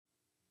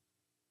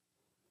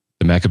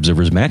Mac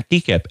Observer's Mac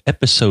Geek Gab,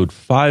 episode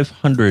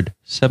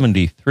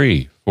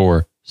 573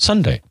 for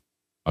Sunday,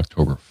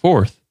 October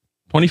 4th,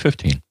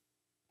 2015.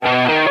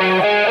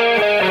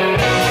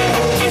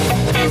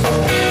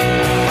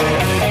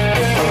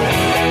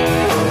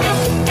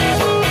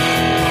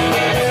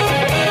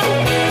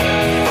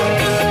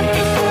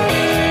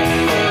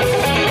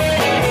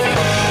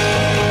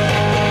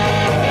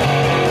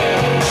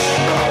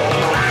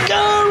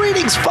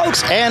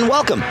 Folks, and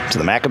welcome to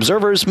the Mac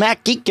Observer's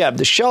Mac Geek Gab,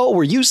 the show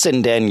where you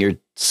send in your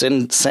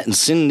send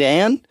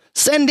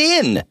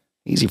in,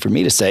 easy for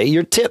me to say,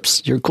 your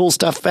tips, your cool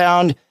stuff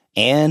found,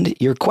 and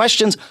your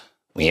questions.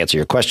 We answer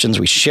your questions,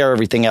 we share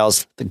everything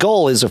else. The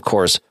goal is, of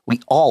course, we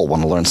all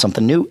want to learn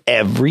something new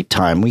every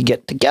time we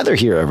get together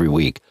here every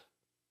week.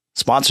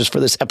 Sponsors for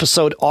this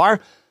episode are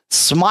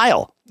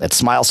Smile at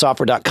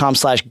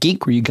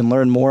smilesoftware.com/geek, where you can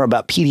learn more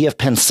about PDF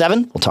Pen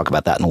 7. We'll talk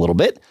about that in a little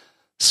bit.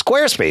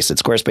 Squarespace at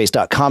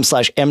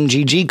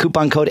squarespace.com/MGG.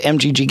 Coupon code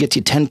MGG gets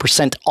you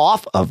 10%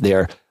 off of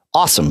their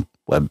awesome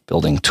web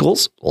building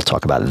tools. We'll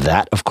talk about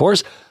that, of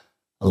course.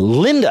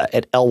 Lynda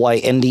at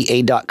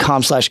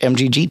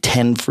lynda.com/MGG.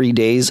 10 free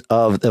days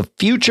of the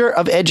future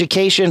of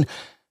education.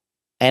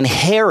 And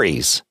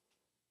Harry's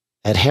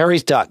at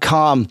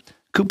harrys.com.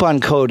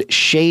 Coupon code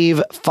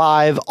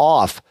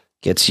SHAVE5OFF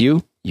gets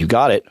you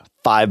got it,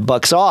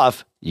 $5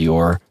 off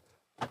your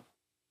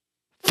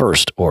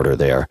first order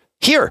there.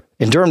 Here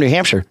in Durham, New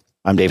Hampshire,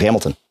 I'm Dave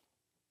Hamilton.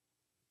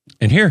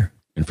 And here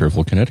in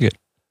Fairfield, Connecticut,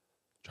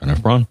 John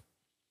F. Braun.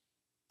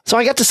 So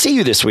I got to see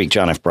you this week,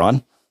 John F.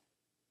 Braun.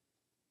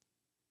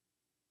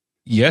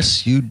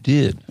 Yes, you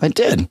did. I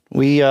did.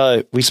 We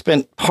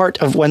spent part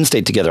of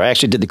Wednesday together. I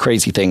actually did the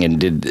crazy thing and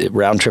did the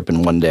round trip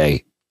in one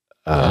day.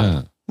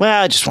 Well,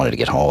 I just wanted to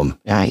get home.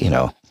 You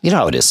know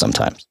how it is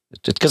sometimes.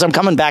 Just because I'm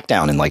coming back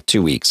down in like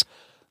 2 weeks.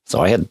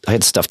 So I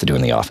had stuff to do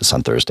in the office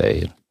on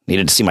Thursday.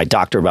 Needed to see my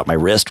doctor about my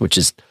wrist, which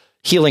is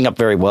healing up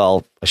very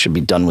well. I should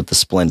be done with the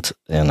splint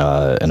in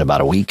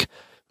about a week,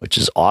 which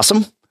is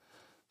awesome.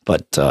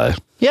 But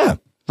yeah,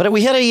 but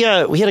we had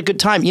a good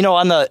time. You know,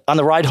 on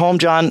the ride home,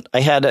 John, I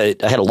had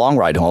a long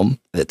ride home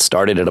that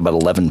started at about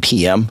 11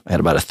 p.m. I had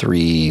about a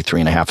three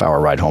and a half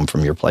hour ride home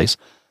from your place,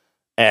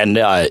 and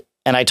I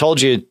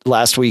told you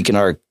last week in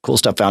our Cool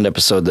Stuff Found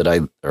episode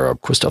or our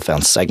Cool Stuff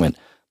Found segment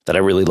that I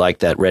really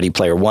liked that Ready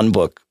Player One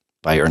book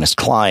by Ernest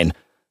Cline.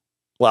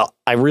 Well,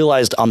 I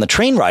realized on the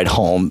train ride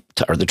home,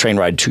 or the train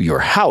ride to your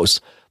house,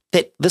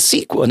 that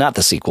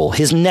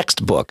his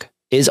next book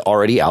is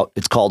already out.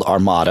 It's called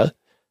Armada,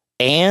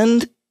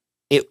 and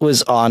it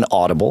was on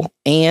Audible,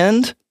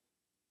 and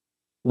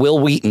Will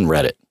Wheaton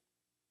read it.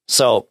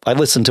 So I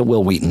listened to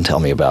Will Wheaton tell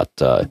me about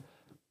the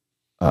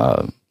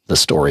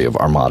story of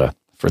Armada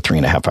for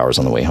 3.5 hours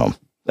on the way home,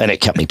 and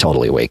it kept me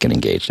totally awake and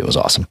engaged. It was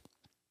awesome.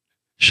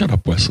 Shut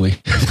up, Wesley.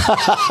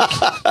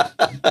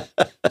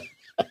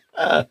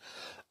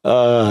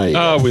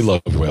 We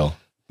love Will,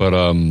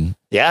 but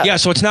yeah.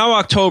 So it's now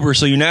October,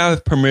 so you now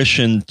have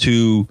permission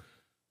to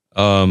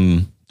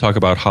talk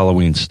about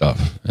Halloween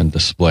stuff and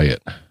display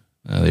it.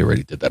 They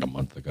already did that a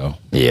month ago.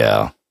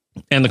 Yeah,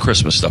 and the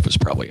Christmas stuff is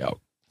probably out.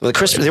 Well,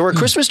 there were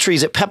Christmas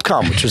trees at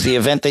PepCom, which was the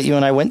event that you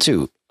and I went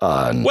to.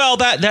 Well,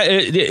 that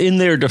in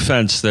their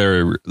defense,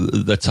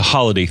 that's a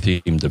holiday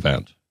themed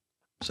event,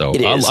 so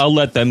I'll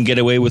let them get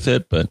away with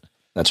it. But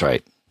that's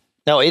right.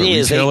 No, it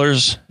is.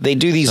 They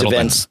do these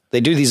events. They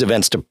do these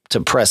events to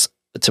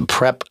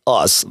prep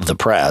us, the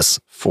press,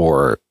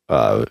 for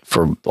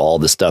all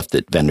the stuff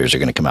that vendors are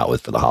going to come out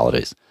with for the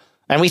holidays.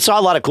 And we saw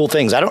a lot of cool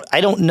things.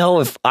 I don't know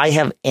if I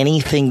have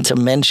anything to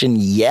mention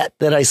yet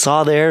that I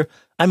saw there.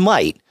 I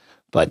might,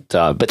 but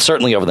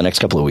certainly over the next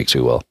couple of weeks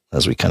we will,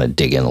 as we kind of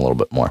dig in a little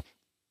bit more.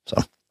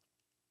 So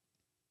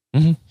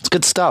It's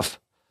good stuff.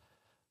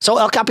 So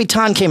El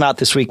Capitan came out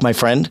this week, my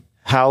friend.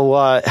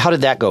 How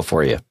did that go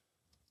for you?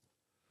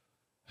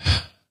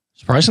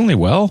 Surprisingly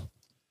well.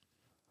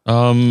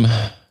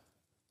 I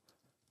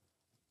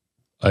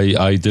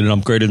did an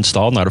upgrade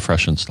install, not a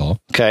fresh install.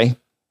 Okay.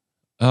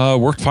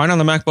 Worked fine on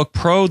the MacBook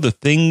Pro. The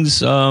things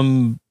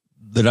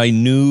that I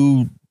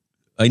knew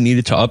I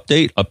needed to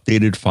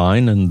updated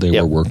fine, and they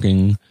were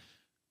working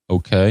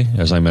okay.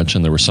 As I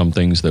mentioned, there were some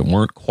things that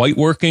weren't quite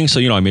working.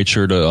 So, I made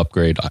sure to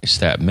upgrade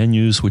iStat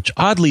menus, which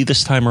oddly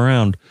this time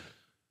around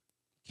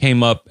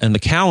came up and the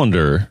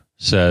calendar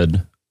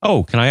said,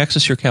 "Oh, can I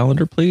access your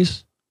calendar,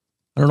 please?"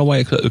 I don't know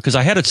why, because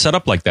I had it set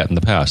up like that in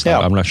the past. Yeah.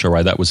 I'm not sure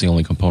why that was the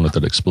only component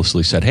that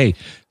explicitly said, "Hey, is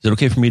it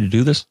okay for me to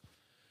do this?"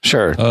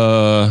 Sure.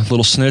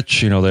 Little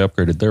snitch, they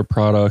upgraded their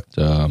product.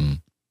 I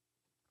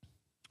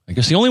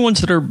guess the only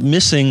ones that are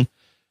missing,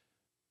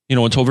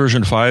 until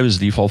version 5 is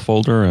default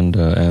folder and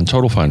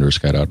Total Finder's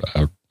got out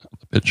the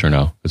picture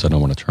now because I don't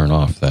want to turn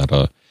off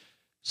that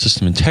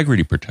system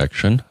integrity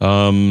protection.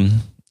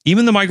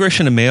 Even the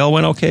migration to Mail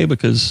went okay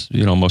because,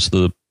 most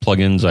of the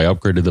plugins, I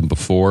upgraded them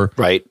before.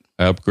 Right.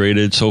 I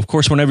upgraded. So, of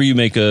course, whenever you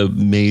make a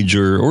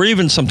major or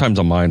even sometimes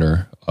a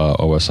minor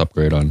OS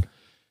upgrade on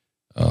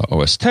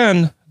OS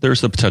 10,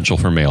 there's the potential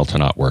for Mail to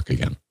not work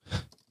again.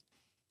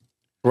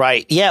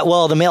 Right. Yeah.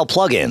 Well, the Mail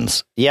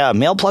plugins. Yeah.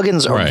 Mail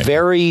plugins are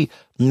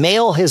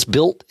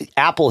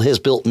Apple has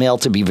built Mail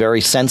to be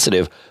very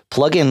sensitive.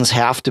 Plugins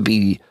have to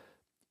be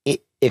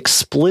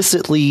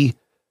explicitly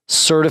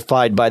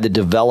certified by the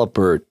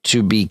developer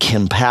to be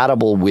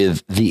compatible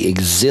with the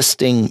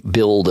existing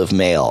build of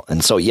Mail.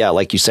 And so, yeah,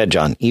 like you said,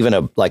 John, even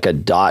a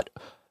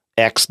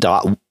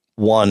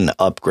 .x.1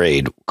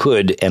 upgrade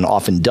could and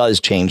often does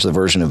change the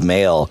version of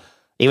Mail,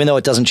 even though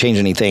it doesn't change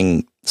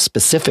anything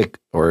specific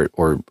or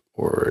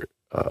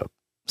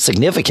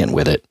significant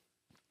with it.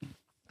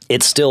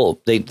 It's still,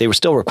 they would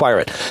still require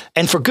it.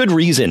 And for good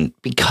reason,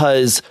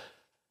 because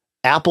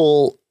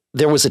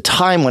there was a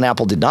time when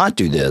Apple did not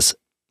do this,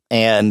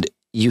 and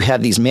you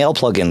had these Mail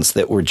plugins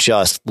that were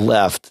just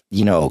left,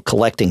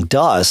 collecting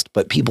dust,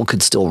 but people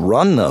could still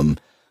run them,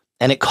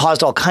 and it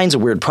caused all kinds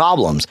of weird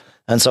problems.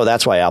 And so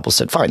that's why Apple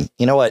said, fine,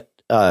 you know what?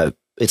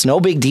 It's no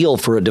big deal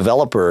for a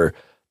developer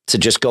to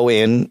just go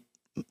in,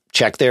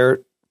 check their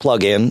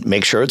plugin,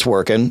 make sure it's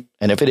working.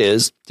 And if it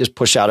is, just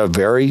push out a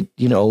very,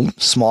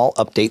 small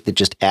update that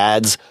just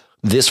adds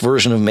this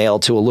version of Mail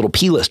to a little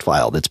plist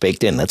file that's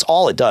baked in. That's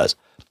all it does.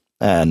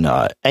 And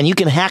you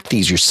can hack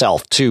these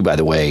yourself too, by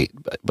the way,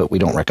 but we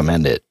don't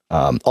recommend it.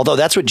 Although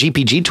that's what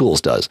GPG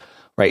Tools does,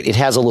 right? It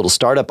has a little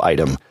startup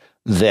item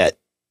that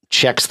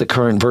checks the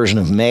current version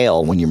of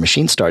Mail when your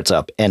machine starts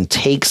up and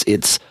takes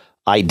its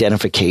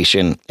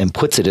identification and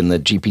puts it in the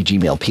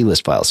GPG Mail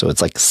plist file. So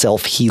it's like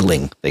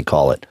self-healing, they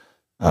call it,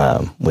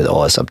 with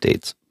OS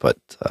updates. But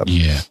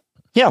yeah.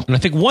 And I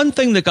think one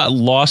thing that got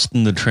lost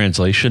in the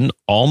translation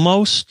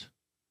almost,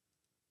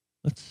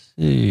 let's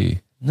see.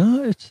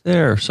 No, it's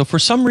there. So for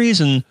some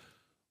reason,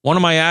 one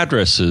of my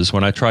addresses,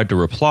 when I tried to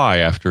reply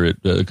after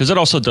it, because it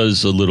also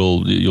does a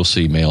little, you'll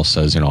see Mail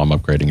says, I'm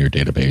upgrading your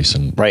database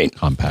and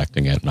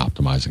compacting it and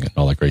optimizing it and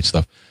all that great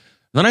stuff.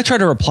 And then I tried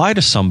to reply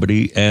to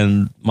somebody,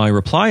 and my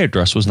reply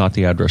address was not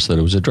the address that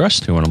it was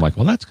addressed to. And I'm like,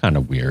 well, that's kind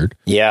of weird.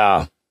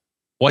 Yeah.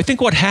 Well, I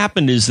think what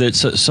happened is that,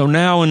 so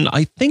now, and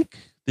I think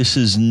this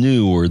is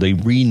new, or they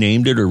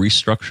renamed it or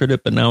restructured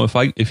it. But now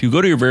if you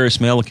go to your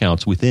various Mail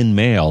accounts within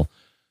Mail,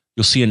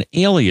 you'll see an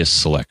alias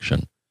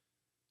selection.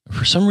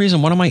 For some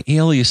reason, one of my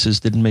aliases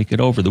didn't make it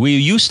over. The way you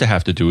used to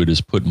have to do it is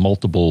put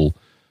multiple.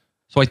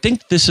 So I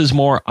think this is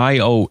more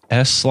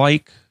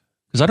iOS-like,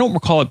 because I don't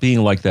recall it being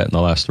like that in the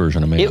last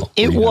version of Mail.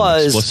 It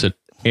was explicit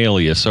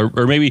alias, or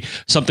maybe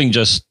something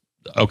just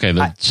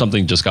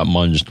something just got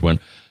munged when,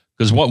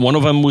 because one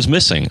of them was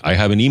missing. I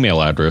have an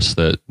email address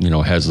that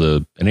has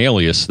an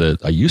alias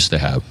that I used to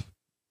have.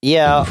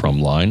 Yeah,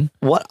 from Line.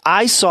 What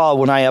I saw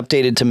when I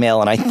updated to Mail,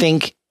 and I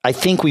think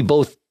we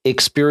both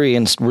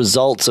experienced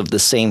results of the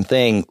same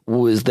thing,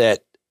 was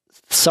that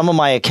some of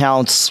my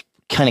accounts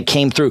kind of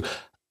came through.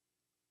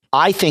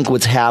 I think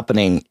what's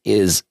happening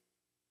is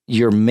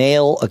your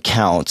Mail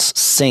accounts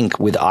sync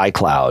with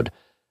iCloud,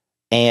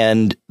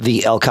 and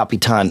the El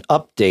Capitan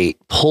update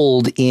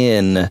pulled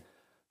in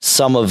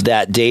some of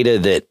that data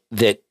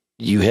that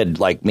you had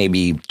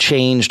maybe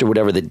changed or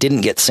whatever that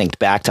didn't get synced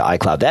back to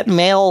iCloud. That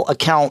Mail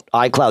account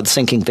iCloud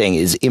syncing thing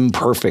is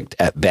imperfect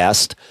at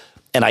best.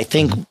 And I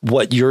think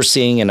what you're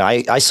seeing, and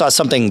I saw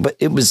something, but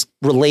it was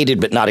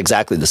related, but not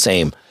exactly the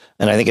same.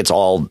 And I think it's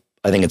all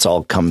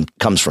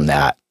comes from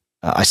that.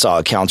 I saw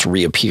accounts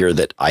reappear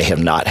that I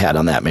have not had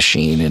on that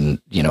machine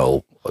in,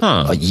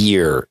 a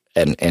year.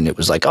 And it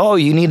was like, oh,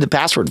 you need the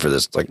password for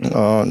this. It's like,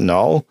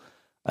 no,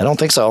 I don't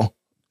think so.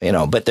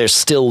 But they're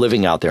still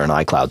living out there in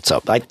iCloud.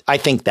 So I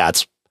think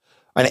that's,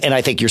 and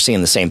I think you're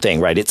seeing the same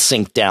thing, right? It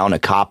synced down a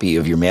copy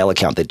of your Mail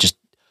account that just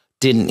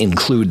didn't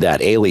include that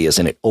alias,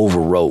 and it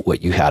overwrote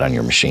what you had on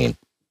your machine.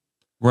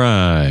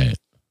 Right.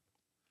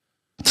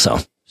 So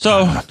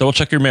double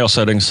check your Mail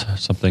settings.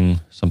 Some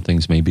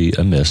things may be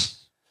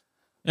amiss.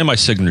 And my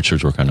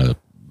signatures were kind of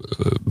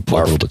a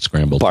little bit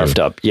scrambled. Barfed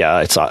up.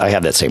 Yeah, I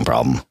had that same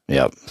problem.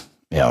 Yep.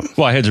 Yeah.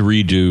 Well, I had to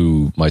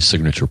redo my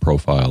signature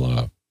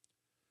profile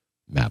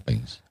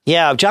mappings.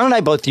 Yeah, John and I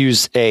both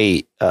use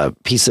a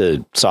piece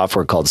of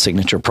software called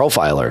Signature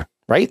Profiler,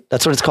 right?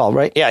 That's what it's called,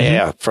 right? Yeah, mm-hmm.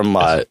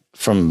 Yeah.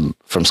 From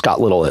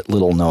Scott Little at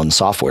Little Known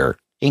Software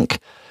Inc.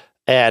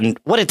 And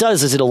what it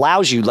does is it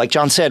allows you, like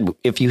John said,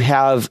 if you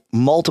have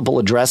multiple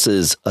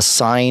addresses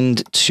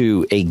assigned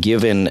to a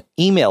given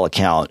email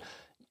account,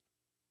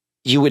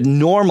 you would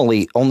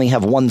normally only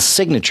have one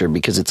signature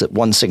because it's at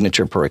one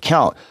signature per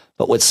account.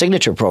 But what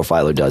Signature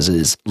Profiler does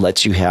is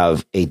lets you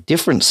have a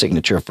different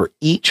signature for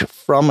each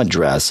from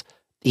address,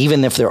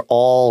 even if they're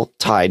all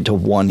tied to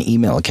one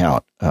email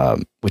account,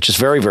 which is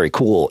very, very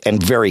cool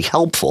and very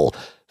helpful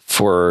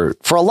for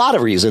a lot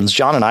of reasons.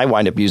 John and I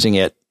wind up using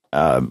it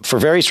for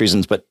various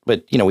reasons, but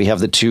we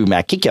have the two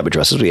Mac Geek Gab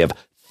addresses. We have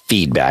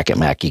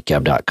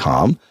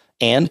feedback@macgeekgab.com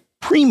and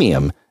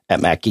premium at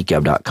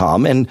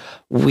macgeekgab.com. And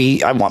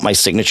I want my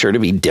signature to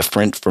be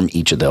different from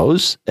each of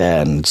those.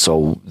 And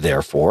so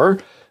therefore,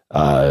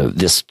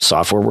 this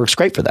software works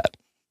great for that.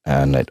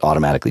 And it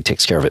automatically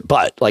takes care of it.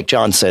 But like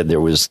John said, there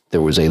was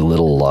a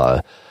little,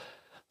 I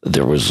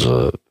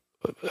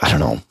don't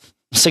know,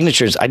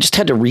 signatures, I just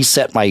had to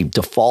reset my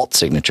default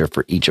signature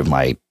for each of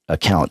my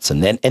accounts.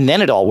 And then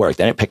it all worked.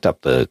 Then it picked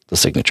up the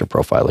signature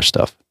profiler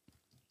stuff.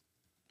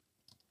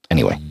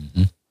 Anyway,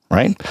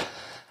 right?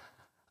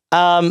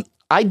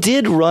 I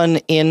did run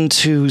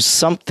into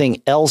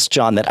something else,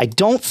 John, that I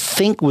don't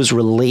think was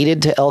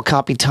related to El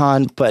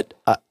Capitan, but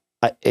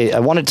I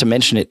wanted to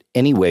mention it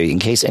anyway, in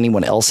case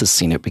anyone else has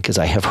seen it, because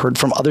I have heard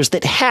from others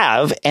that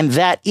have, and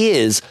that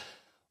is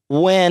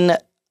when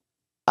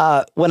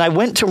I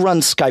went to run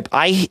Skype,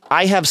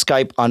 I have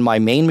Skype on my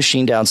main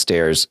machine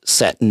downstairs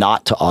set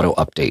not to auto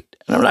update.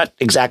 And I'm not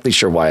exactly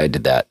sure why I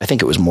did that. I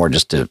think it was more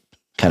just to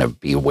kind of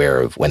be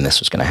aware of when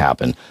this was going to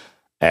happen.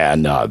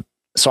 And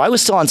so I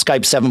was still on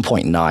Skype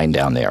 7.9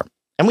 down there.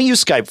 And we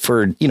use Skype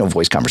for,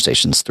 voice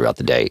conversations throughout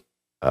the day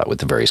with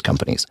the various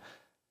companies.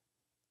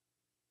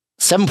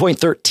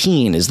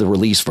 7.13 is the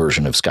release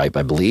version of Skype,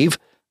 I believe.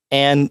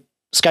 And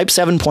Skype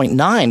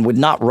 7.9 would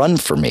not run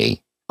for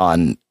me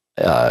on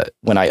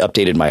when I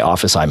updated my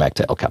Office iMac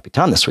to El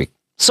Capitan this week.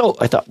 So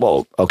I thought,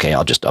 well, okay,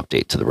 I'll just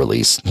update to the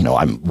release.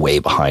 I'm way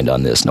behind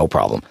on this, no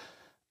problem.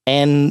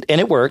 And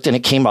it worked, and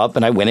it came up,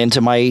 and I went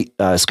into my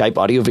Skype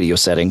audio video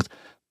settings,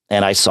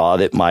 and I saw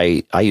that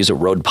I use a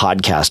Rode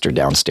Podcaster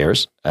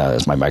downstairs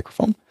as my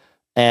microphone,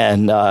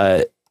 and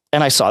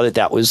I saw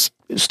that was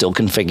still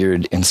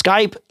configured in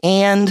Skype.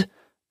 And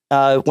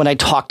when I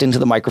talked into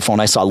the microphone,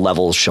 I saw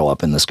levels show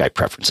up in the Skype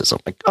preferences. I'm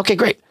like, okay,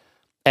 great.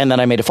 And then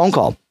I made a phone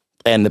call,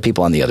 and the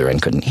people on the other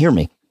end couldn't hear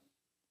me.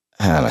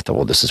 And I thought,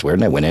 well, this is weird.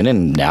 And I went in,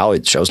 and now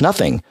it shows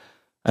nothing.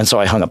 And so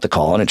I hung up the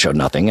call, and it showed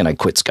nothing. And I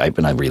quit Skype,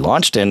 and I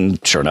relaunched,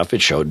 and sure enough,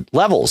 it showed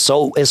levels.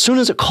 So as soon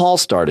as a call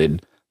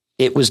started,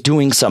 it was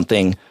doing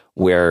something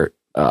where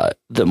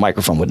the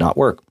microphone would not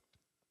work.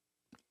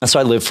 And so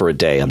I lived for a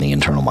day on the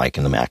internal mic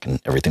in the Mac, and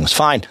everything was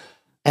fine.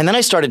 And then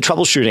I started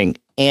troubleshooting.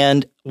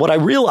 And what I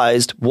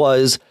realized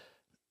was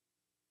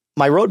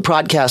my Rode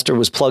Podcaster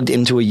was plugged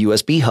into a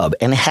USB hub,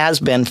 and has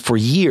been for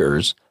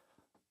years.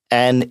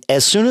 And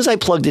as soon as I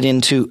plugged it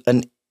into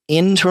an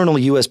internal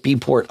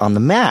USB port on the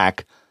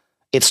Mac,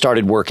 it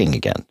started working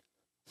again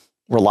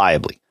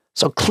reliably.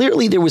 So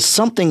clearly there was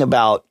something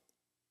about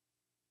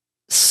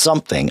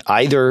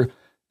either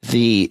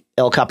the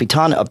El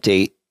Capitan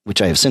update,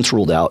 which I have since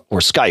ruled out, or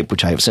Skype,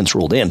 which I have since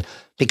ruled in,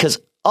 because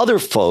other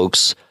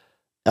folks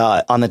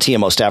on the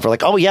TMO staff are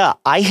like, oh, yeah,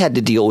 I had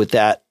to deal with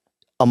that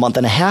a month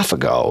and a half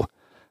ago.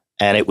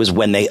 And it was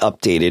when they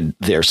updated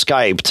their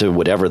Skype to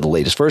whatever the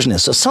latest version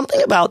is. So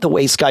something about the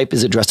way Skype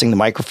is addressing the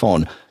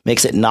microphone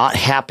makes it not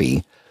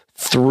happy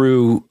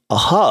through a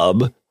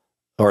hub,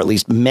 or at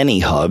least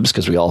many hubs,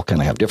 because we all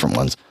kind of have different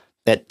ones,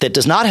 that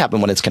does not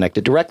happen when it's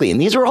connected directly. And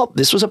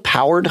this was a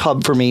powered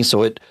hub for me,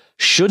 so it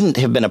shouldn't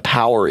have been a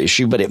power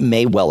issue, but it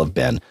may well have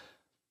been.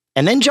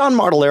 And then John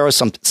Martellero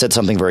said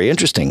something very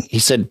interesting. He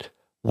said,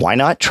 why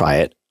not try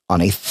it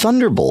on a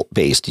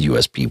Thunderbolt-based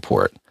USB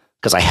port?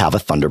 Because I have a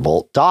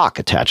Thunderbolt dock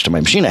attached to my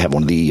machine. I have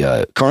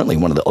currently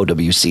one of the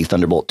OWC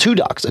Thunderbolt 2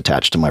 docks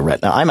attached to my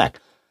Retina iMac.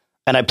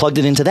 And I plugged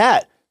it into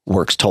that.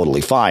 Works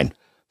totally fine.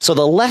 So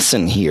the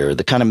lesson here,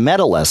 the kind of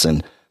meta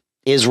lesson,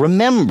 is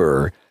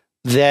remember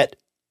that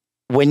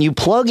when you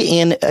plug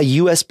in a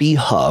USB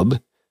hub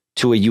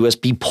to a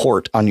USB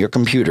port on your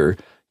computer,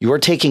 you are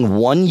taking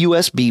one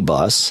USB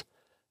bus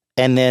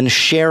and then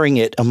sharing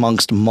it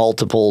amongst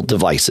multiple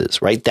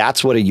devices, right?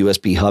 That's what a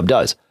USB hub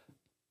does.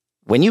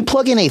 When you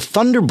plug in a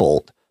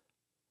Thunderbolt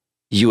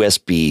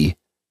USB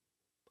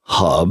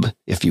hub,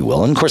 if you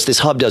will, and of course this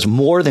hub does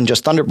more than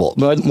just Thunderbolt,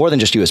 more than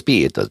just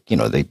USB. It does,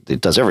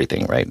 it does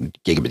everything, right?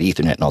 Gigabit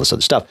Ethernet and all this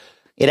other stuff.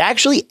 It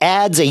actually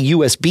adds a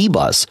USB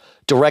bus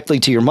directly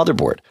to your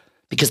motherboard,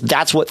 because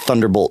that's what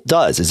Thunderbolt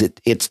does.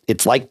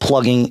 It's like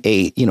plugging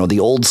the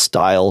old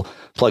style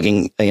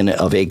plugging in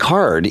of a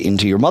card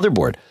into your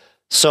motherboard.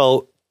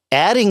 So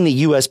adding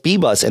the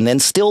USB bus and then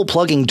still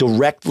plugging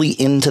directly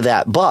into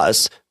that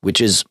bus, which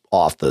is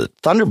off the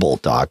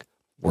Thunderbolt dock,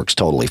 works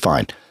totally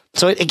fine.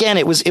 So again,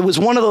 it was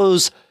one of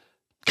those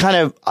kind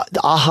of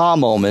aha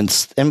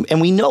moments. And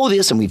we know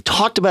this, and we've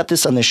talked about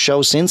this on the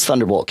show since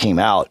Thunderbolt came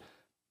out,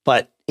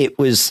 but it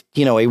was,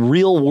 a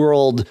real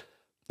world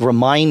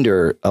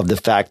reminder of the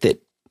fact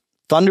that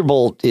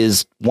Thunderbolt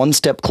is one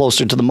step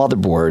closer to the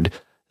motherboard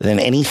than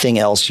anything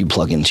else you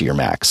plug into your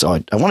Mac. So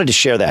I wanted to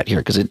share that here,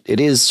 because it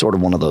is sort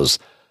of one of those.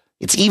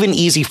 It's even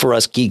easy for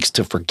us geeks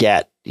to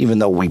forget, even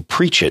though we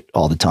preach it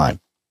all the time.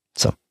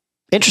 So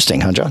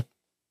interesting, huh, John?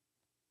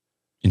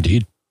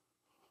 Indeed.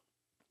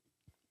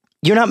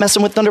 You're not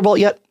messing with Thunderbolt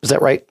yet? Is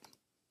that right?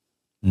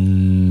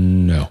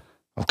 No.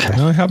 Okay.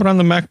 No, I have it on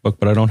the MacBook,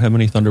 but I don't have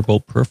any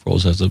Thunderbolt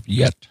peripherals as of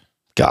yet.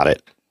 Got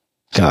it.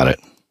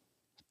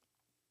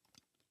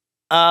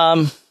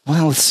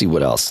 Well, let's see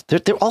what else.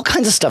 There all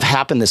kinds of stuff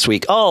happened this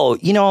week. Oh,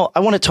 I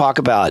want to talk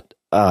about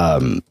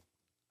something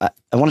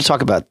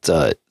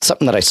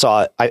that I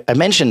saw. I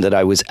mentioned that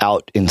I was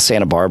out in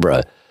Santa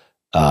Barbara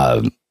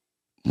a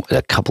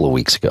couple of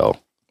weeks ago.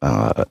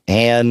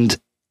 And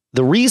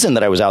the reason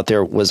that I was out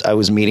there was I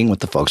was meeting with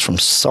the folks from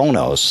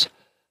Sonos.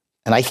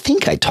 And I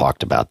think I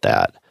talked about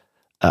that.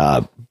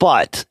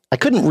 But I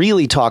couldn't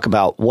really talk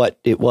about what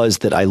it was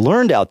that I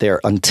learned out there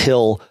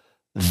until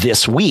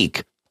this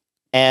week.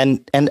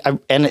 And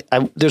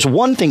there's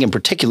one thing in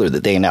particular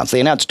that they announced.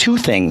 They announced two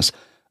things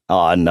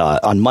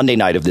on Monday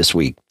night of this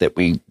week that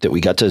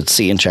we got to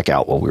see and check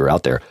out while we were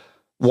out there.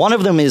 One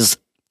of them is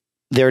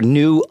their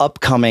new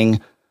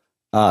upcoming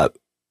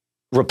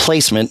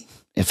replacement,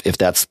 if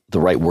that's the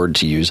right word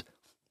to use,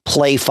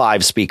 Play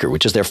 5 speaker,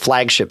 which is their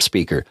flagship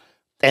speaker.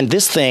 And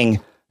this thing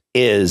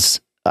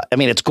is,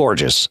 it's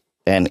gorgeous.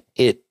 And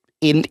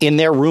in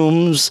their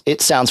rooms,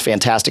 it sounds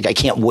fantastic. I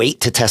can't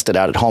wait to test it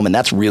out at home. And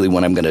that's really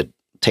when I'm going to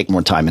take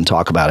more time and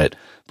talk about it,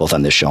 both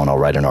on this show and I'll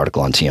write an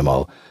article on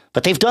TMO.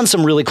 But they've done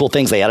some really cool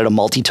things. They added a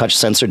multi-touch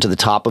sensor to the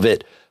top of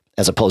it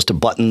as opposed to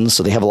buttons.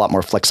 So they have a lot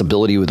more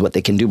flexibility with what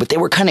they can do. But they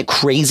were kind of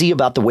crazy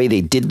about the way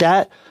they did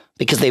that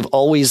because they've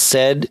always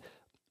said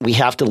we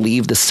have to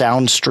leave the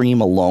sound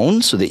stream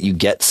alone so that you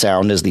get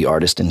sound as the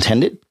artist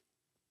intended.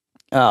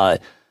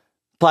 But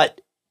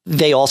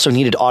they also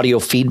needed audio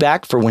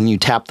feedback for when you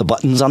tap the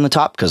buttons on the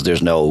top because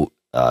there's no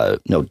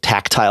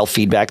tactile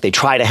feedback. They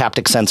tried a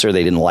haptic sensor.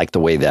 They didn't like the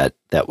way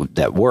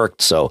that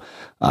worked. So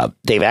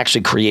they've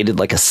actually created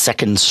like a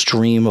second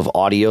stream of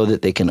audio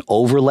that they can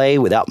overlay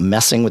without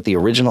messing with the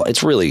original.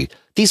 It's really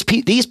these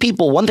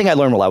people. One thing I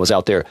learned while I was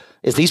out there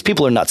is these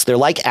people are nuts. They're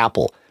like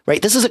Apple,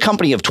 right? This is a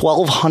company of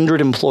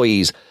 1,200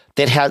 employees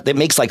that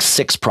makes like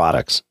 6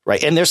 products,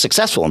 right? And they're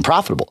successful and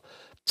profitable.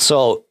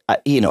 So,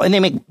 and they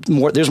make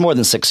more, there's more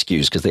than 6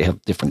 SKUs because they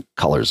have different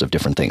colors of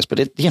different things, but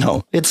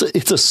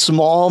it's a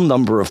small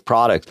number of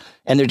products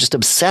and they're just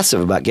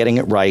obsessive about getting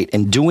it right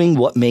and doing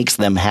what makes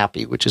them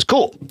happy, which is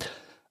cool.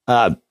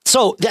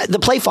 So the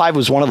Play 5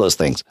 was one of those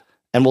things.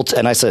 And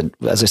as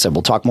I said,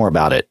 we'll talk more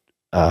about it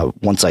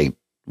once I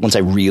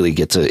really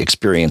get to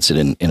experience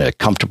it in a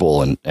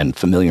comfortable and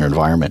familiar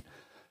environment.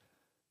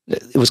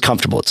 It was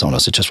comfortable at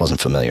Sonos. It just wasn't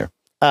familiar.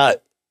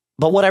 But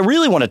what I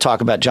really want to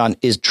talk about, John,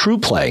 is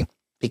TruePlay.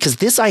 Because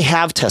this I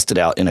have tested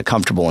out in a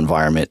comfortable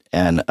environment,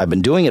 and I've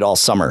been doing it all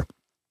summer.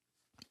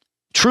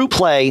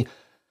 TruePlay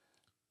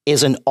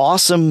is an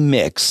awesome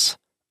mix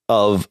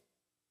of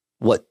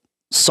what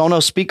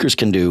Sonos speakers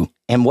can do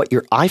and what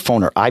your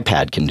iPhone or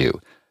iPad can do.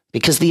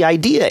 Because the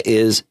idea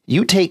is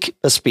you take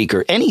a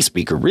speaker, any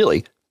speaker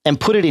really, and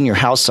put it in your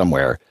house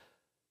somewhere.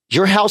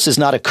 Your house is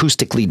not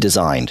acoustically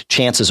designed,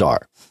 chances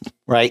are,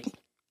 right?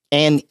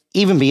 And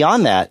even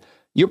beyond that,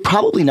 you're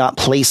probably not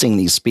placing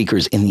these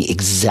speakers in the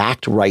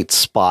exact right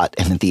spot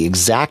and at the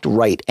exact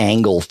right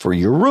angle for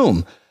your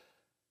room.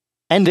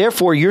 And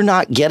therefore, you're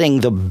not getting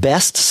the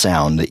best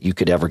sound that you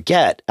could ever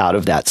get out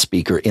of that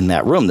speaker in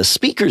that room. The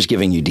speaker's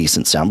giving you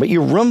decent sound, but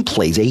your room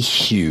plays a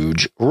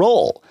huge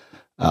role.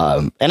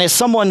 And as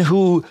someone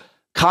who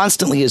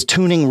constantly is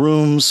tuning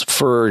rooms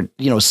for,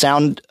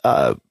 sound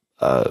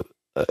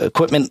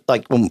equipment,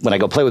 like when I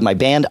go play with my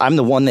band, I'm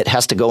the one that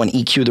has to go and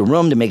EQ the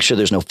room to make sure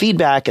there's no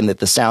feedback and that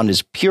the sound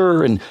is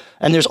pure. And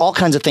there's all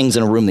kinds of things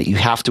in a room that you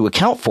have to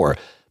account for.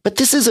 But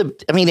this is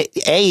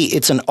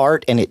it's an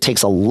art and it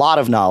takes a lot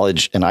of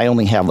knowledge. And I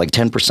only have like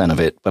 10% of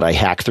it, but I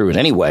hack through it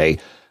anyway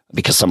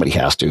because somebody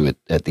has to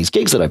at these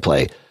gigs that I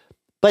play.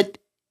 But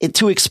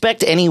to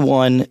expect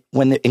anyone,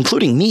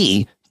 including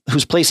me,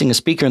 who's placing a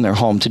speaker in their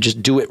home to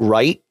just do it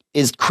right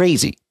is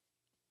crazy.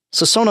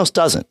 So Sonos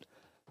doesn't.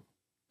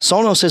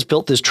 Sonos has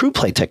built this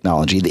TruePlay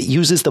technology that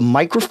uses the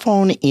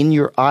microphone in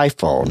your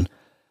iPhone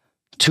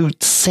to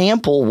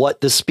sample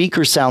what the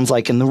speaker sounds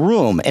like in the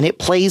room. And it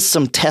plays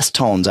some test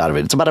tones out of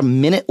it. It's about a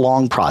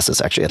minute-long process,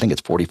 actually. I think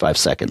it's 45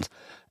 seconds.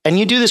 And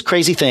you do this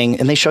crazy thing,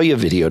 and they show you a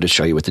video to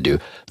show you what to do.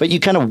 But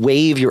you kind of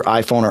wave your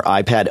iPhone or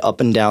iPad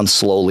up and down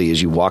slowly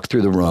as you walk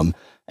through the room.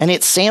 And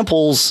it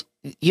samples,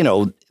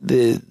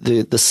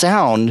 the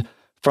sound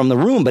from the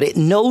room, but it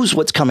knows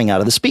what's coming out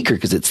of the speaker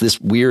because it's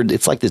this weird,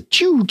 it's like this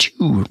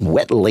choo-choo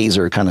wet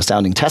laser kind of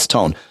sounding test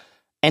tone.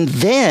 And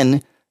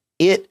then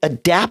it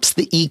adapts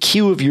the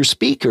EQ of your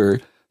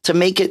speaker to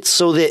make it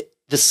so that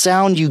the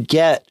sound you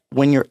get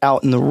when you're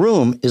out in the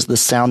room is the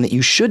sound that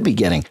you should be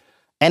getting.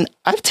 And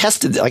I've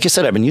tested, like I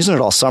said, I've been using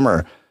it all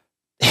summer.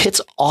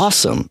 It's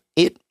awesome.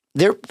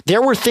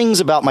 There were things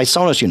about my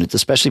Sonos units,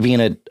 especially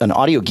being an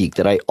audio geek,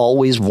 that I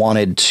always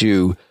wanted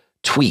to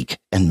tweak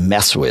and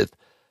mess with.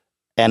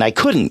 And I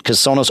couldn't because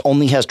Sonos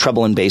only has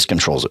treble and bass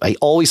controls. I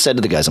always said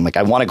to the guys, I'm like,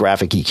 I want a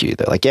graphic EQ.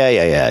 They're like,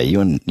 yeah.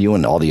 You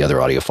and all the other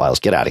audiophiles,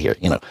 get out of here.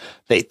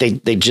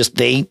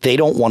 They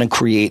don't want to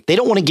create. They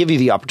don't want to give you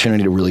the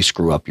opportunity to really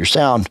screw up your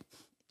sound.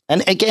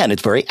 And again,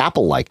 it's very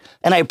Apple-like.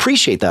 And I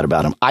appreciate that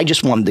about them. I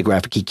just wanted the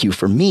graphic EQ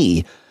for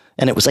me.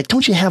 And it was like,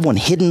 don't you have one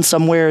hidden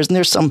somewhere? Isn't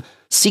there some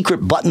secret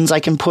buttons I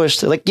can push?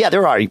 They're like, yeah,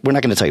 there are. We're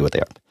not going to tell you what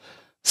they are.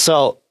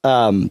 So,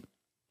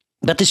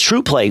 but this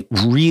TruePlay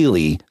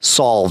really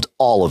solved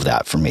all of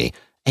that for me.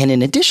 And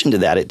in addition to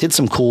that, it did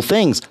some cool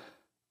things.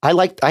 I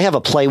have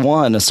a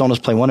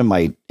Sonos Play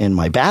 1 in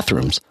my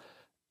bathrooms,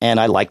 and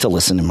I like to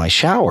listen in my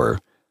shower.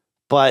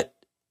 But,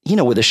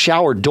 with a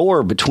shower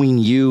door between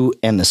you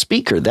and the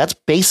speaker, that's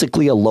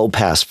basically a low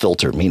pass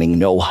filter, meaning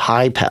no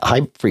high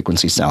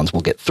frequency sounds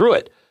will get through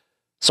it.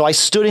 So I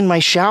stood in my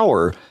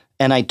shower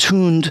and I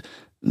tuned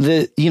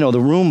the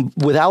room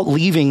without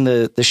leaving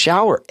the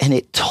shower, and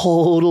it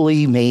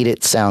totally made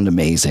it sound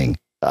amazing.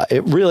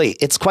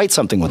 It's quite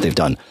something what they've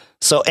done.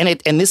 So,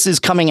 and this is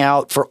coming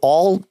out for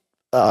all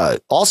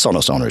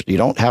Sonos owners. You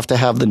don't have to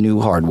have the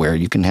new hardware.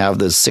 You can have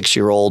the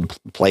 6-year-old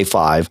Play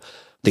 5,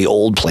 the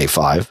old Play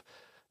 5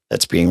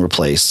 that's being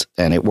replaced,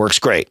 and it works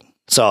great.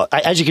 So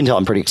as you can tell,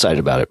 I'm pretty excited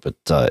about it, but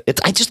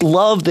I just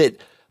love that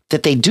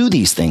they do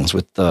these things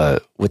with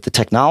the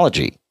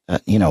technology.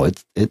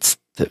 It's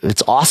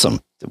awesome.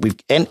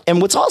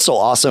 And what's also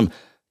awesome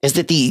is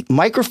that the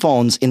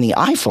microphones in the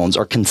iPhones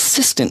are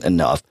consistent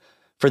enough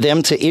for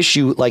them to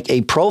issue like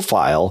a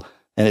profile.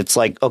 And it's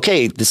like,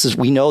 okay,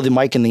 we know the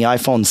mic in the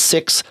iPhone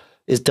 6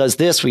 does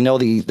this. We know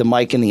the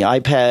mic in the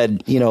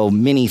iPad,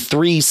 Mini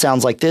 3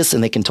 sounds like this,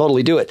 and they can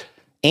totally do it.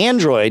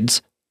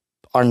 Androids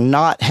are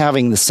not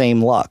having the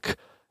same luck,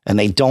 and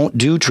they don't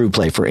do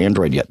TruePlay for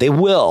Android yet. They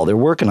will. They're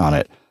working on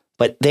it.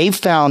 But they've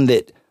found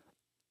that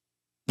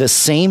the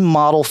same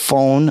model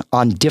phone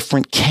on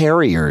different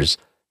carriers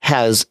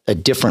has a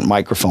different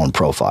microphone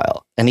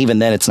profile. And even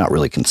then, it's not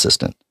really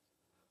consistent.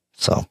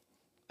 So,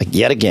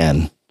 yet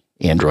again,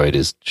 Android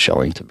is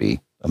showing to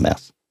be a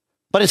mess.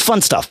 But it's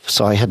fun stuff,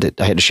 so I had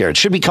to share it. It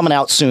should be coming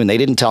out soon. They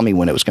didn't tell me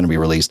when it was going to be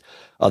released,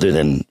 other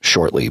than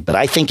shortly. But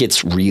I think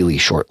it's really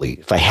shortly.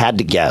 If I had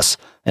to guess,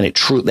 and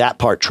that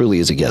part truly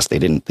is a guess, they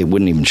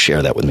wouldn't even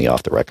share that with me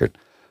off the record,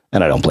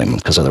 and I don't blame them,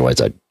 because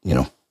otherwise I'd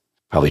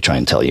probably try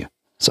and tell you.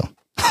 So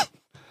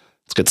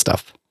it's good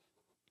stuff.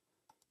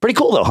 Pretty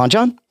cool though, huh,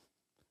 John?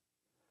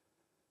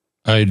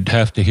 I'd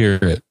have to hear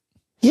it.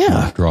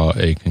 Yeah. Draw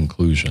a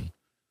conclusion.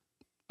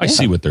 I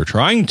see what they're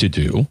trying to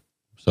do.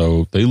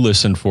 So they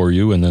listen for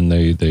you, and then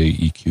they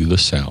EQ the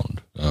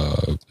sound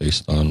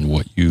based on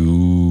what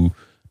you...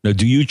 Now,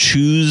 do you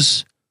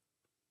choose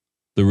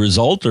the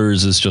result, or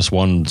is this just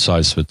one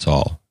size fits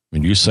all? I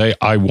mean, you say,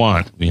 I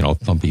want,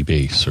 thumpy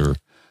bass or...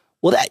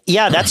 Well,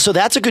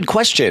 that's a good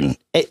question,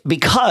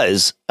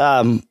 because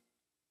the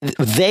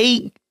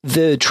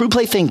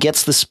TruePlay thing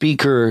gets the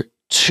speaker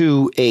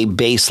to a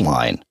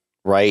baseline,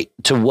 right?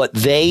 To what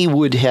they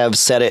would have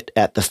set it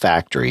at the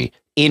factory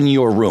in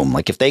your room.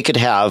 Like if they could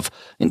have,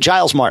 and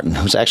Giles Martin,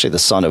 who's actually the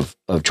son of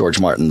George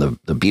Martin, the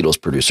Beatles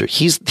producer,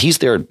 he's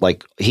there,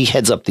 like he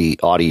heads up the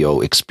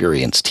audio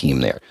experience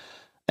team there.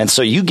 And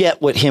so you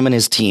get what him and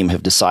his team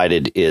have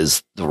decided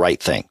is the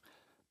right thing,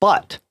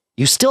 but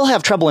you still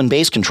have treble and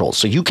bass controls.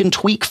 So you can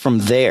tweak from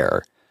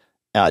there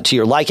to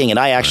your liking. And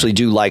I actually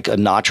do like a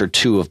notch or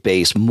two of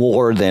bass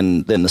more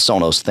than the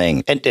Sonos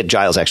thing. And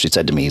Giles actually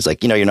said to me, he's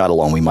like, you're not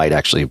alone. We might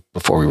actually,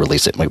 before we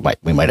release it,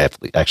 we might have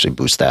to actually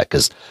boost that,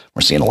 because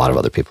we're seeing a lot of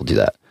other people do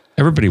that.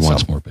 Everybody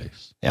wants more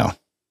bass. Yeah.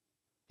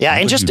 Yeah.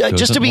 And just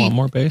to be want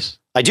more bass.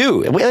 I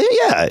do. Well,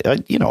 yeah.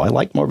 I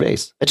like more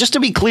bass. Just to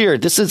be clear,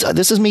 this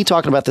is me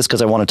talking about this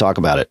because I want to talk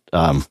about it.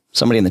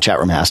 Somebody in the chat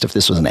room asked if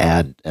this was an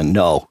ad, and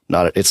no,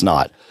 it's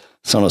not.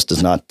 Sonos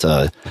does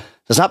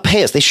not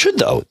pay us. They should,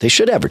 though. They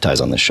should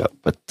advertise on this show,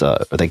 but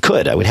or they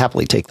could. I would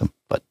happily take them,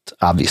 but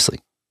obviously.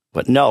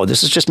 But no,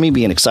 this is just me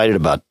being excited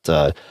about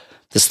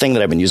this thing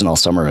that I've been using all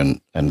summer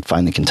and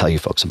finally can tell you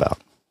folks about.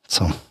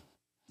 So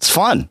it's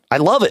fun. I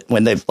love it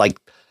when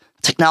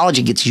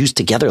technology gets used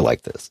together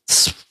like this.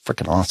 It's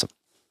freaking awesome.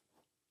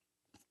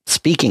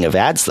 Speaking of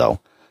ads, though,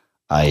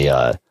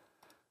 I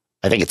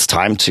think it's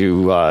time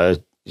to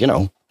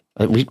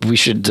we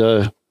should.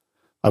 I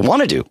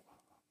want to do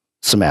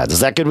some ads. Is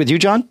that good with you,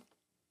 John?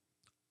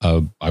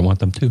 I want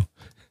them too.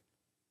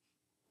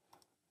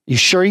 You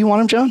sure you want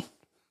them, John?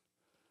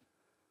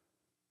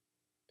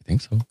 I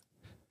think so.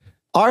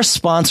 Our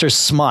sponsor,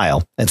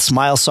 Smile, at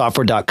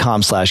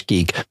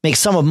smilesoftware.com/geek, makes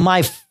some of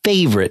my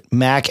favorite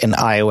Mac and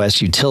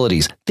iOS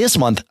utilities. This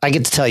month, I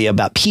get to tell you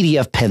about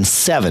PDF Pen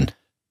 7.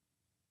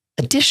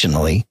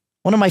 Additionally,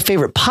 one of my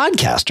favorite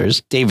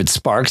podcasters, David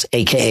Sparks,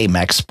 aka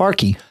Max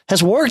Sparky,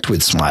 has worked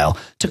with Smile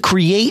to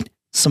create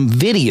some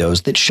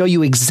videos that show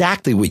you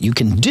exactly what you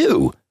can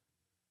do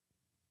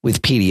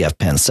with PDF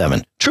Pen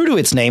 7. True to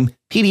its name,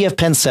 PDF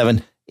Pen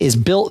 7 is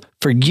built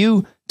for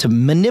you to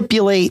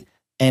manipulate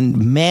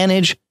and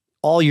manage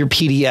all your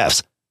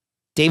PDFs.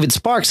 David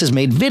Sparks has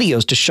made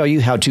videos to show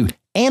you how to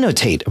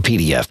annotate a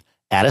PDF,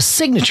 add a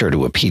signature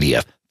to a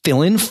PDF,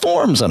 fill in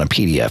forms on a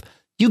PDF.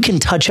 You can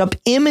touch up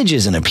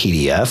images in a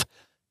PDF.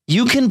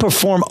 You can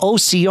perform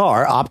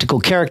OCR, optical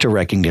character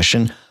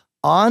recognition,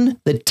 on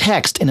the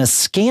text in a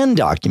scanned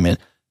document,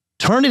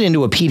 turn it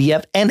into a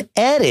PDF, and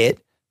edit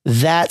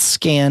that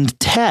scanned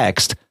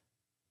text.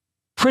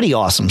 Pretty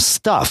awesome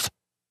stuff.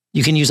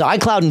 You can use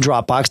iCloud and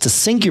Dropbox to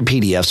sync your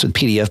PDFs with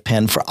PDF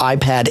Pen for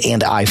iPad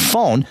and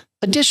iPhone.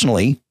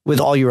 Additionally, with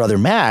all your other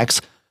Macs,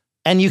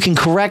 and you can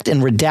correct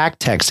and redact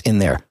text in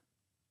there.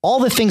 All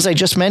the things I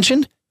just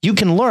mentioned, you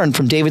can learn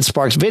from David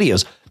Sparks'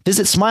 videos.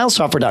 Visit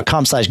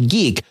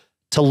smilesoftware.com/geek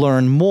to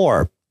learn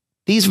more.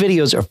 These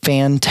videos are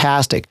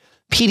fantastic.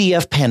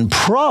 PDF Pen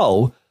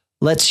Pro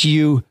lets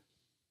you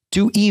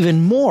do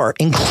even more,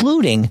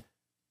 including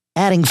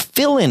adding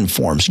fill-in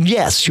forms.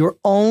 Yes, your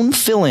own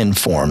fill-in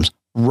forms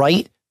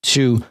right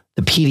to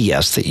the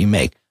PDFs that you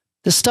make.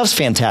 This stuff's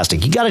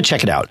fantastic. You got to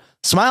check it out.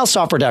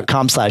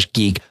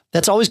 Smilesoftware.com/geek.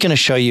 That's always going to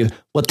show you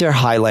what they're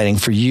highlighting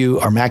for you,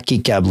 our Mac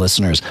Geek Gab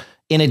listeners.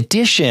 In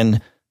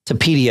addition to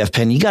PDF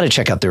Pen, you got to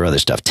check out their other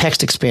stuff.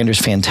 Text Expander's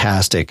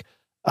fantastic.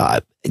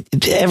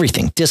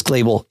 Everything. Disk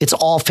Label. It's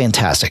all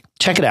fantastic.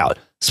 Check it out.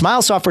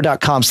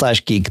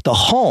 Smilesoftware.com/geek, the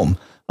home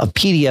of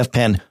PDF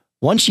Pen.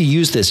 Once you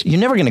use this, you're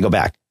never going to go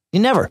back. You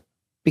never.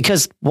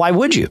 Because why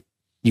would you?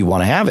 You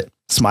want to have it.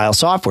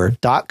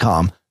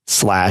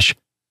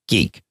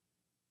 Smilesoftware.com/geek.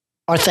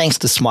 Our thanks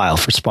to Smile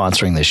for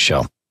sponsoring this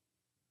show.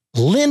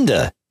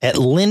 Lynda at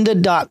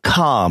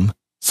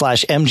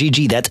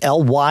lynda.com/MGG. That's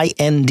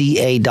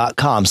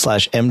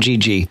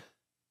LYNDA.com/MGG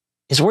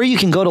is where you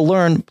can go to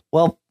learn,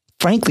 well,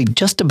 frankly,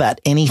 just about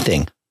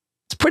anything.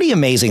 It's pretty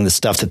amazing the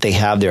stuff that they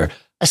have there.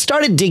 I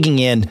started digging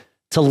in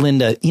to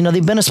Lynda. You know,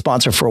 they've been a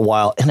sponsor for a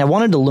while, and I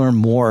wanted to learn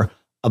more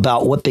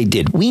about what they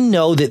did. We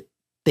know that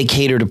they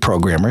cater to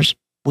programmers.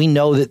 We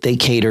know that they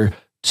cater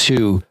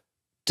to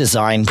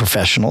design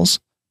professionals,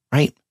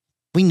 right?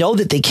 We know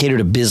that they cater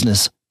to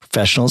business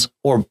professionals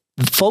or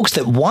folks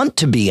that want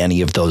to be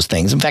any of those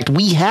things. In fact,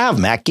 we have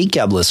Mac Geek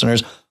Gab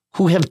listeners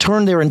who have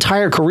turned their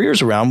entire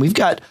careers around. We've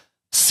got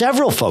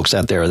several folks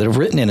out there that have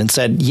written in and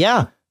said,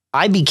 yeah,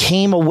 I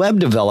became a web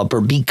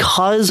developer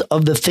because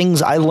of the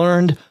things I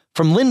learned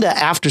from Lynda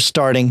after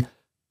starting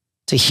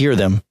to hear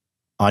them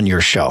on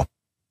your show.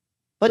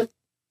 But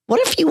what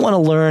if you want to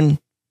learn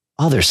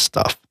other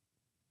stuff?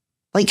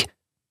 Like,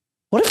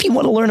 what if you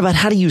want to learn about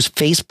how to use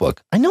Facebook?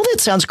 I know that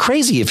sounds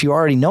crazy if you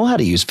already know how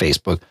to use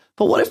Facebook,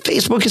 but what if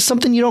Facebook is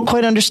something you don't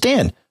quite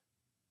understand?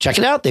 Check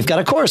it out. They've got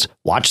a course.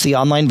 Watch the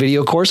online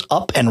video course,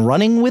 Up and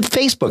Running with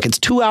Facebook. It's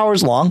 2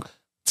 hours long.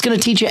 It's going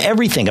to teach you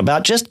everything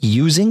about just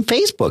using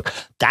Facebook.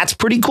 That's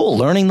pretty cool.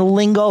 Learning the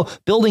lingo,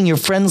 building your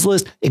friends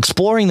list,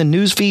 exploring the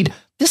news feed.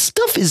 This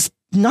stuff is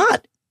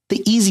not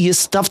the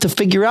easiest stuff to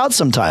figure out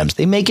sometimes.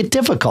 They make it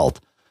difficult.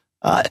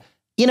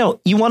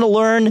 You want to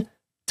learn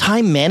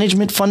time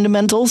management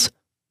fundamentals?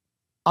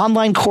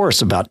 Online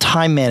course about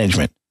time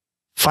management,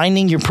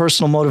 finding your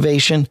personal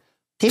motivation.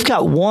 They've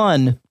got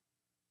one,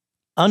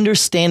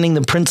 understanding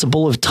the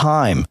principle of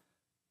time,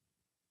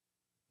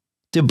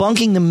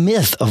 debunking the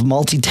myth of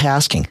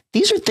multitasking.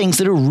 These are things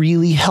that are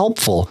really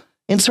helpful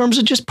in terms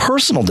of just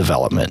personal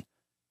development.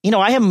 You know,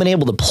 I haven't been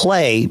able to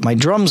play my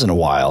drums in a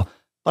while,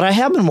 but I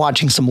have been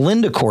watching some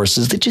Lynda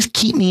courses that just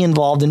keep me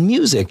involved in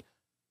music.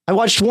 I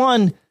watched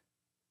one,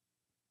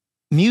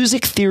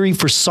 Music Theory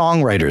for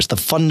Songwriters, the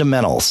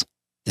Fundamentals.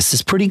 This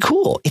is pretty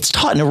cool. It's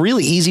taught in a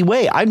really easy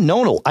way. I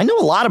know a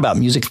lot about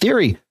music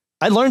theory.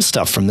 I learned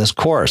stuff from this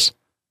course.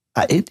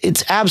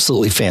 It's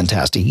absolutely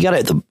fantastic. You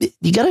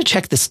gotta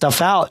check this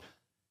stuff out.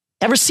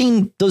 Ever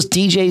seen those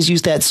DJs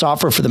use that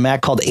software for the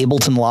Mac called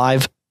Ableton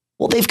Live?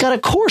 Well, they've got a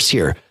course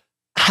here,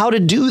 how to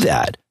do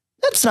that.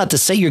 That's not to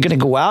say you're going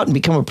to go out and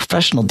become a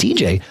professional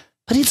DJ,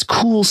 but it's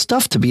cool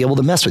stuff to be able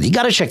to mess with. You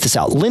got to check this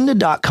out.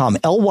 Lynda.com,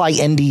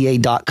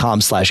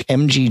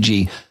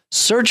 LYNDA.com/MGG.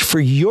 Search for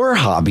your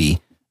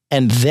hobby,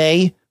 and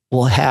they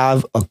will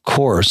have a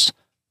course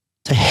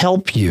to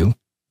help you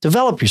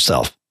develop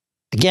yourself.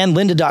 Again,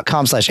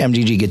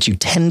 lynda.com/MGG gets you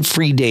 10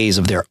 free days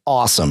of their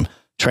awesome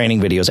training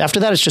videos. After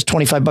that, it's just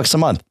 $25 a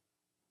month.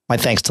 My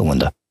thanks to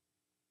Lynda.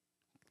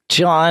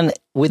 John,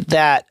 with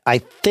that, I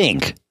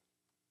think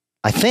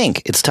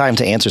it's time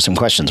to answer some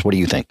questions. What do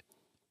you think?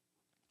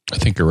 I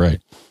think you're right.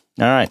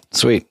 All right,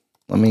 sweet.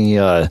 Let me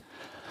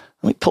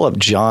pull up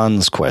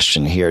John's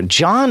question here.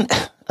 John,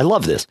 I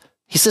love this.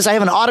 He says, I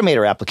have an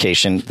Automator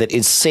application that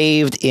is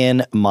saved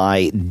in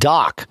my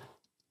dock.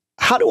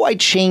 How do I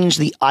change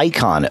the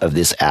icon of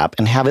this app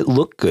and have it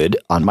look good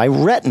on my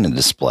Retina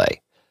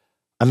display?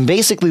 I'm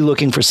basically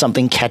looking for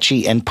something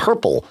catchy and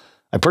purple.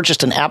 I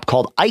purchased an app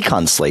called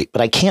Icon Slate,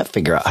 but I can't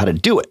figure out how to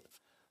do it.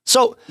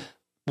 So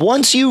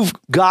once you've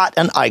got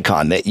an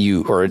icon that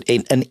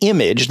an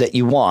image that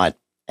you want,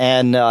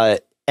 and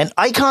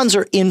icons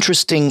are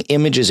interesting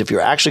images. If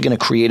you're actually going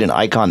to create an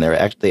icon,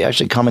 they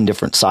actually come in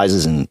different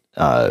sizes and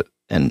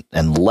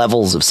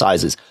levels of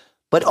sizes.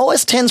 But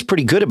OS X is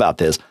pretty good about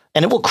this,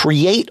 and it will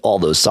create all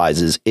those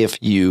sizes if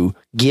you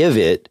give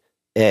it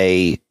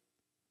a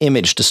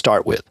image to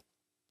start with.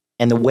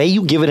 And the way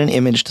you give it an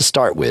image to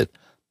start with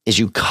is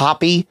you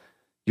copy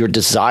your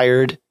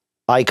desired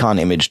icon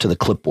image to the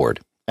clipboard.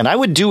 And I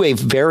would do a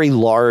very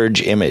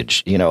large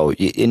image. You know,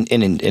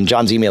 in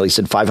John's email, he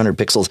said 500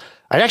 pixels.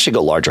 I'd actually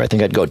go larger. I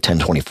think I'd go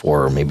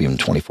 1024 or maybe even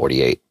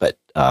 2048. But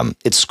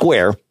it's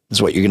square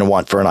is what you're going to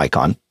want for an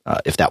icon,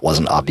 if that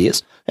wasn't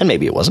obvious. And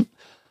maybe it wasn't.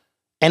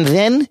 And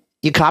then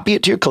you copy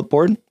it to your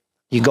clipboard.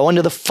 You go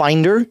into the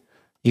Finder.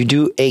 You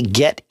do a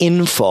get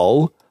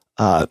info.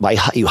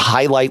 You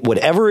highlight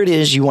whatever it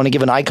is you want to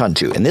give an icon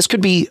to. And this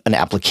could be an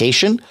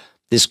application.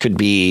 This could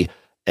be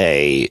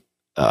a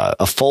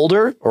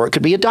folder, or it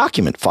could be a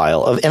document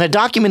file and a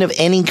document of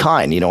any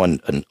kind,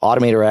 an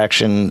Automator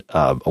action,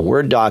 a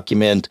Word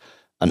document,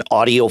 an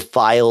audio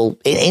file,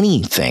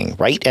 anything,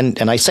 right?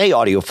 And I say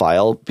audio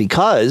file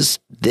because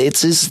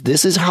this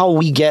is how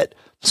we get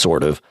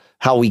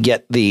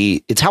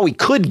it's how we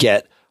could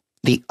get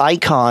the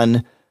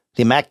icon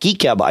the Mac Geek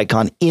Gab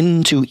icon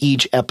into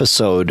each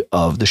episode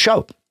of the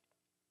show.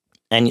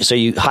 And so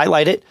you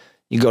highlight it,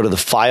 you go to the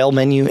File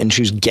menu and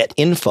choose Get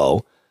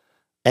Info.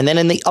 And then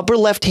in the upper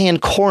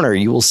left-hand corner,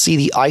 you will see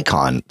the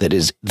icon that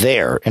is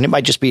there. And it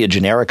might just be a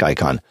generic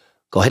icon.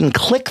 Go ahead and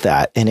click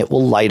that, and it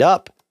will light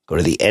up. Go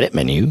to the Edit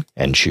menu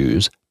and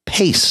choose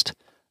Paste.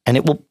 And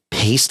it will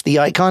paste the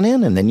icon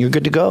in, and then you're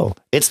good to go.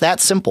 It's that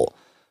simple.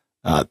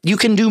 You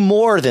can do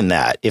more than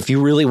that if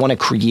you really want to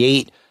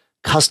create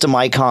custom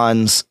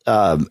icons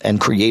and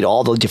create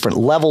all the different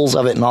levels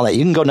of it and all that.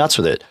 You can go nuts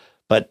with it.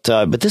 But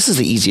this is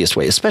the easiest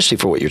way, especially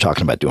for what you're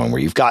talking about doing,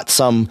 where you've got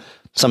some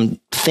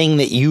thing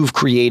that you've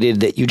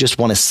created that you just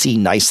want to see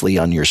nicely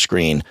on your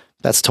screen.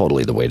 That's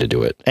totally the way to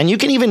do it. And you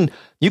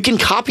can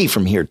copy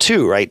from here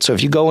too, right? So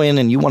if you go in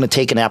and you want to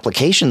take an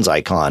applications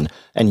icon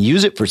and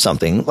use it for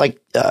something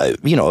like,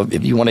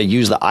 if you want to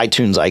use the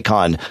iTunes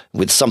icon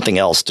with something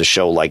else to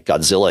show like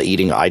Godzilla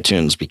eating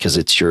iTunes because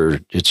it's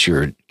going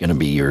to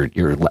be your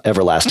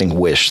everlasting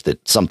wish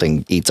that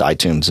something eats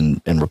iTunes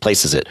and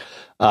replaces it.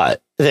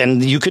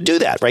 Then you could do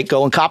that, right?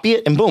 Go and copy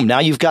it and boom.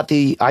 Now you've got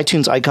the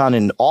iTunes icon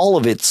in all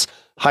of its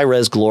high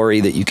res glory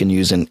that you can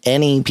use in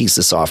any piece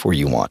of software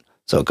you want.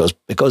 So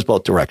it goes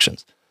both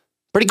directions.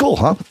 Pretty cool,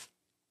 huh?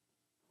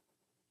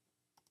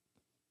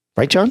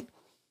 Right, John?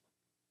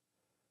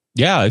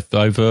 Yeah, I've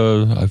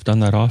done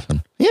that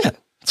often. Yeah,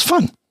 it's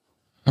fun.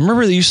 I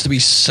remember they used to be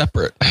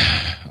separate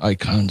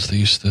icons. They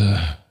used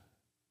to,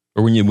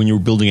 or when you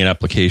were building an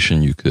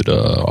application, you could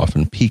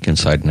often peek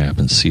inside an app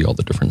and see all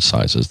the different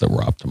sizes that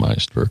were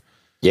optimized for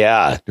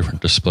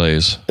different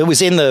displays. It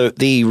was in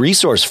the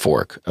resource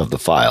fork of the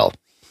file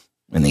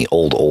in the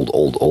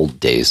old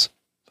days.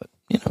 But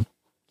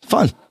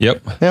fun.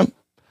 Yep.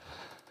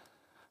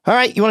 All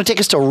right, you want to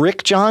take us to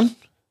Rick, John?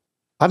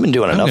 I've been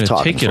doing enough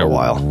talking for a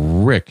while.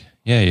 Rick.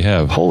 Yeah, you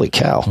have. Holy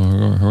cow.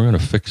 We're going to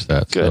fix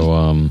that. Good. So,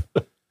 all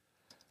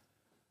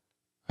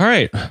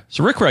right.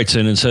 So Rick writes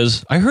in and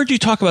says, I heard you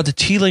talk about the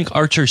T-Link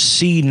Archer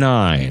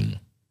C9.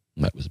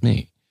 That was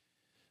me.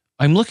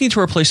 I'm looking to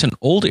replace an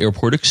old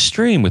Airport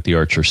Extreme with the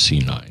Archer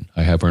C9.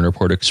 I have an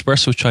Airport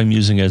Express, which I'm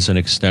using as an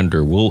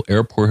extender. Will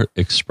Airport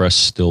Express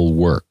still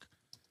work?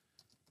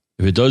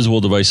 If it does,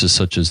 will devices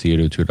such as the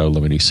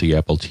 802.11ac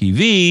Apple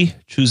TV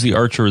choose the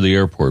Archer or the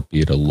Airport,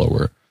 it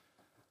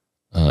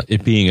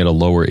being at a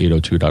lower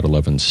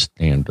 802.11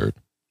 standard?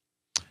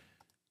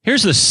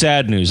 Here's the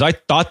sad news. I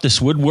thought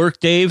this would work,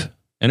 Dave,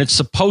 and it's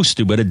supposed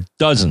to, but it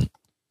doesn't.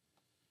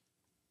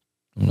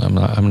 I'm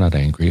not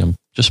angry. I'm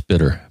just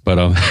bitter.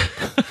 But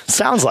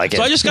sounds like it.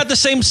 So I just got the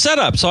same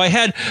setup. So I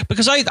had,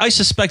 because I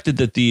suspected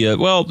that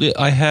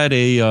I had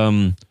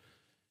a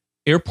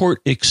Airport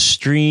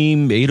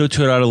Extreme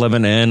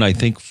 802.11n, I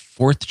think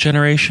 4th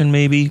generation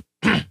maybe.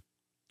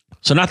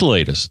 So not the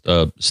latest,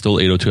 still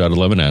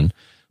 802.11n.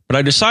 But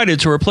I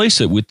decided to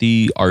replace it with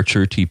the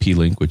Archer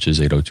TP-Link, which is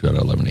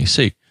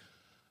 802.11ac.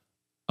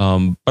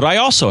 But I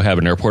also have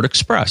an Airport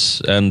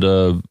Express.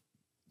 And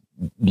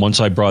once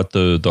I brought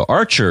the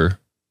Archer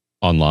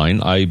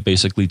online, I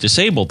basically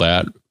disabled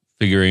that,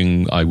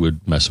 figuring I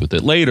would mess with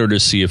it later to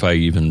see if I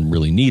even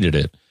really needed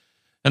it.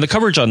 And the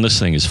coverage on this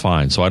thing is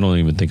fine, so I don't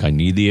even think I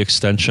need the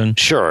extension.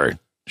 Sure.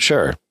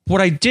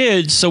 What I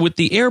did, so with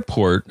the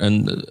Airport,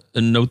 and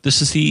note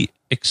this is the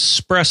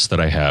Express that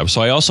I have. So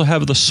I also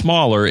have the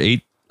smaller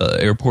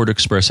Airport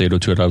Express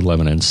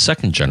 802.11n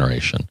 2nd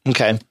generation.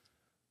 Okay.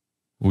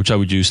 Which I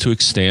would use to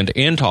extend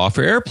and to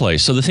offer AirPlay.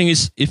 So the thing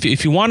is,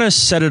 if you want to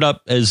set it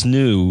up as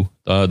new,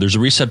 there's a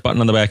reset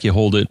button on the back. You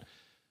hold it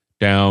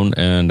down,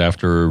 and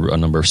after a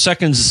number of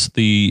seconds,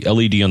 the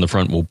LED on the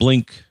front will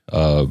blink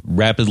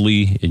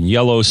rapidly in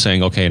yellow,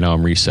 saying, okay, now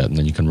I'm reset. And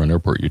then you can run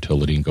Airport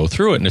Utility and go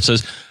through it. And it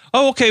says,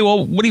 oh, okay,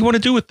 well, what do you want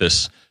to do with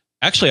this?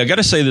 Actually, I got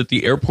to say that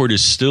the Airport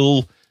is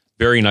still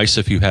very nice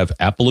if you have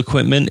Apple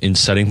equipment in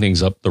setting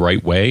things up the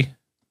right way.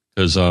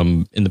 Because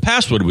in the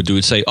past, what it would do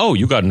is say, oh,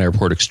 you got an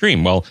Airport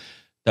Extreme. Well,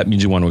 that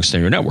means you want to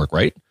extend your network,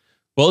 right?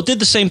 Well, it did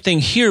the same thing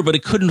here, but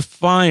it couldn't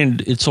find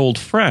its old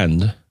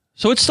friend.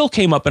 So it still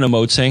came up in a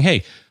mode saying,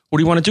 hey, what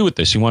do you want to do with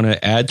this? You want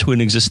to add to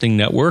an existing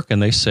network? And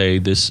they say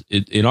this,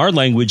 in our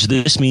language,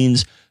 this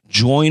means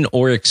join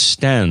or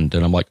extend.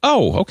 And I'm like,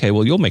 oh, okay,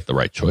 well, you'll make the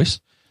right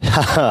choice.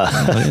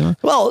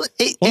 Well,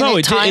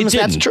 at times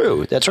that's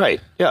true. That's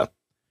right. Yeah.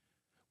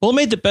 Well, it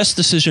made the best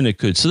decision it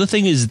could. So the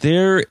thing is,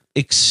 their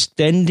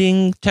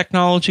extending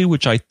technology,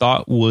 which I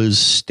thought was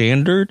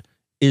standard,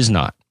 is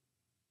not.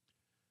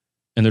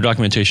 And their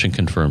documentation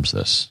confirms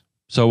this.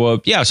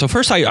 So, so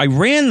first I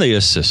ran the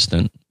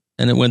assistant,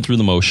 and it went through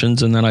the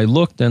motions, and then I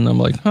looked, and I'm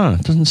like,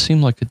 it doesn't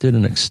seem like it did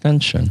an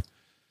extension.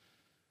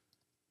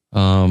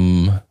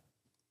 But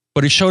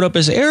it showed up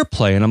as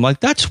AirPlay, and I'm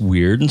like, that's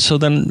weird. And so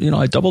then,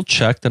 I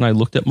double-checked, and I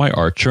looked at my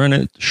Archer,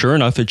 and sure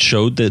enough, it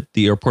showed that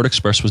the Airport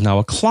Express was now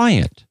a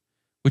client,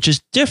 which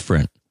is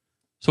different.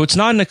 So it's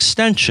not an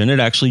extension.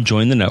 It actually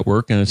joined the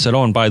network, and it said,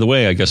 oh, and by the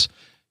way, I guess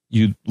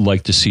you'd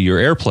like to see your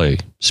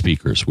AirPlay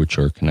speakers, which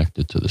are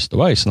connected to this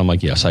device. And I'm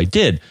like, yes, I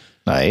did.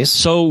 Nice.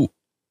 So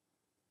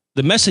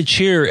the message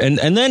here, and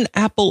then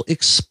Apple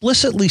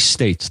explicitly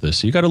states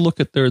this. You got to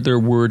look at their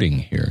wording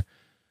here.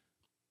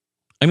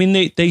 I mean,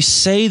 they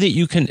say that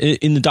you can,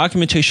 in the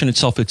documentation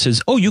itself, it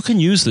says, oh, you can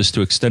use this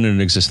to extend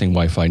an existing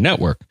Wi-Fi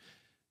network.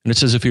 And it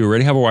says if you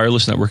already have a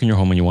wireless network in your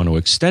home and you want to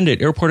extend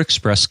it, Airport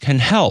Express can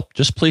help.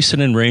 Just place it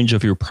in range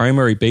of your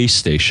primary base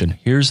station.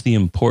 Here's the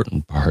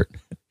important part.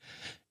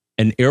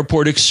 An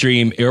Airport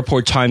Extreme,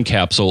 Airport Time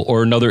Capsule,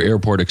 or another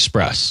Airport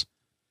Express.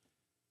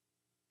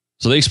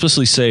 So they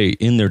explicitly say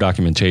in their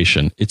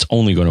documentation, it's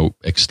only going to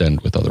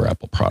extend with other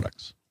Apple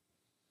products.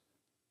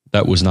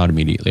 That was not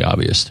immediately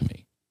obvious to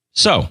me.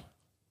 So,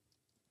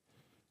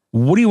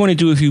 what do you want to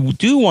do if you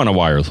do want to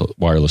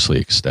wirelessly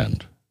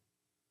extend?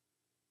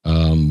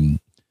 And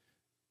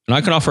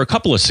I can offer a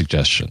couple of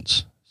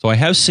suggestions. So I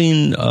have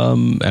seen,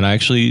 and I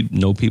actually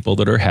know people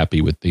that are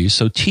happy with these.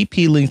 So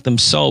TP-Link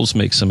themselves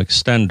make some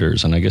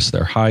extenders, and I guess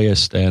their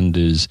highest end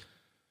is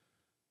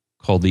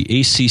called the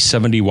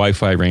AC70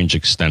 Wi-Fi range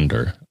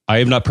extender. I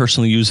have not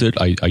personally used it.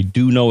 I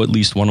do know at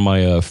least one of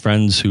my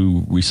friends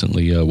who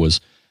recently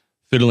was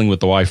fiddling with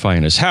the Wi-Fi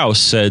in his house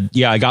said,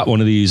 yeah, I got one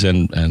of these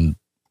and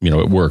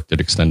it worked.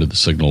 It extended the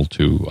signal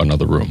to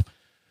another room.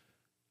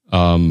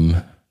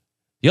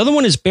 The other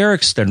one is Bear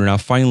Extender now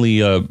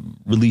finally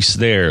released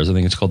theirs. I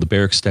think it's called the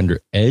Bear Extender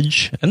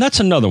Edge. And that's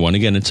another one.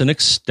 Again, it's an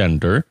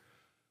extender.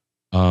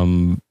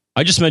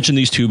 I just mentioned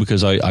these two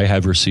because I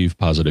have received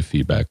positive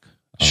feedback.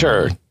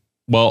 Sure.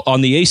 Well,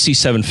 on the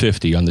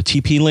AC750, on the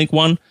TP-Link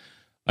one,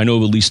 I know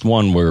of at least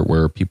one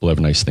where people have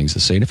nice things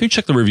to say. And if you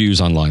check the reviews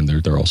online,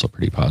 they're also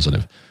pretty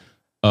positive.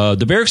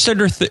 The Bear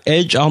Extender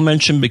Edge I'll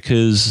mention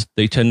because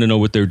they tend to know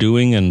what they're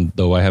doing, and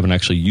though I haven't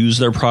actually used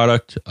their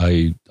product,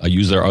 I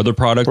use their other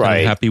product, right.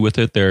 And I'm happy with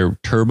it. They're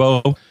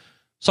Turbo.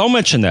 So I'll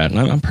mention that, and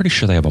I'm pretty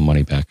sure they have a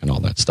money back and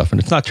all that stuff,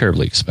 and it's not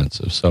terribly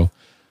expensive. So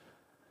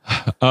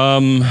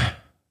I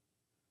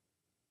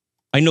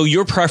know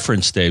your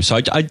preference, Dave, so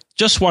I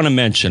just want to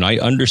mention, I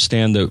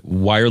understand that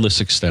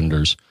wireless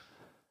extenders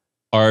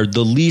are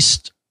the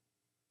least,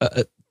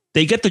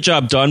 they get the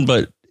job done,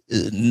 but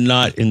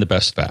not in the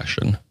best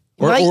fashion.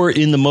 Or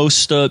in the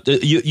most,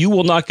 you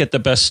will not get the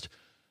best.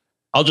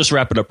 I'll just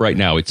wrap it up right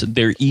now.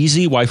 They're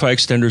easy. Wi-Fi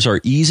extenders are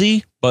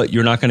easy, but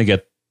you're not going to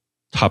get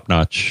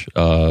top-notch,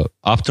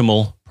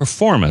 optimal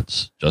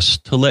performance,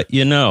 just to let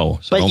you know.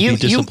 So don't be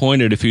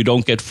disappointed if you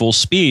don't get full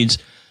speeds,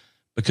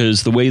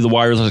 because the way the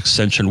wireless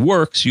extension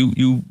works,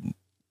 you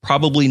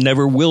probably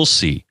never will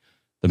see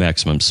the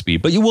maximum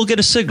speed, but you will get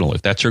a signal.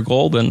 If that's your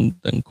goal, then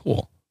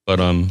cool. But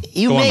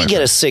you may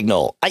get a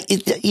signal.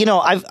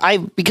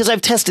 Because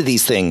I've tested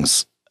these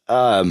things.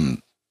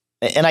 And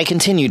I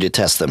continue to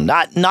test them,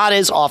 not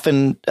as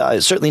often,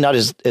 certainly not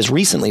as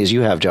recently as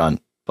you have, John.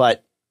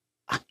 But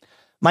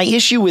my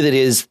issue with it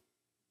is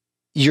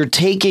you're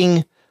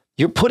putting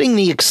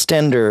the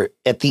extender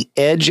at the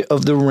edge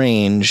of the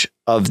range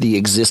of the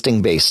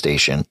existing base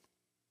station.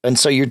 And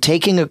so you're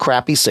taking a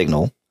crappy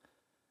signal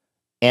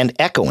and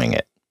echoing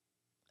it.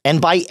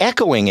 And by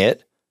echoing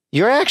it,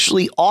 you're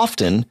actually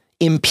often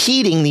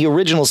impeding the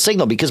original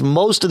signal, because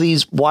most of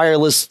these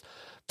wireless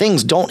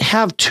things don't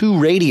have two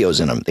radios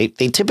in them. They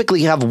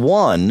typically have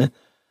one,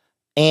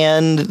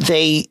 and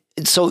they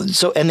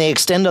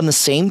extend on the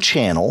same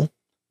channel.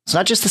 It's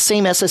not just the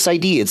same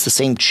SSID, it's the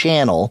same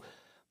channel.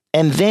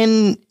 And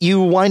then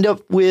you wind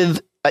up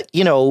with,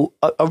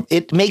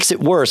 it makes it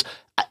worse.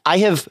 I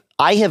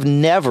have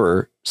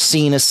never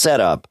seen a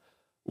setup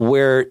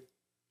where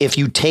if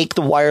you take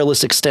the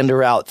wireless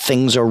extender out,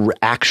 things are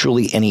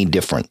actually any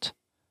different.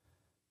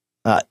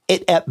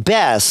 At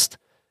best,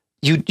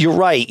 you're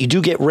right, you do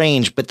get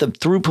range, but the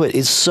throughput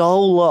is so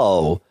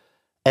low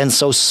and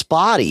so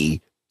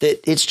spotty that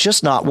it's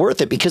just not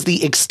worth it, because the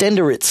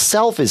extender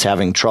itself is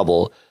having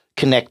trouble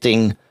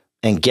connecting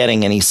and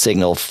getting any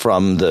signal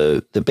from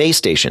the base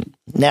station.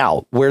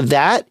 Now, where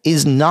that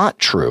is not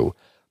true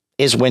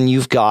is when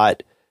you've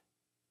got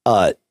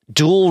a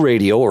dual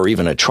radio or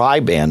even a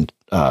tri-band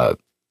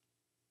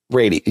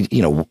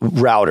radio,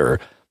 router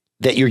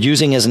that you're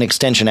using as an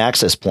extension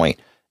access point,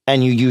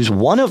 and you use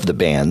one of the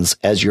bands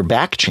as your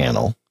back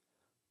channel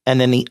and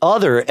then the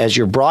other as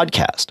your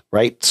broadcast,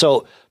 right?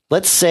 So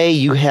let's say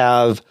you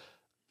have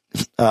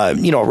a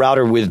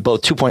router with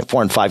both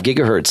 2.4 and 5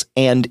 gigahertz,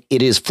 and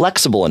it is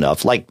flexible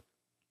enough, like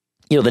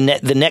the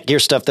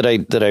Netgear stuff that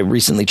I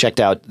recently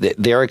checked out,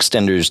 their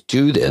extenders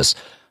do this,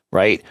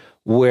 right?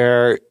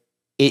 Where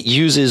it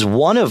uses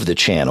one of the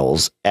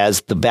channels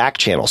as the back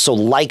channel. So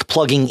like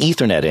plugging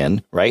Ethernet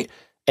in, right?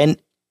 And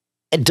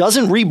it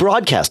doesn't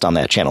rebroadcast on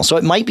that channel. So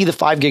it might be the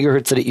 5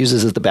 gigahertz that it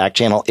uses as the back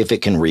channel if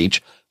it can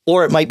reach,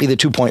 or it might be the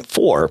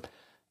 2.4,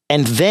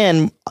 and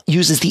then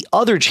uses the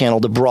other channel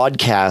to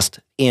broadcast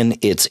in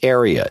its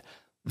area.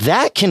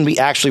 That can be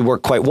actually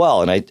work quite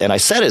well. And I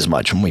said as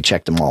much when we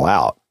checked them all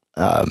out.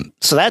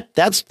 So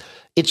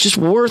it's just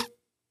worth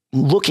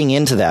looking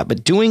into that.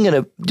 But doing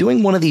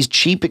one of these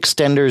cheap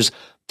extenders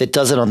that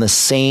does it on the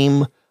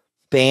same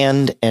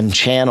band and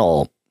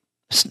channel,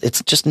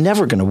 it's just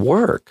never going to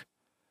work.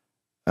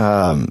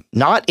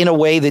 Not in a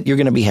way that you're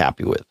going to be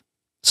happy with.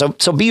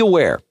 So be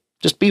aware.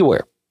 Just be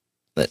aware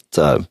that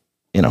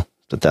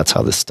that's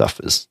how this stuff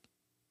it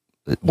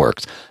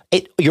works.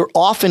 You're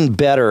often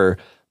better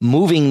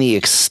moving the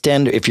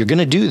extender, if you're going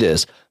to do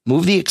this,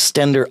 move the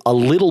extender a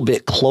little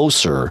bit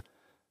closer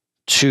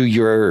to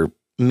your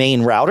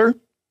main router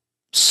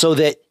so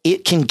that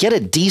it can get a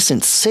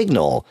decent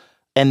signal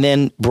and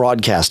then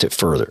broadcast it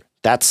further.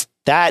 That's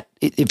that.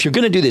 If you're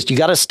going to do this, you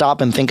got to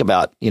stop and think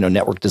about,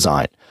 network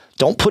design.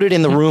 Don't put it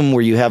in the room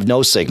where you have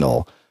no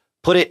signal.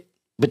 Put it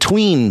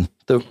between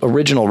the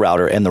original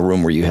router and the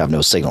room where you have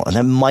no signal, and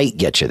that might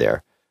get you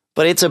there.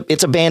 But it's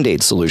a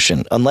Band-Aid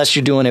solution unless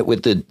you're doing it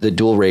with the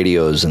dual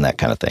radios and that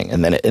kind of thing.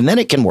 And then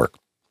it can work.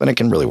 Then it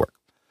can really work.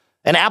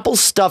 And Apple's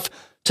stuff,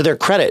 to their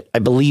credit, I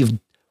believe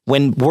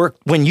when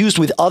used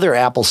with other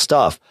Apple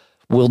stuff,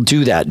 will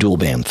do that dual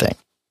band thing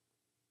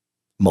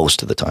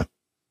most of the time,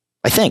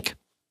 I think.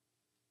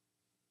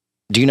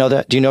 Do you know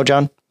that? Do you know,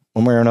 John,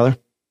 one way or another?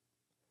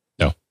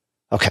 No.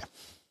 Okay.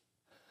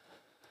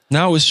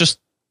 No, it was just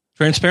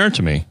transparent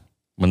to me.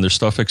 When there's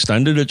stuff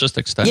extended, it just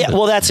extended. Yeah,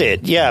 well, that's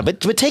it. Yeah,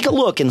 but take a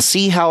look and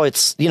see how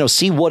it's,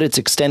 see what it's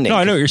extending. No,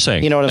 I know what you're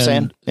saying. You know what I'm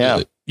saying?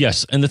 Yeah.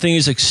 Yes. And the thing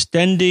is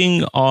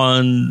extending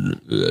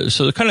on,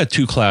 so there are kind of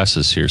two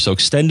classes here. So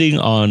extending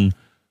on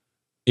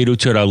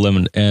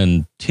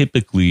 802.11n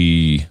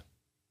typically,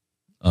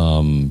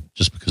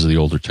 just because of the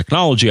older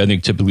technology, I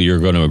think typically you're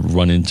going to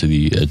run into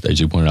the, as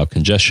you pointed out,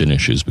 congestion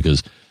issues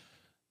because,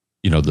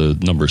 the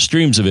number of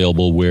streams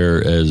available,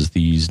 whereas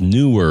these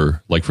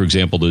newer, like, for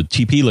example, the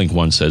TP-Link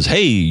one says,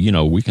 hey,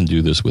 we can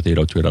do this with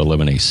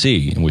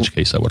 802.11ac, in which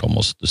case I would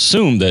almost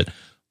assume that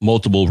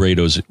multiple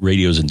radios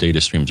and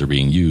data streams are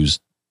being used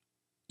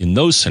in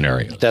those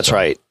scenarios. That's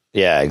right.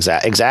 Yeah,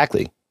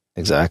 exactly.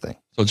 So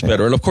it's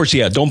better. And of course,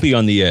 don't be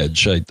on the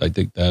edge. I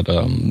think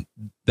that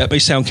that may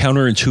sound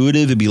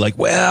counterintuitive and be like,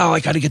 well,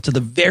 I got to get to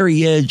the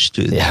very edge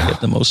to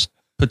get the most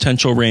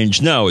potential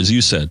range. No, as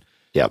you said.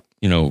 Yep.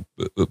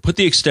 Put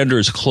the extender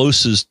as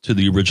close as to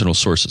the original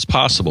source as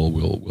possible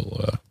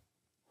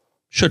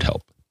should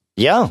help.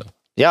 Yeah.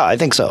 Yeah, I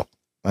think so.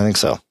 I'm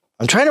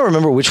trying to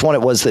remember which one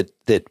it was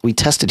that we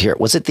tested here.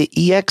 Was it the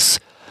EX?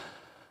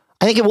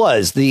 I think it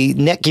was the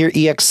Netgear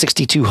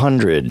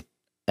EX6200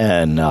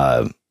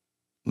 and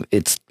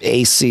it's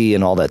AC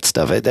and all that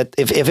stuff.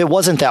 If it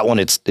wasn't that one,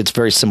 it's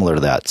very similar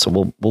to that.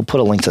 So we'll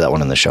put a link to that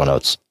one in the show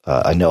notes.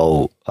 I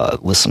know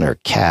listener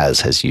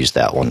Kaz has used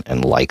that one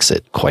and likes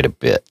it quite a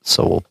bit.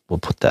 So we'll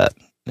put that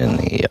in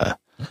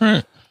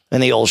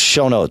the old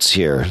show notes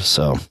here.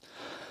 So,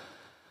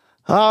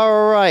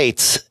 all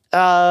right.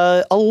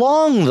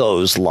 Along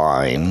those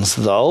lines,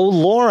 though,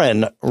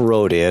 Lauren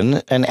wrote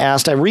in and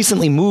asked, I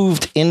recently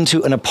moved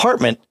into an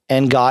apartment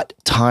and got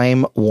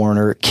Time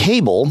Warner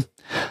cable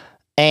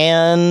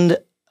and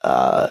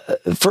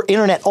for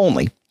internet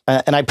only.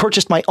 And I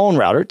purchased my own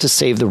router to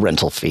save the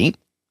rental fee.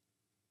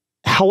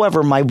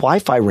 However, my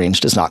Wi-Fi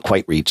range does not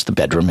quite reach the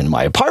bedroom in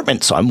my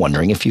apartment. So I'm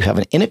wondering if you have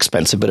an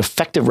inexpensive but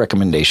effective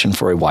recommendation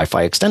for a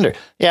Wi-Fi extender.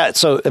 Yeah.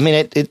 So, I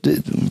mean,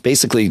 it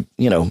basically,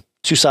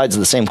 two sides of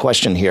the same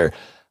question here.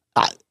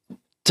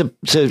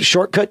 To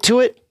shortcut to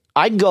it,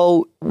 I'd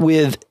go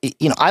with,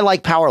 I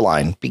like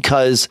Powerline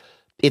because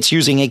it's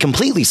using a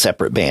completely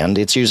separate band.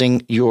 It's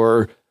using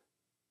your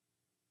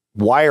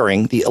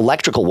wiring, the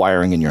electrical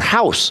wiring in your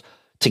house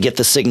to get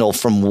the signal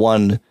from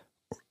one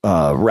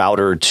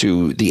router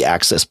to the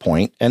access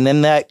point. And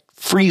then that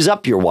frees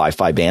up your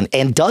Wi-Fi band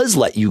and does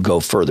let you go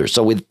further.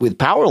 So with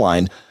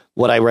Powerline,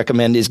 what I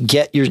recommend is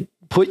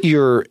put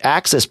your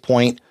access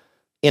point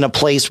in a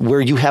place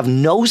where you have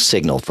no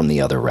signal from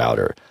the other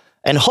router.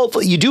 And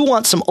hopefully you do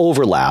want some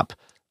overlap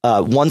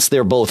once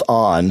they're both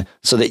on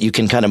so that you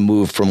can kind of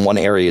move from one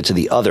area to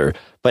the other.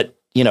 But,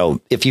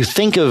 if you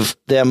think of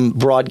them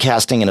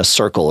broadcasting in a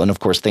circle, and of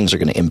course things are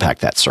going to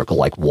impact that circle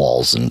like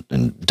walls and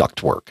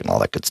ductwork and all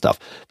that good stuff.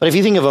 But if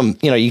you think of them,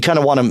 you kind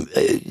of want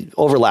them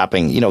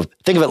overlapping,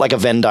 think of it like a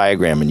Venn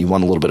diagram and you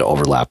want a little bit of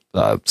overlap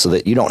so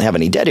that you don't have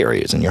any dead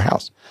areas in your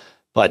house.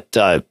 But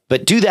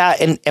do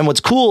that. And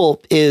what's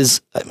cool is,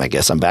 I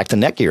guess I'm back to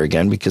Netgear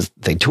again because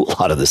they do a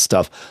lot of this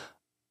stuff.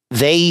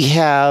 They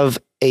have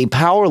a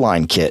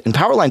Powerline kit, and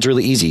Powerline's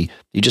really easy.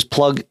 You just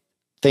plug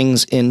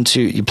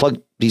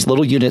these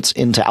little units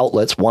into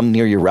outlets, one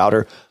near your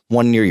router,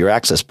 one near your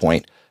access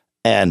point,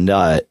 and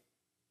then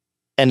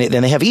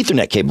they have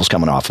Ethernet cables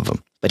coming off of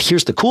them. But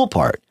here's the cool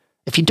part.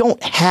 If you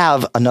don't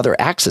have another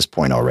access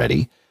point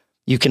already,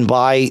 you can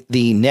buy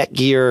the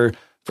Netgear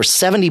for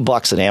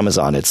 $70 at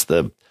Amazon. It's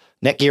the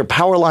Netgear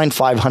Powerline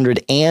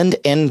 500 and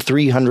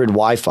N300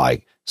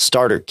 Wi-Fi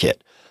starter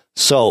kit.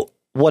 So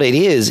what it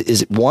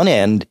is at one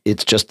end,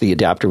 it's just the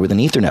adapter with an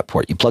Ethernet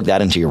port. You plug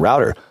that into your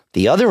router.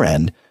 The other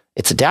end,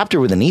 it's adapter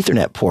with an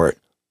Ethernet port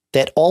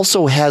that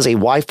also has a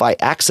Wi-Fi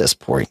access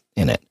port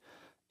in it.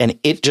 And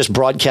it just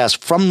broadcasts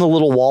from the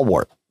little wall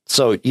wart.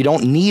 So you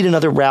don't need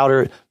another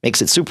router.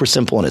 Makes it super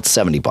simple, and it's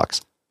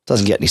 $70.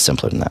 Doesn't get any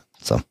simpler than that.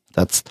 So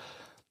that's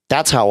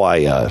how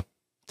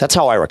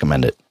I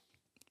recommend it.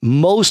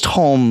 Most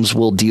homes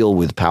will deal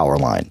with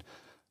Powerline.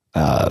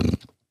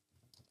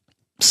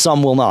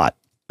 Some will not.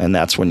 And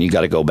that's when you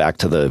got to go back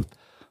to the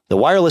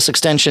wireless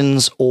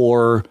extensions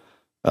or,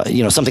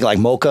 something like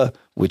Mocha,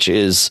 which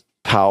is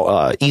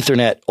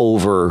Ethernet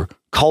over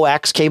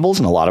coax cables,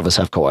 and a lot of us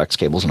have coax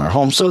cables in our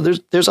home. So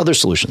there's other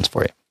solutions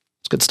for you.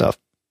 It's good stuff.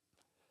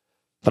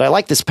 But I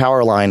like this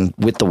power line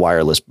with the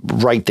wireless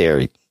right there.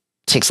 It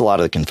takes a lot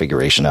of the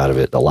configuration out of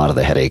it, a lot of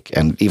the headache,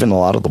 and even a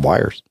lot of the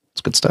wires.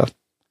 It's good stuff.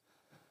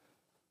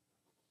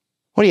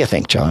 What do you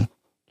think, John?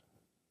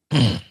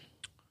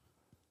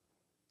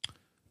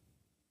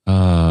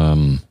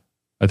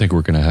 I think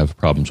we're going to have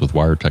problems with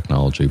wire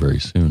technology very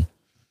soon.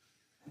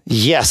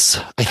 Yes,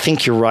 I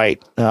think you're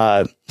right.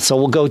 So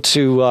we'll go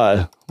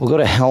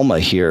to Helma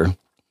here,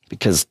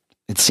 because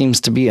it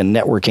seems to be a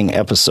networking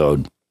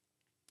episode,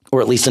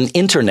 or at least an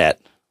internet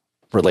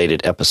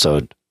related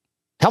episode.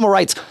 Helma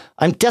writes,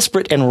 I'm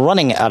desperate and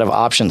running out of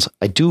options.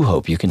 I do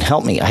hope you can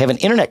help me. I have an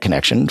internet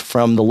connection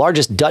from the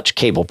largest Dutch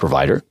cable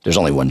provider. There's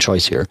only one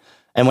choice here.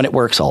 And when it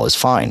works, all is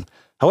fine.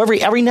 However,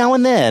 every now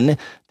and then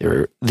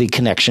the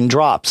connection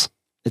drops.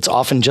 It's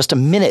often just a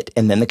minute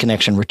and then the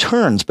connection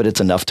returns, but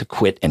it's enough to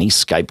quit any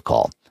Skype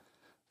call.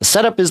 The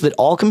setup is that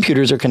all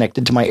computers are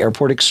connected to my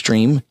Airport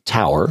Extreme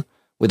tower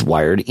with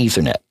wired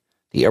Ethernet.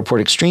 The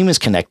Airport Extreme is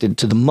connected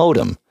to the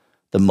modem.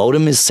 The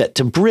modem is set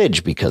to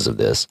bridge because of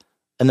this,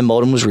 and the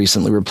modem was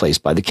recently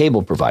replaced by the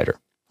cable provider.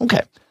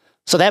 Okay,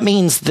 so that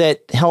means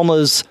that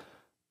Helma's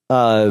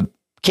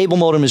cable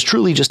modem is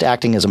truly just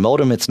acting as a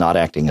modem. It's not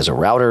acting as a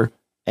router,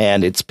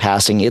 and it's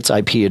passing its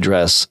IP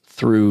address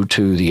through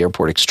to the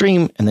Airport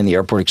Extreme, and then the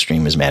Airport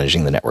Extreme is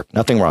managing the network.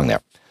 Nothing wrong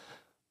there.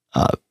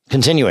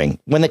 Continuing,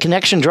 when the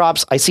connection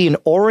drops, I see an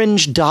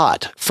orange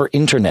dot for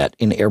internet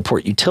in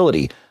Airport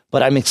Utility,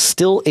 but I'm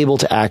still able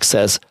to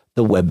access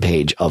the web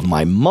page of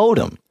my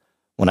modem.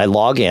 When I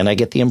log in, I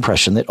get the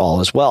impression that all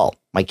is well.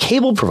 My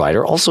cable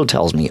provider also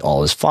tells me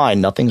all is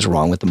fine. Nothing's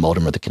wrong with the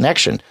modem or the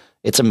connection.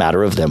 It's a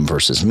matter of them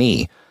versus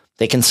me.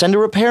 They can send a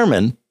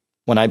repairman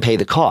when I pay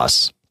the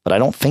costs, but I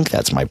don't think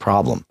that's my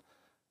problem.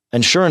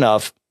 And sure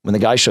enough, when the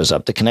guy shows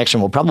up, the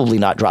connection will probably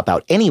not drop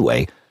out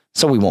anyway,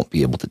 so we won't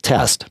be able to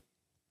test.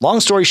 Long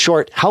story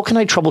short, how can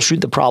I troubleshoot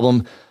the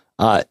problem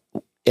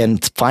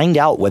and find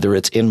out whether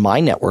it's in my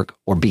network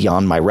or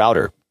beyond my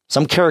router?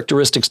 Some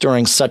characteristics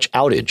during such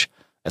outage.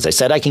 As I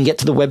said, I can get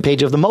to the web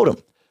page of the modem.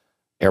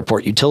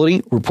 Airport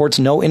Utility reports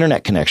no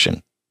internet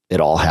connection.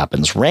 It all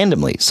happens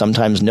randomly.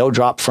 Sometimes no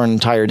drop for an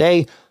entire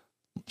day.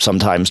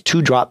 Sometimes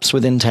 2 drops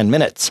within 10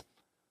 minutes.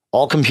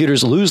 All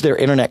computers lose their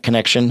internet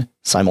connection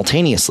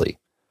simultaneously.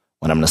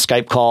 When I'm on a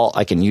Skype call,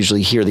 I can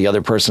usually hear the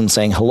other person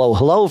saying hello,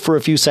 hello for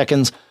a few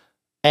seconds,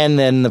 and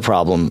then the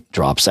problem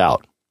drops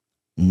out.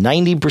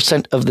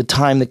 90% of the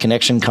time, the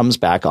connection comes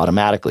back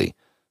automatically.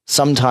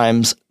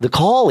 Sometimes the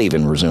call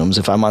even resumes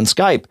if I'm on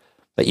Skype,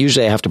 but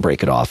usually I have to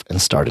break it off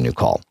and start a new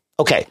call.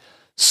 Okay,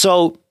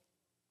 so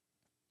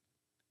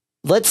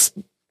let's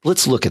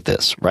look at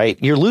this, right?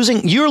 You're losing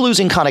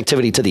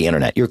connectivity to the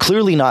internet. You're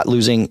clearly not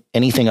losing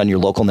anything on your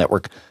local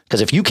network,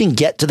 because if you can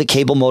get to the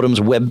cable modem's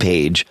web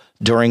page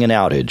during an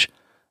outage,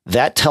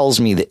 that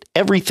tells me that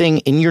everything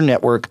in your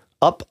network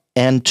up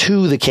and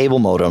to the cable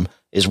modem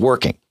is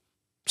working.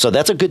 So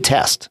that's a good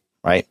test,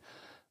 right?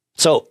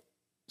 So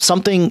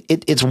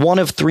it's one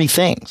of 3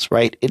 things,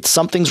 right?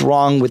 Something's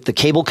wrong with the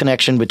cable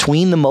connection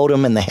between the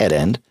modem and the head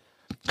end,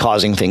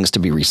 causing things to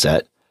be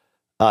reset.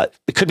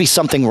 It could be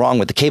something wrong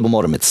with the cable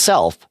modem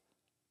itself,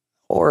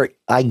 or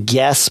I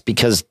guess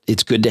because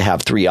it's good to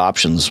have 3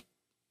 options,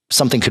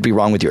 something could be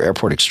wrong with your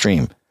Airport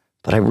Extreme.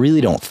 But I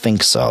really don't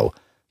think so,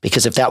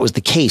 because if that was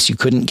the case, you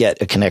couldn't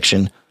get a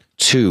connection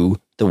to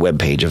the web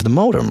page of the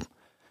modem.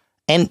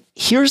 And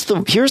here's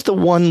the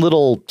one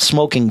little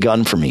smoking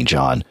gun for me,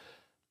 John,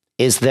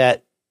 is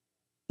that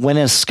when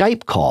in a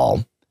Skype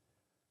call,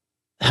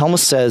 Helma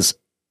says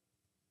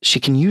she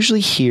can usually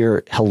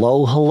hear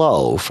hello,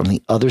 hello from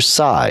the other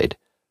side,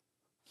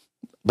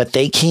 but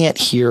they can't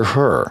hear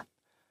her.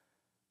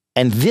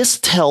 And this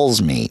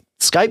tells me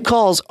Skype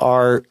calls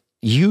are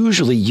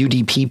usually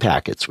UDP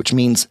packets, which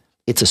means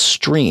it's a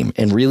stream.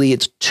 And really,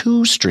 it's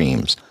 2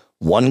 streams,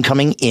 one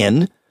coming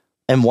in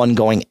and one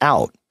going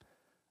out.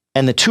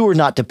 And the 2 are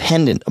not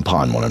dependent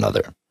upon one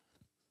another.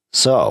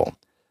 So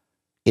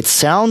it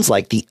sounds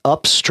like the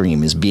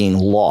upstream is being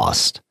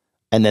lost,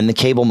 and then the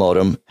cable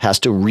modem has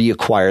to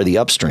reacquire the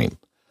upstream.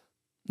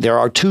 There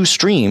are 2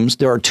 streams.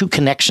 There are 2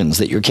 connections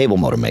that your cable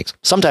modem makes.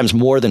 Sometimes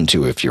more than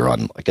 2 if you're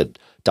on like a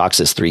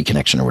DOCSIS 3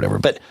 connection or whatever.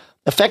 But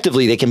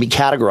effectively, they can be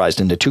categorized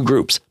into 2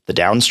 groups, the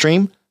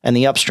downstream and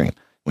the upstream.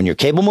 When your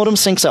cable modem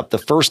syncs up, the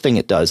first thing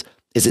it does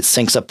is it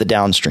syncs up the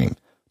downstream,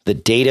 the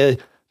data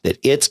that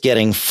it's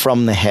getting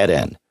from the head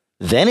end.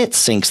 Then it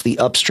syncs the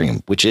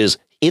upstream, which is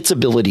its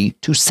ability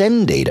to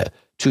send data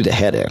to the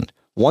head end.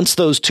 Once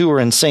those 2 are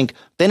in sync,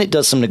 then it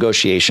does some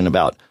negotiation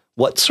about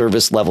what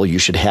service level you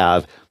should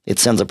have. It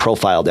sends a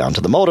profile down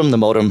to the modem. The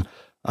modem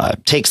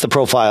takes the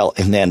profile,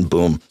 and then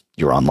boom,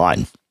 you're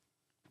online.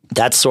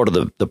 That's sort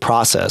of the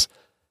process.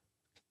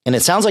 And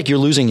it sounds like you're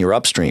losing your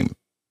upstream,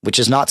 which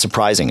is not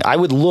surprising. I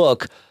would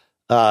look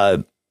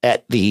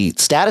at the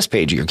status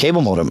page of your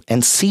cable modem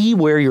and see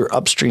where your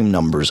upstream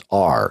numbers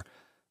are.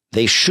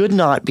 They should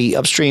not be.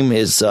 Upstream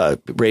is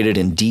rated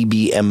in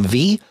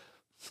dBmv,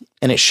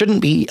 and it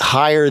shouldn't be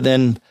higher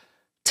than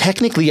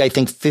technically, I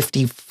think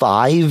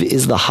 55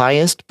 is the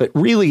highest, but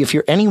really, if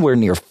you're anywhere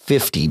near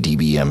 50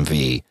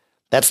 dBmV,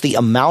 that's the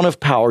amount of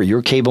power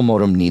your cable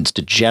modem needs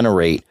to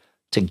generate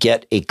to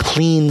get a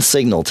clean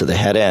signal to the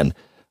head end.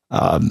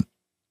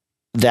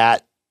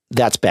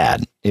 That's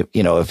bad.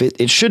 If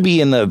it should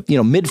be in the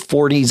mid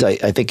 40s,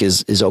 I think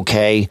is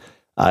okay.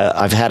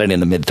 I've had it in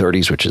the mid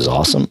 30s, which is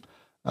awesome.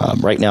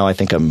 Right now, I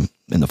think I'm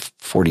in the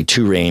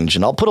 42 range,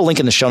 and I'll put a link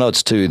in the show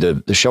notes to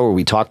the show where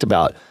we talked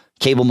about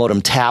cable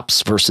modem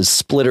taps versus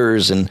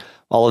splitters and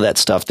all of that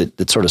stuff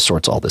that sort of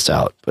sorts all this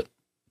out. But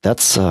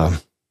that's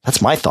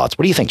my thoughts.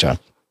 What do you think, John?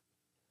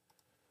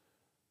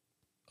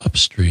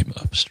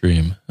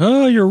 Upstream.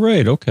 Oh, you're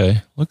right.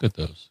 Okay, look at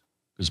those.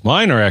 Because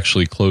mine are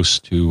actually close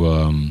to.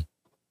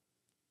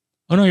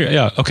 Oh no,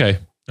 yeah. Okay,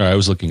 all right. I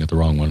was looking at the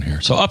wrong one here.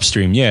 So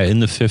upstream, yeah, in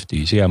the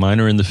 50s. Yeah, mine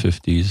are in the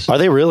 50s. Are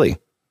they really?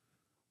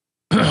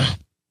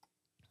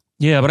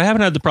 Yeah, but I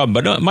haven't had the problem.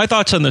 But no, my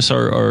thoughts on this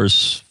are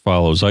as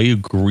follows. I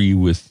agree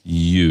with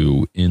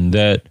you in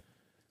that.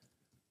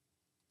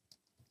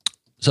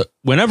 So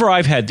whenever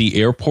I've had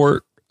the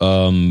airport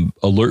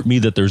alert me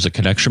that there's a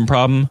connection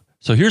problem.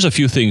 So here's a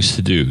few things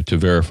to do to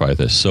verify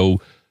this.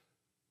 So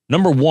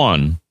number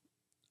one,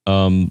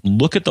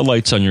 look at the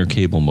lights on your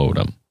cable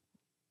modem.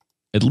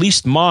 At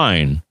least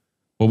mine,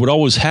 what would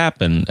always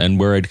happen and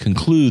where I'd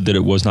conclude that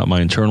it was not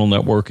my internal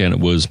network and it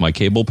was my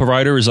cable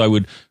provider is I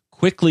would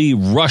quickly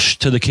rush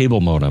to the cable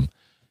modem.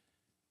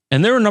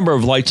 And there are a number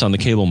of lights on the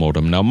cable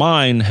modem. Now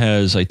mine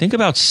has, I think,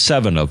 about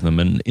 7 of them.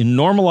 And in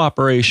normal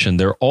operation,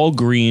 they're all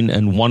green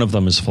and one of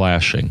them is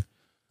flashing.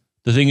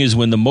 The thing is,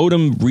 when the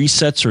modem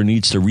resets or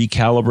needs to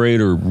recalibrate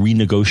or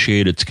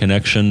renegotiate its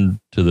connection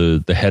to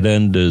the head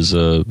end, as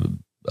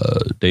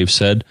Dave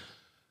said,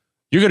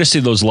 you're going to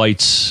see those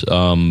lights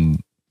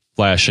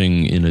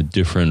flashing in a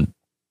different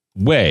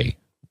way.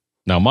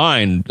 Now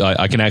mine,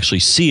 I can actually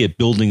see it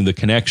building the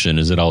connection,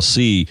 is that I'll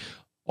see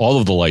all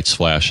of the lights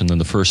flash, and then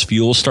the first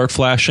few will start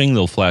flashing.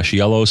 They'll flash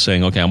yellow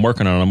saying, okay, I'm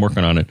working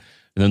on it.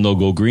 And then they'll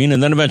go green,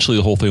 and then eventually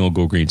the whole thing will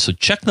go green. So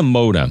check the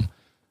modem.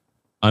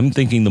 I'm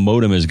thinking the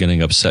modem is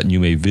getting upset, and you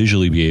may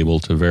visually be able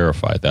to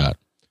verify that.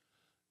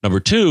 Number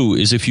 2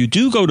 is if you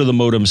do go to the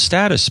modem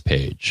status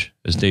page,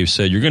 as Dave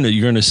said, you're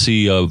going to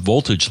see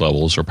voltage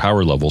levels or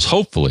power levels,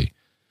 hopefully.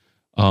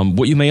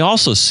 What you may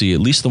also see, at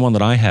least the one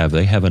that I have,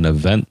 they have an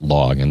event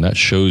log, and that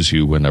shows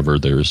you whenever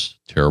there's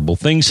terrible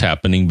things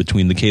happening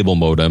between the cable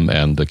modem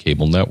and the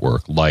cable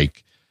network.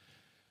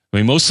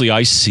 Mostly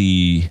I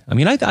see,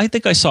 I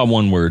think I saw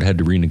one where it had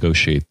to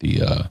renegotiate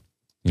the,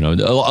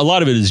 a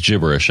lot of it is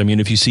gibberish.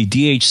 If you see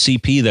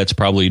DHCP, that's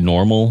probably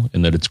normal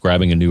in that it's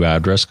grabbing a new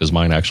address, because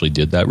mine actually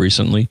did that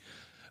recently.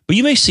 But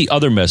you may see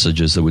other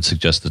messages that would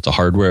suggest it's a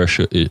hardware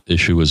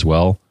issue as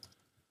well.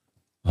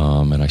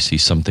 And I see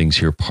some things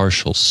here,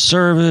 partial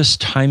service,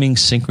 timing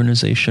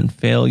synchronization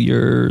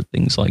failure,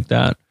 things like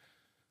that.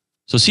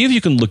 So see if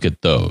you can look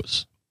at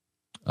those.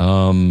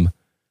 Now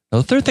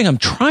the third thing I'm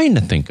trying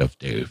to think of,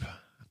 Dave,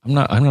 I'm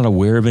not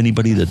aware of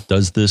anybody that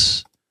does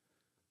this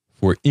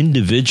for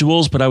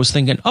individuals, but I was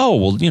thinking,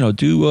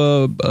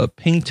 do a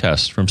ping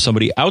test from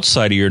somebody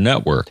outside of your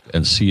network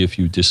and see if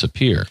you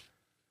disappear.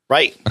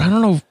 Right. But I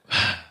don't know.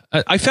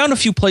 I found a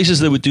few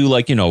places that would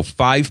do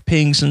 5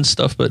 pings and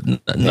stuff, but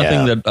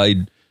nothing that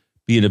I'd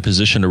be in a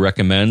position to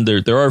recommend.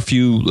 There are a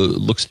few,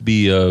 looks to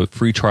be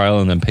free trial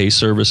and then pay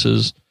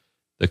services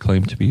that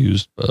claim to be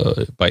used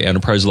by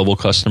enterprise level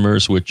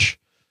customers, which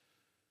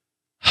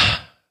I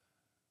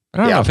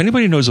don't know if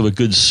anybody knows of a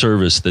good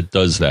service that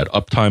does that.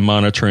 Uptime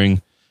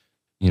monitoring,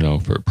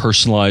 for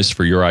personalized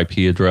for your IP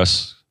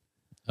address.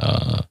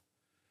 But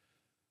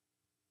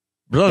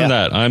other than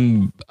that,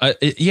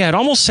 it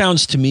almost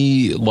sounds to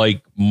me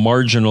like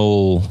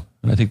marginal,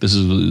 and I think this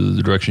is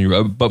the direction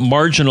you're, but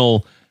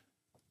marginal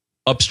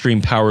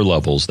upstream power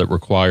levels that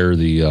require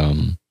the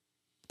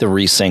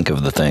resync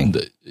of the thing.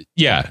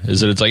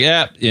 Is that it's like,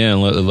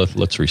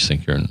 let's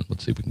resync here and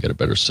let's see if we can get a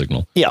better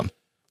signal. Yeah.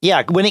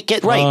 Yeah, when it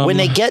get when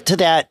they get to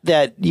that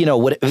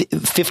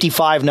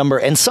 55 number,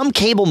 and some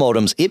cable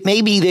modems, it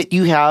may be that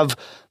you have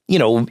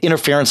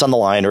interference on the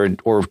line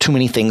or too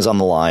many things on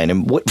the line,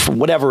 and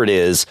whatever it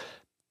is,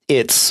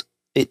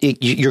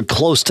 you're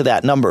close to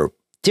that number.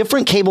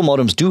 Different cable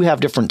modems do have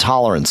different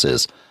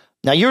tolerances.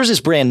 Now yours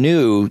is brand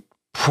new,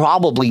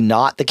 probably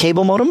not the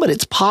cable modem, but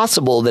it's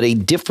possible that a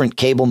different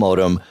cable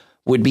modem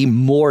would be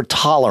more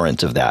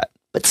tolerant of that.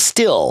 But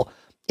still,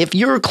 if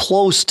you're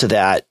close to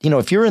that,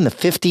 if you're in the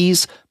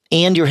 50s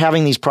and you're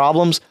having these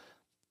problems,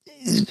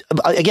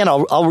 again,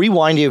 I'll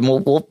rewind you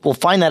and we'll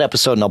find that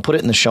episode and I'll put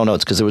it in the show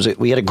notes, because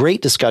we had a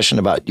great discussion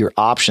about your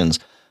options.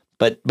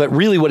 But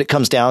really what it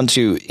comes down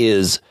to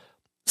is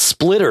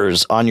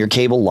splitters on your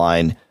cable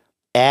line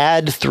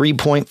add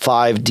 3.5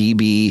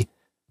 dB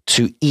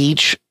to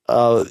each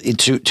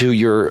to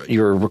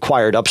your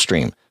required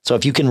upstream. So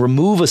if you can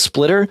remove a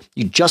splitter,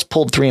 you just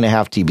pulled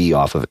 3.5 dB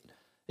off of it.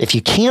 If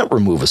you can't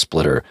remove a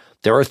splitter,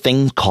 there are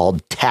things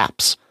called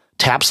taps.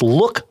 Taps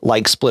look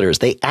like splitters.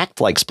 They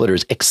act like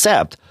splitters,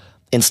 except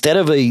instead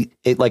of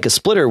like a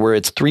splitter where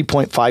it's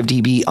 3.5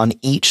 dB on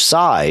each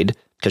side,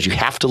 because you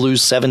have to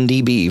lose 7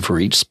 dB for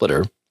each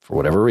splitter for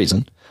whatever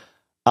reason.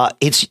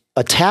 It's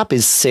a tap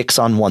is 6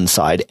 on one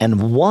side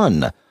and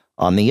 1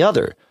 on the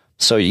other.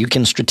 So you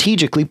can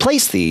strategically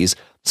place these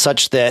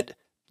such that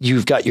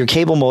you've got your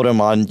cable modem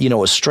on,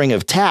 a string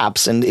of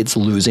taps, and it's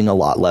losing a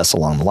lot less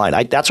along the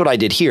line. That's what I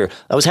did here.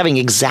 I was having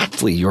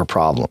exactly your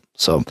problem.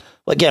 So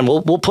again,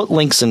 we'll put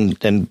links and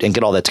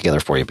get all that together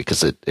for you,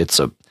 because I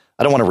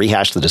don't want to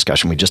rehash the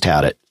discussion. We just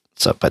had it.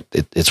 So, but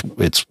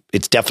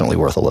it's definitely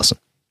worth a listen.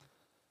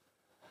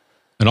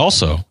 And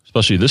also,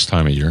 especially this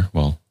time of year,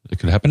 well, it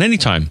could happen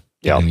anytime.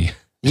 Yeah. Any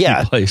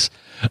place.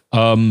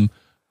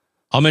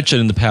 I'll mention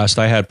in the past,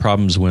 I had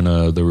problems when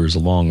there was a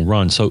long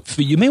run. So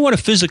you may want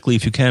to physically,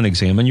 if you can,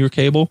 examine your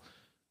cable.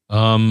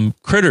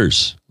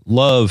 Critters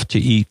love to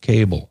eat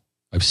cable.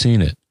 I've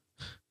seen it.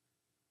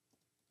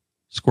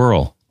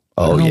 Squirrel.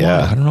 Oh,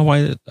 yeah. I don't know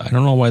why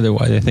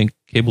they think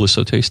cable is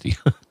so tasty.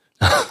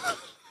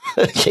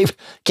 It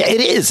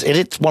is.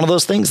 It's one of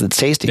those things that's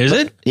tasty. Is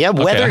it? Yeah.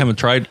 Okay, Weather. I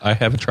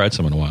haven't tried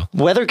some in a while.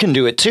 Weather can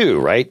do it too,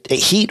 right?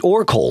 Heat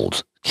or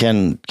cold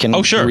can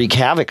wreak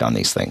havoc on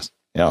these things.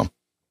 Yeah.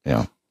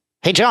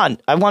 Hey, John,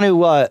 I want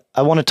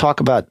to talk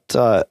about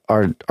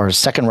our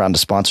second round of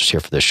sponsors here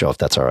for this show, if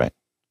that's all right.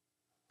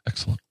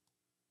 Excellent.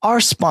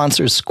 Our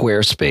sponsor,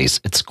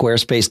 Squarespace, at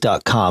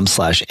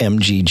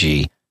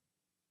squarespace.com/MGG,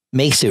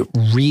 makes it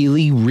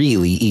really,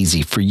 really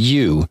easy for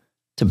you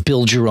to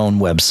build your own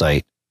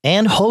website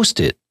and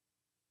host it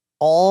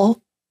all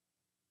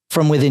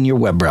from within your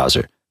web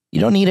browser.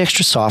 You don't need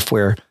extra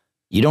software.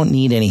 You don't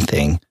need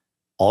anything.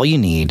 All you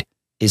need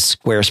is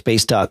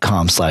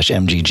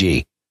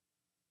squarespace.com/MGG.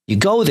 You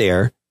go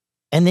there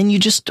and then you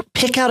just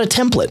pick out a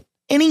template,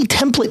 any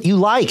template you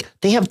like.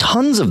 They have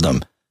tons of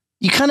them.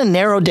 You kind of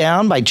narrow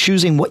down by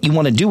choosing what you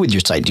want to do with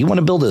your site. Do you want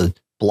to build a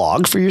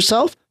blog for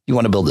yourself? You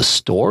want to build a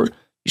store?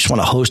 You just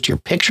want to host your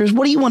pictures?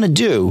 What do you want to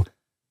do?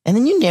 And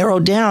then you narrow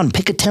down,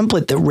 pick a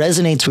template that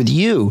resonates with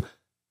you,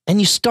 and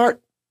you start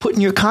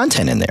putting your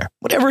content in there.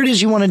 Whatever it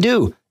is you want to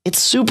do,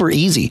 it's super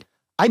easy.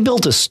 I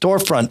built a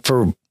storefront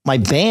for my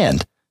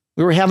band.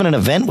 We were having an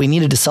event. We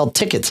needed to sell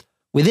tickets.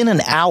 Within an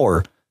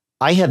hour,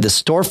 I had the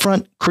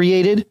storefront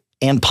created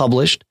and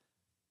published.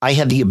 I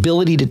had the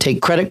ability to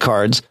take credit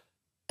cards,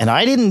 and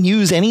I didn't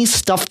use any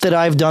stuff that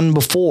I've done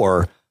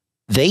before.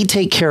 They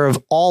take care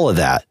of all of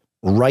that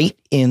right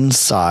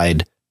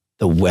inside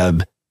the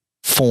web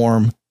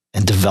form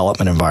and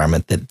development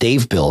environment that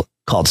they've built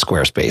called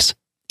Squarespace.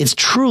 It's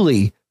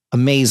truly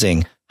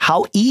amazing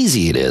how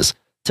easy it is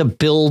to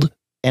build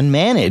and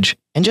manage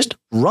and just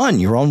run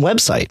your own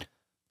website.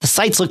 The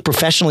sites look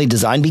professionally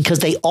designed because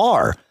they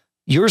are.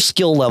 Your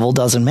skill level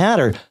doesn't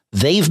matter.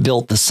 They've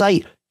built the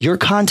site. Your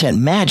content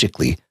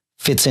magically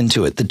fits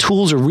into it. The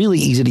tools are really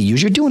easy to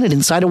use. You're doing it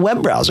inside a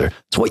web browser.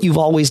 It's what you've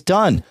always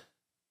done.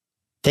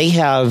 They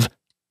have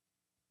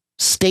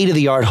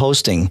state-of-the-art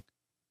hosting,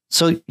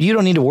 so you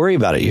don't need to worry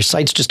about it. Your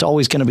site's just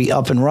always going to be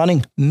up and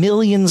running.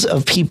 Millions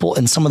of people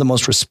and some of the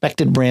most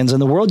respected brands in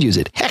the world use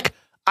it. Heck,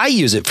 I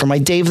use it for my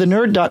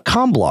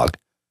DaveTheNerd.com blog.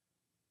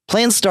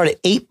 Plans start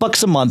at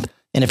 $8 a month.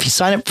 And if you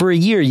sign up for a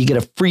year, you get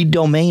a free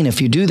domain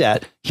if you do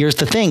that. Here's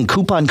the thing.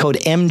 Coupon code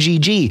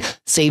MGG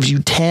saves you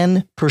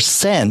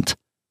 10%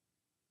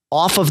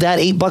 off of that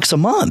 $8 a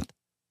month.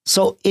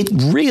 So it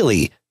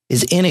really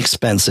is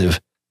inexpensive,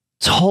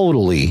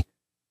 totally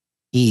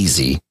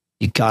easy.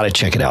 You got to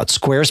check it out.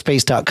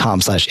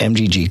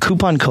 Squarespace.com/MGG.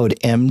 Coupon code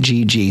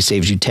MGG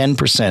saves you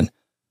 10%.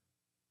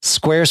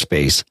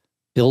 Squarespace,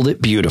 build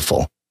it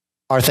beautiful.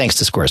 Our thanks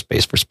to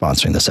Squarespace for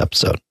sponsoring this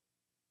episode.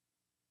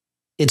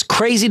 It's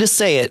crazy to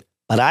say it,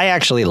 but I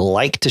actually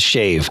like to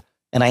shave.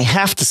 And I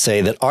have to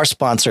say that our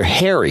sponsor,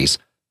 Harry's,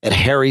 at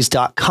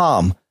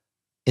harrys.com,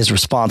 is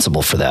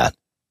responsible for that.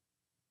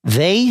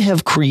 They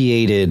have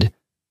created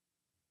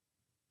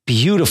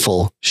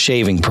beautiful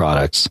shaving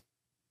products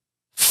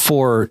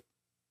for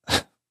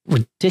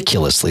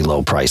ridiculously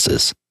low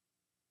prices.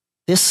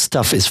 This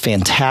stuff is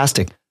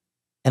fantastic.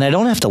 And I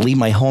don't have to leave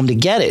my home to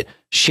get it.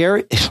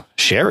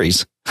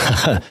 Harry's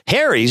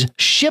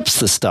ships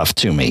the stuff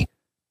to me.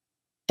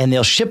 And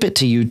they'll ship it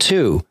to you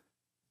too.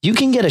 You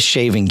can get a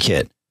shaving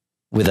kit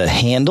with a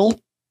handle,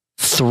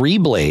 3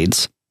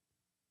 blades,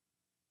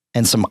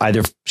 and some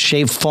either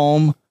shave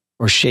foam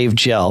or shave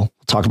gel.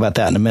 We'll talk about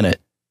that in a minute.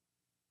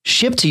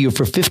 Shipped to you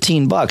for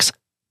 $15.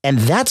 And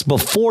that's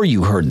before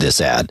you heard this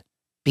ad,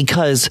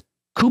 because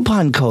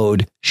coupon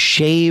code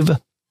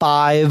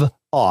SHAVE5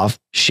 off,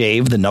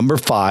 shave the number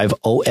 5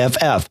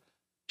 OFF,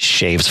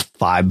 shaves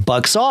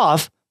 $5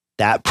 off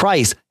that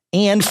price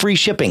and free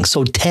shipping.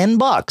 So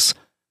 $10.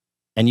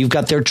 And you've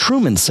got their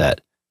Truman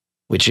set,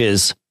 which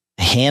is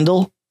a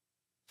handle,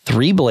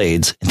 3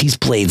 blades, and these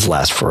blades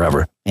last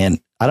forever. And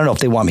I don't know if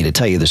they want me to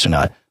tell you this or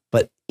not,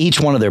 but each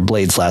one of their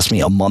blades lasts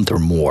me a month or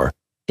more.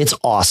 It's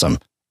awesome.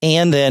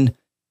 And then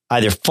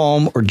either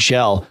foam or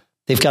gel.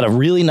 They've got a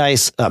really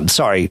nice,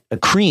 a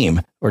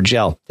cream or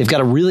gel. They've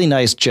got a really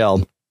nice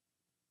gel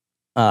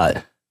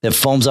that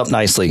foams up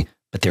nicely,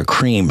 but their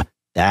cream,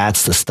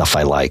 that's the stuff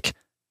I like.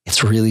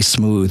 It's really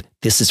smooth.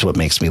 This is what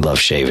makes me love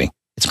shaving.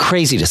 It's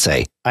crazy to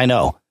say, I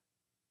know,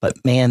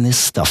 But man, this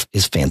stuff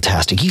is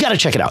fantastic. You got to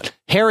check it out.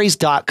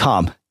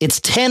 Harrys.com. It's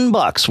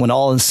 $10 when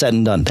all is said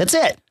and done. That's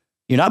it.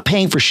 You're not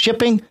paying for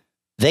shipping.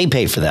 They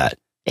pay for that.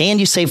 And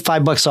you save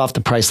 $5 off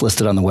the price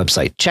listed on the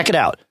website. Check it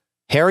out.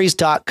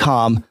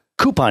 Harrys.com.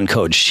 Coupon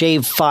code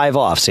SHAVE5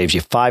 off saves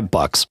you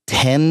 $5.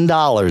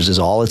 $10 is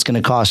all it's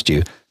going to cost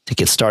you to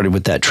get started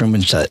with that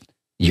Truman set.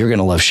 You're going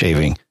to love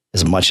shaving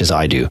as much as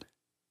I do.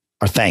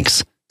 Our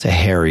thanks to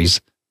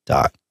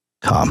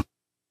Harrys.com.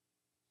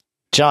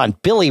 John,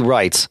 Billy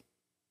writes,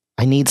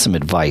 I need some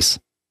advice.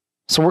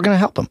 So we're going to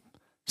help him.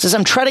 He says,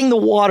 I'm treading the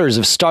waters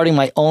of starting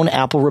my own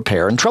Apple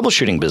repair and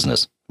troubleshooting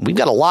business. We've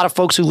got a lot of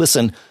folks who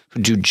listen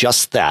who do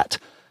just that.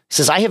 He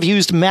says, I have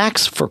used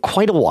Macs for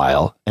quite a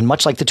while, and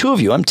much like the two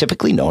of you, I'm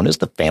typically known as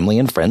the family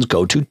and friends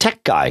go-to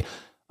tech guy.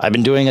 I've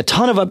been doing a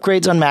ton of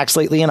upgrades on Macs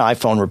lately and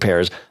iPhone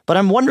repairs, but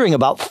I'm wondering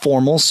about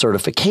formal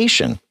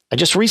certification. I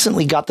just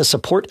recently got the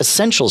Support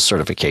Essentials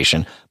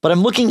certification, but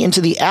I'm looking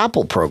into the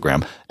Apple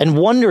program and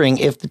wondering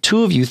if the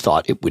two of you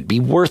thought it would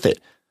be worth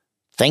it.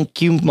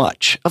 Thank you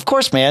much. Of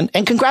course, man.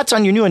 And congrats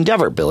on your new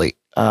endeavor, Billy.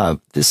 I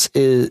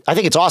think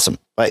it's awesome.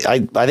 I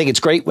think it's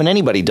great when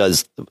anybody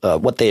does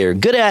what they are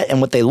good at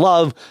and what they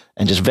love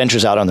and just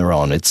ventures out on their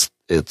own. I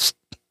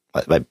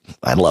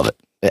love it.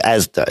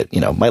 As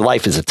my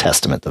life is a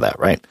testament to that.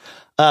 Right.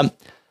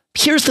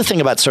 Here's the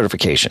thing about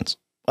certifications,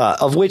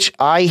 of which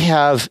I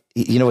have,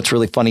 what's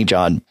really funny,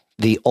 John,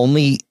 the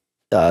only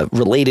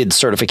related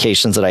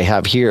certifications that I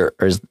have here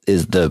I'm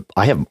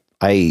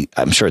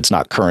sure it's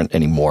not current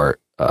anymore.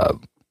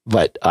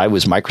 But I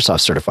was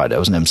Microsoft certified. I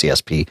was an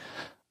MCSP.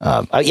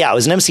 I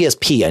was an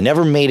MCSP. I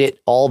never made it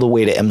all the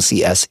way to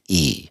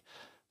MCSE,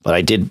 but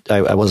I did.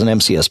 I was an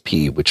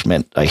MCSP, which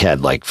meant I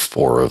had like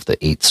 4 of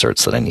the 8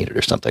 certs that I needed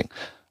or something.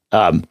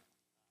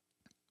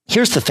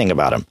 Here's the thing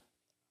about them.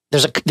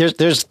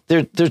 There's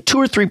 2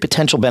 or 3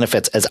 potential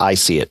benefits as I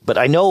see it, but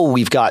I know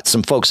we've got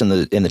some folks in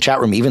the chat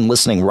room, even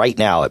listening right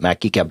now at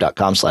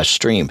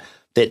macgeekgab.com/stream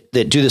that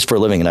do this for a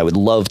living. And I would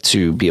love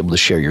to be able to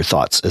share your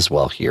thoughts as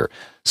well here.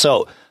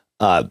 So,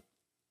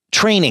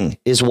 training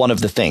is one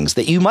of the things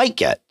that you might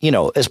get,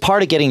 as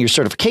part of getting your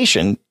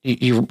certification.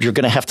 You're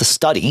going to have to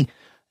study,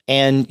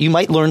 and you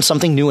might learn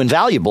something new and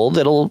valuable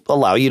that'll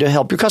allow you to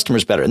help your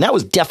customers better. And that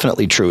was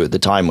definitely true at the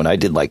time when I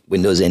did like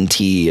Windows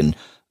NT and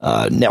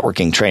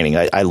networking training.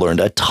 I learned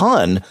a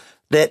ton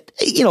that,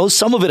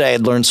 some of it I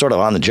had learned sort of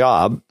on the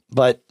job,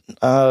 but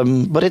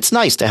it's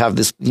nice to have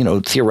this,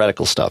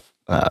 theoretical stuff,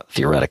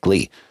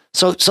 theoretically.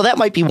 So that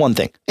might be one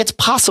thing. It's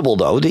possible,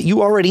 though, that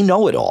you already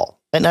know it all.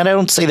 And I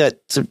don't say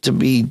that to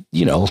be,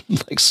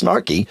 like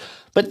snarky,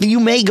 but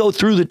you may go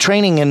through the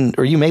training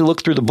or you may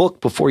look through the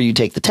book before you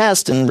take the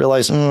test and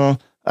realize, I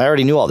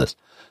already knew all this.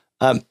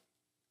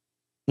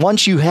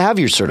 Once you have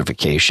your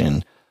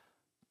certification,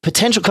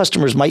 potential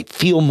customers might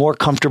feel more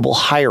comfortable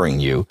hiring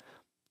you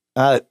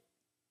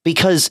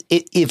because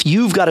if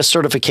you've got a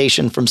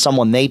certification from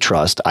someone they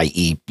trust,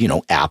 i.e.,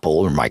 Apple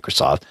or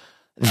Microsoft,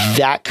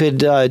 that could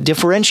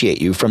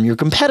differentiate you from your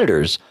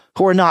competitors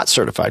who are not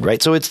certified,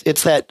 right? So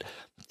it's that.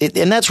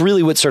 And that's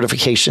really what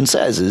certification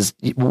says, is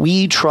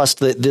we trust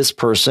that this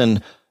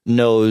person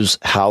knows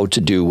how to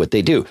do what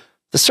they do.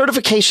 The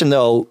certification,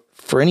 though,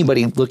 for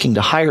anybody looking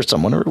to hire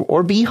someone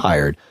or be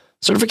hired,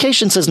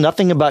 certification says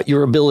nothing about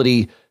your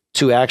ability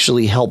to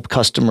actually help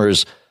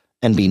customers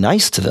and be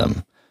nice to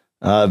them.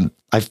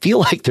 I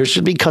feel like there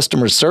should be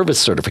customer service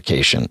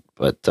certification,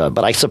 but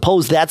I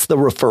suppose that's the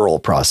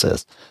referral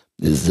process.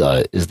 Is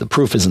the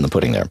proof is in the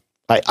pudding there.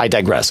 I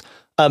digress.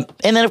 And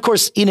then, of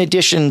course, in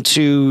addition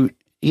to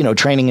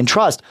training and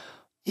trust,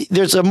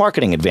 there's a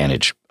marketing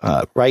advantage,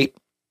 right?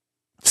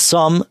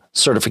 Some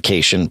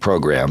certification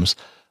programs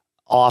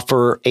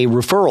offer a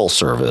referral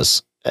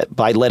service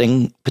by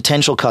letting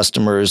potential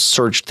customers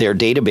search their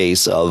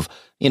database of,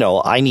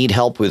 I need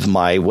help with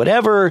my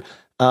whatever,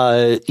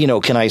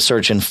 can I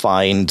search and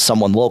find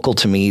someone local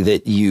to me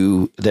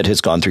that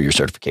has gone through your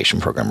certification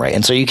program, right?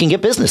 And so you can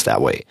get business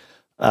that way.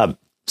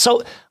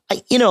 So,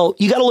 you got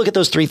to look at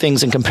those 3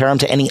 things and compare them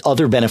to any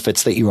other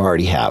benefits that you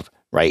already have.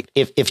 Right.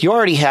 If you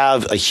already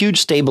have a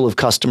huge stable of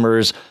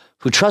customers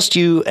who trust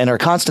you and are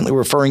constantly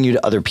referring you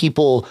to other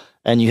people,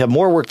 and you have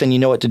more work than you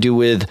know what to do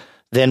with,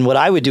 then what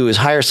I would do is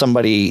hire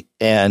somebody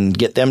and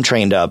get them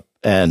trained up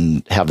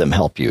and have them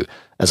help you,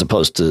 as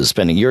opposed to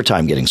spending your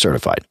time getting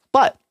certified.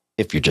 But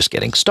if you're just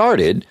getting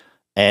started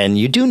and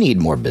you do need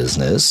more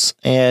business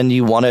and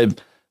you want to,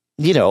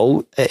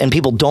 and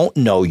people don't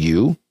know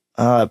you,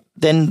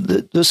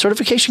 then the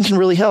certification can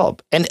really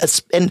help.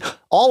 And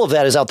all of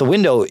that is out the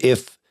window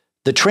if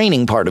the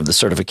training part of the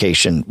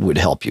certification would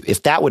help you.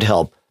 If that would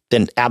help,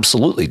 then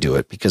absolutely do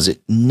it, because it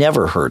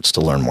never hurts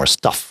to learn more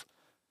stuff.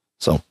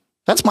 So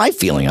that's my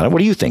feeling on it. What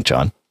do you think,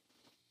 John?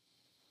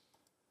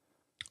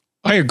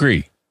 I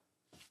agree.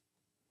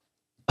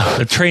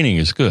 The training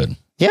is good.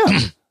 Yeah.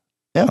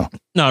 Yeah.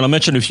 Now, and I'll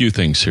mention a few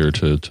things here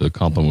to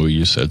complement what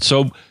you said.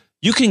 So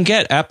you can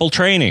get Apple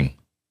training.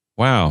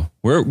 Wow.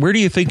 Where do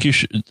you think you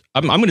should?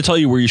 I'm going to tell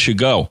you where you should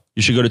go.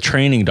 You should go to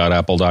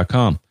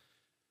training.apple.com.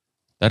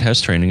 that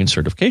has training and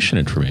certification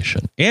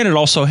information. And it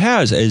also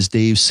has, as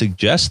Dave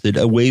suggested,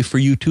 a way for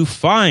you to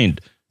find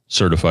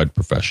certified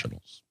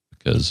professionals.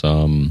 Because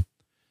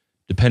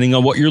depending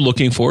on what you're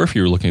looking for, if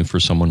you're looking for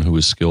someone who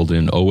is skilled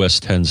in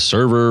OS X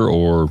server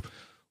or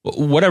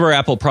whatever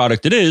Apple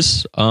product it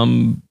is,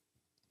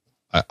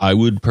 I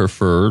would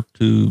prefer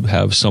to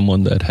have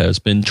someone that has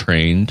been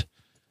trained,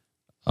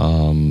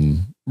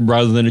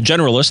 rather than a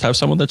generalist, have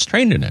someone that's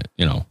trained in it,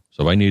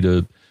 So I need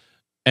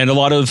and a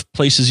lot of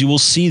places you will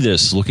see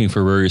this looking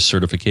for various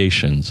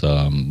certifications,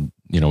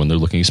 when they're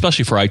looking,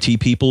 especially for IT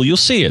people, you'll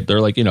see it.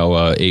 They're like,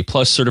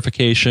 A+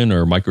 certification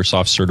or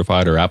Microsoft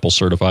certified or Apple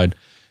certified,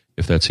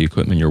 if that's the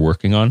equipment you're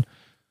working on.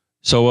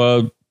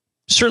 So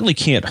certainly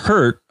can't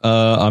hurt.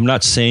 I'm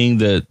not saying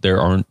that there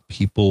aren't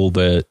people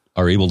that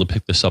are able to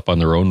pick this up on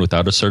their own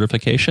without a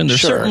certification. There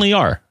certainly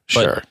are.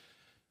 But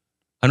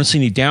I don't see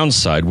any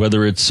downside,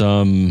 whether it's,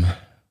 getting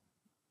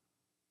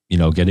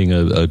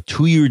a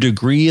 2-year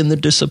degree in the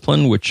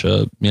discipline, which,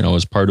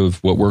 is part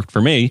of what worked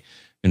for me.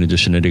 In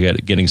addition to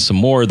getting some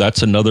more,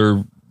 that's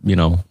another,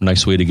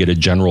 nice way to get a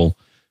general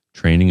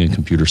training in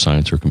computer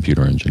science or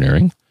computer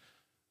engineering.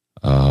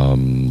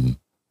 So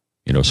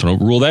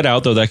don't rule that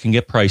out, though that can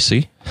get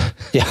pricey.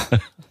 Yeah.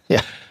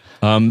 Yeah.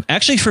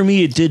 Actually, for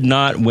me, it did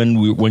not when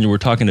you were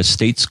talking to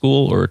state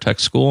school or a tech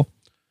school,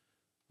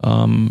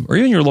 or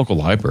even your local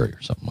library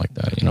or something like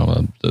that.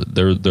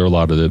 There are a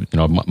lot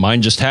of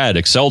mine just had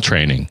Excel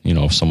training.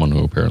 Someone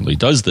who apparently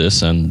does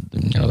this, and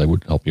they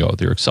would help you out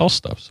with your Excel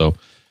stuff. So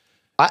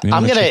I'm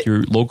going to check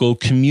your local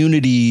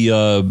community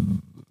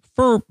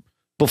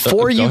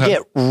before you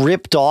get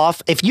ripped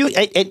off. If you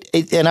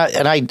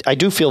I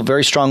do feel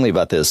very strongly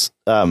about this.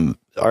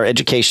 Our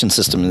education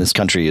system in this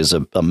country is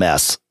a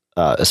mess.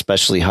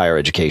 Especially higher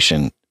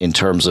education, in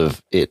terms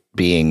of it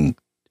being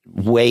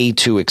way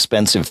too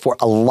expensive for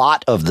a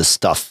lot of the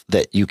stuff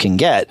that you can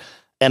get.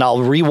 And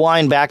I'll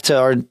rewind back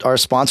to our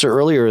sponsor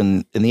earlier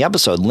in the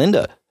episode,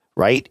 Lynda,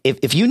 right?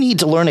 If you need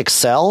to learn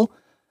Excel,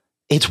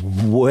 it's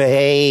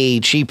way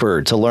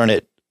cheaper to learn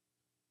it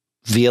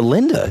via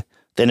Lynda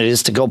than it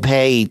is to go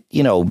pay,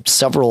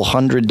 several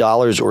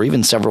 $100s or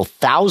even several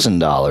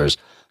 $1,000s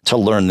to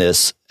learn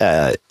this,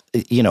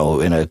 in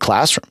a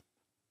classroom.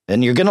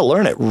 And you're going to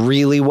learn it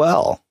really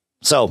well.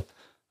 So,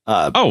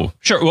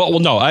 sure. Well,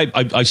 no,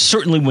 I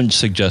certainly wouldn't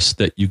suggest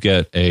that you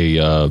get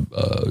a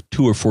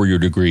 2 or 4 year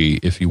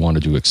degree if you want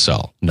to do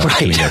Excel. No,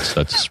 right. I mean,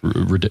 that's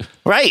ridiculous.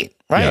 Right.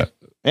 Yeah.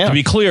 To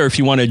be clear, if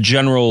you want a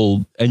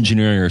general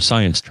engineering or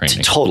science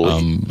training,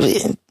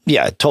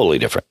 totally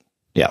different.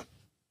 Yeah.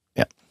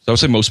 So I would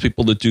say most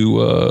people that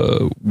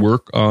do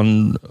work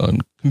on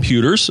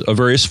computers of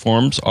various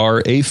forms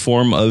are a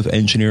form of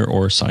engineer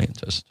or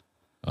scientist.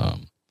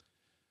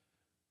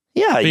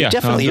 You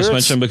definitely just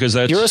mentioned because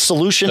you're a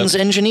solutions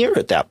engineer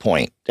at that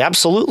point.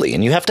 Absolutely.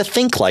 And you have to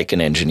think like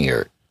an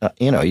engineer.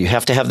 You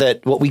have to have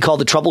that, what we call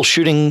the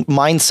troubleshooting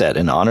mindset,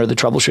 and honor the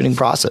troubleshooting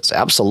process.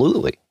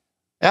 Absolutely.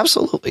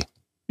 Absolutely.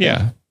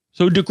 Yeah.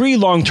 So degree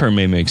long-term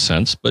may make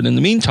sense, but in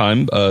the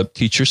meantime,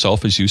 teach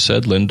yourself, as you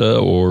said, Lynda,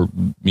 or,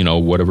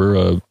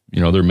 whatever,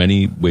 there are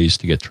many ways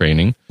to get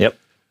training. Yep.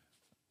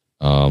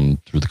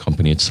 Through the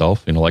company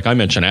itself, like I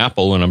mentioned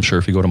Apple, and I'm sure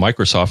if you go to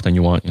Microsoft and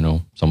you want,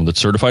 someone that's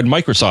certified in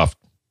Microsoft,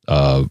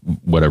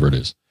 whatever it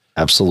is.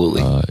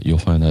 Absolutely. You'll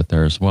find that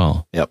there as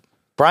well. Yep.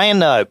 Brian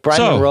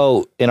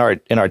Monroe in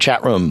our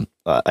chat room,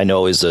 I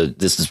know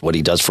this is what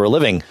he does for a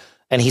living.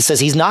 And he says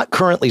he's not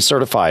currently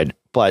certified,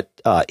 but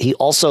he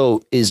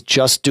also is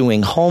just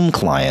doing home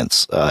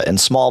clients and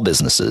small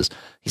businesses.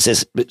 He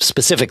says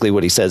specifically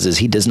what he says is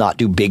he does not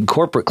do big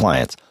corporate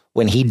clients.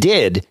 When he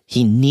did,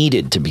 he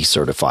needed to be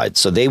certified.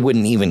 So they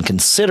wouldn't even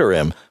consider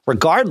him,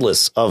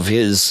 regardless of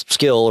his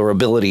skill or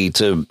ability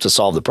to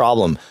solve the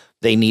problem.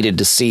 They needed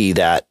to see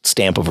that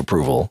stamp of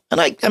approval.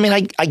 And I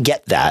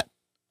get that.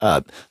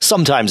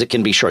 Sometimes it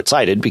can be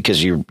short-sighted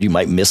because you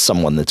might miss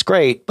someone that's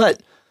great.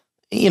 But,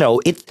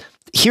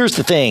 here's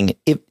the thing.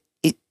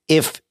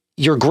 If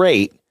you're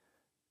great,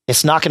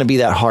 it's not going to be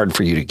that hard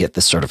for you to get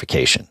the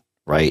certification,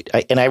 right?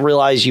 I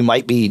realize you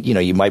might be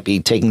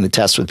taking the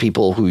test with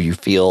people who you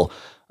feel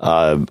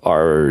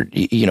are,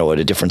 at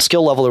a different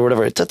skill level or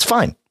whatever. That's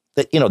fine.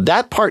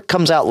 That part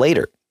comes out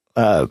later.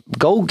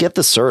 Go get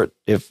the cert.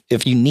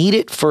 If you need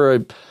it for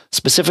a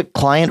specific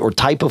client or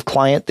type of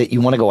client that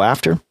you want to go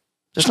after,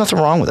 there's nothing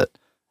wrong with it.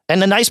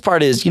 And the nice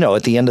part is,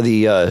 at the end of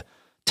the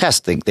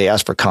test, they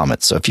ask for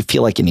comments. So if you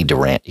feel like you need to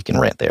rant, you can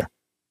rant there.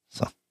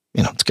 So,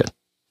 it's good.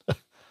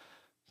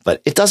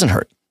 But it doesn't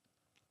hurt.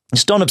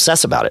 Just don't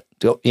obsess about it.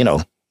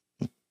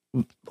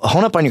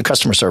 Hone up on your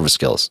customer service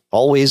skills.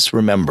 Always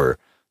remember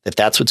that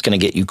that's what's going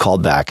to get you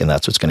called back and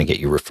that's what's going to get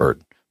you referred.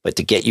 But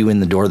to get you in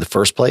the door in the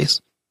first place,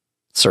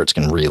 certs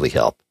can really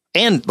help.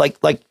 And like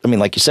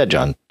you said,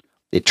 John,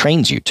 it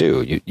trains you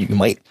too. You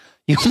might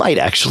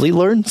actually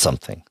learn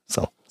something.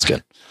 So it's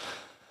good.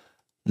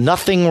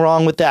 Nothing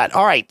wrong with that.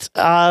 All right.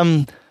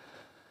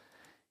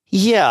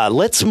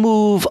 Let's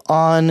move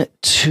on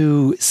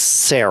to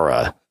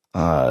Sarah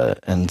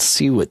and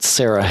see what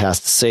Sarah has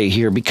to say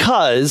here,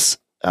 because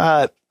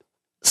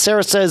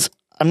Sarah says,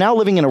 I'm now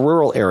living in a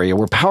rural area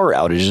where power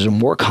outages are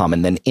more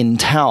common than in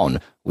town.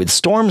 With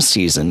storm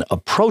season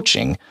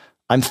approaching,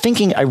 I'm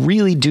thinking I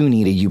really do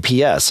need a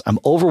UPS. I'm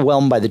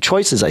overwhelmed by the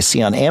choices I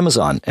see on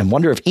Amazon and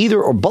wonder if either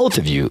or both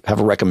of you have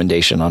a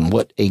recommendation on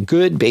what a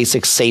good,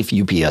 basic, safe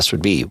UPS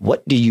would be.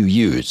 What do you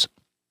use?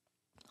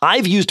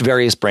 I've used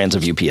various brands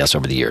of UPS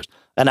over the years,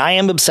 and I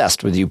am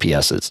obsessed with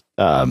UPSs.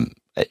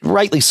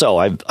 Rightly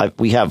so.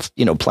 We have,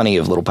 plenty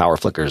of little power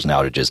flickers and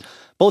outages,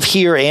 both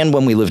here and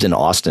when we lived in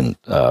Austin,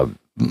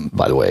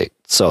 by the way.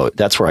 So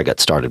that's where I got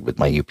started with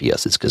my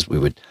UPSs, because we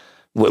would,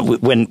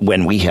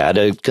 when we had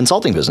a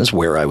consulting business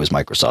where I was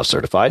Microsoft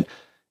certified,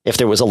 if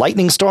there was a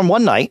lightning storm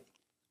one night,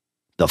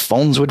 the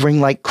phones would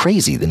ring like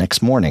crazy the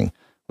next morning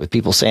with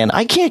people saying,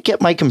 I can't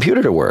get my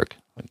computer to work.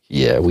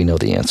 Yeah, we know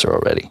the answer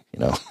already.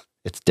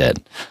 It's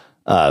dead.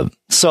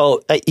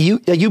 So a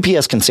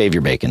UPS can save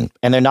your bacon,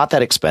 and they're not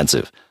that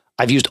expensive.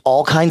 I've used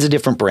all kinds of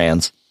different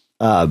brands.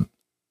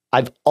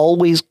 I've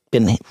always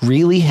been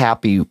really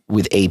happy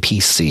with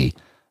APC,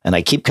 and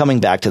I keep coming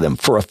back to them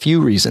for a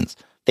few reasons.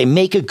 They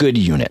make a good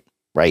unit,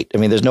 right? I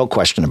mean, there's no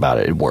question about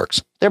it. It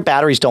works. Their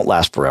batteries don't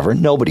last forever.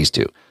 Nobody's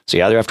do. So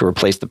you either have to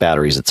replace the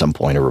batteries at some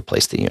point or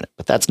replace the unit,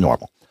 but that's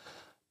normal.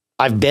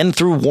 I've been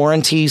through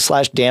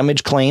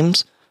warranty/damage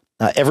claims.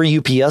 Every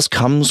UPS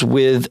comes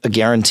with a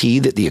guarantee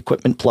that the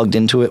equipment plugged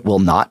into it will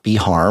not be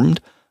harmed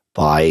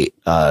by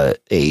a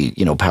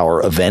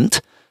power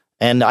event.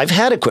 And I've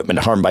had equipment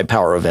harmed by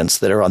power events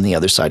that are on the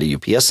other side of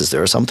UPSs.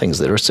 There are some things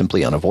that are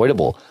simply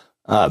unavoidable.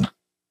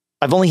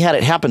 I've only had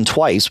it happen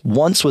twice.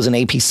 Once was an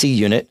APC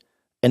unit,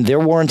 and their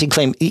warranty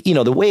claim,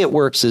 the way it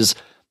works is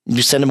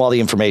you send them all the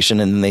information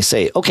and then they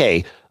say,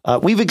 okay,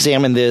 we've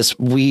examined this.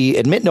 We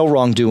admit no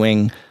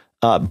wrongdoing.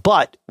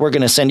 But we're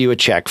going to send you a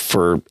check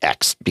for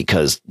X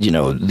because,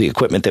 the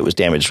equipment that was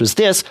damaged was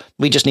this.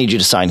 We just need you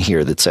to sign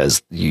here that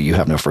says you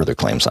have no further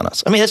claims on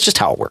us. I mean, that's just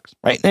how it works,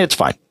 right? And it's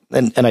fine.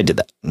 And I did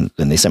that. And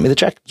they sent me the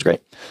check. It was great.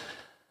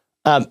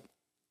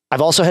 I've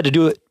also had to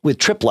do it with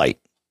TripLight.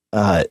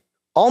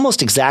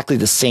 Almost exactly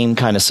the same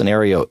kind of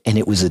scenario. And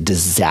it was a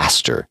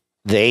disaster.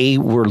 They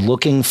were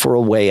looking for a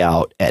way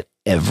out at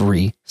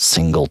every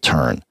single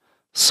turn.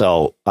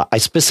 So I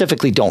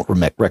specifically don't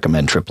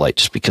recommend TripLight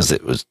just because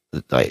it was,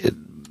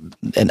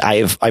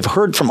 I've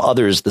heard from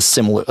others a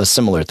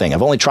similar thing.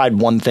 I've only tried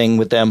one thing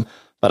with them,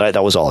 but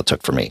that was all it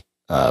took for me.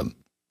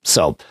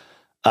 So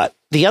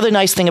the other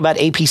nice thing about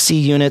APC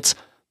units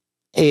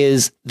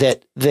is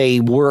that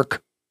they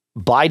work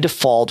by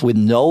default with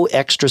no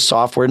extra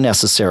software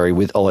necessary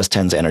with OS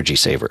X's Energy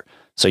Saver.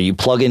 So you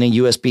plug in a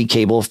USB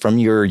cable from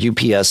your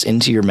UPS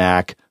into your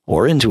Mac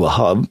or into a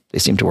hub. They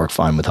seem to work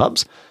fine with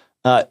hubs.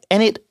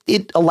 And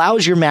it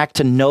allows your Mac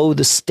to know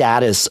the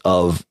status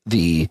of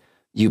the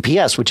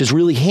UPS, which is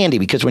really handy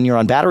because when you're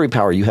on battery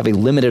power, you have a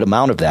limited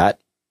amount of that,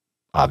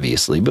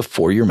 obviously,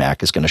 before your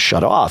Mac is going to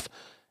shut off.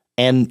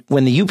 And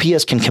when the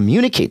UPS can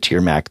communicate to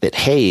your Mac that,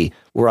 hey,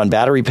 we're on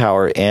battery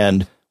power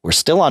and we're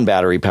still on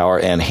battery power,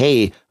 and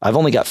hey, I've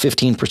only got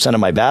 15% of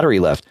my battery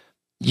left,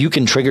 you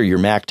can trigger your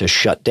Mac to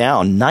shut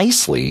down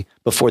nicely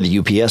before the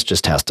UPS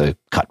just has to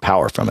cut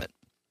power from it.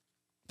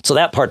 So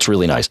that part's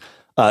really nice.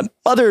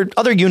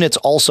 Other units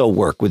also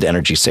work with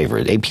Energy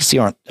Saver.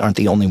 APC aren't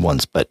the only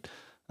ones, but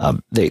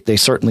they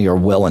certainly are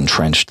well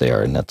entrenched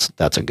there, and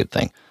that's a good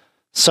thing.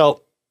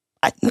 So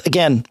I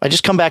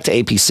just come back to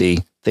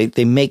APC.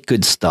 They make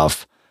good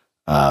stuff.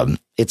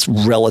 It's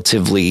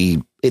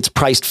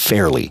priced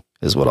fairly,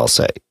 is what I'll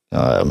say.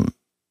 And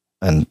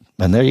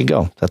there you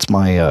go. That's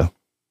my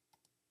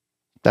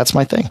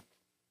thing.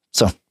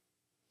 So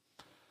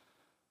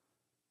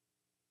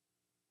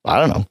I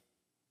don't know.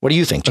 What do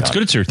you think, John? That's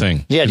good. It's your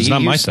thing. Yeah, it's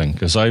not my thing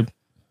because I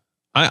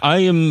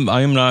am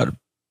not.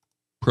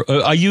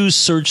 I use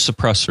surge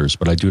suppressors,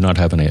 but I do not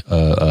have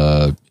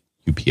a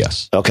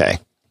UPS. Okay.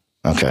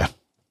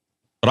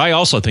 But I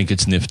also think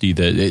it's nifty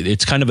that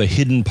it's kind of a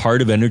hidden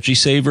part of Energy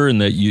Saver, and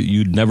that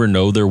you'd never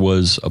know there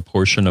was a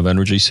portion of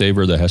Energy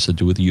Saver that has to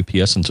do with the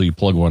UPS until you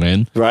plug one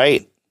in.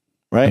 Right.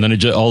 And then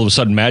it all of a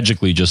sudden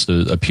magically just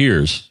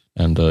appears,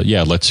 and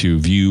lets you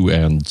view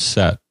and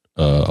set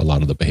a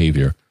lot of the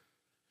behavior.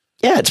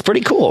 Yeah, it's pretty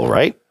cool,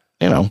 right?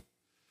 Yeah.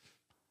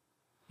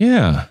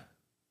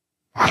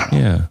 I don't know.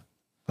 Yeah.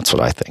 That's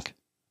what I think.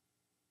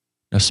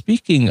 Now,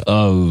 speaking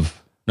of...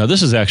 Now,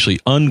 this is actually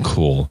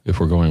uncool if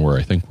we're going where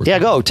I think we're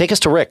going. Go. Take us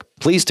to Rick.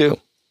 Please do.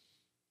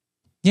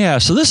 Yeah,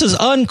 so this is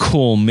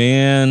uncool,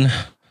 man.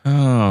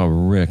 Oh,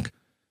 Rick.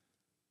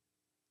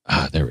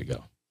 There we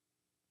go.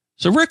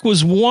 So Rick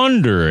was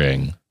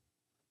wondering,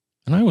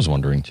 and I was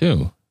wondering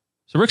too.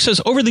 So Rick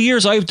says, over the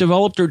years, I've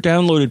developed or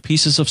downloaded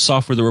pieces of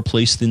software that were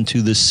placed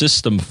into the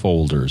system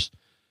folders,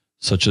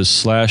 such as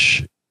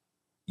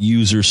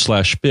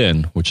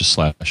 /user/bin, which is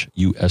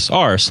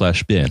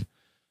 /usr/bin.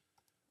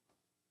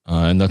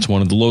 And that's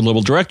one of the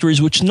low-level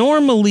directories, which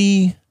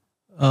normally,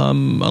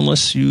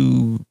 unless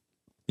you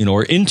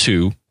are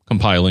into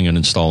compiling and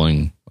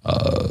installing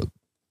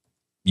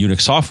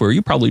Unix software,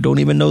 you probably don't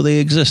even know they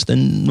exist,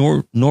 and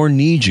nor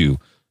need you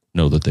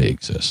know that they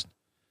exist.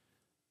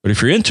 But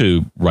if you're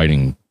into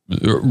writing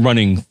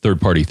running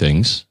third-party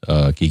things,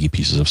 geeky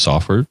pieces of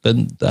software,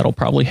 then that'll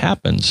probably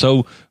happen.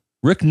 So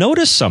Rick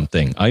noticed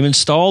something. I've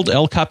installed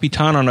El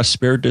Capitan on a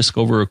spare disk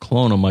over a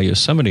clone on my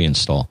Yosemite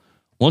install.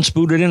 Once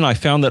booted in, I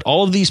found that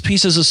all of these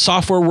pieces of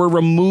software were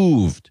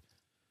removed.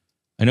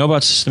 I know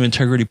about system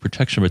integrity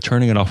protection, but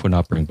turning it off would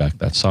not bring back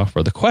that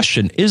software. The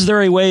question, is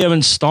there a way of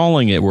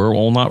installing it where it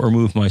will not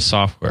remove my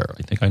software?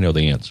 I think I know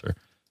the answer.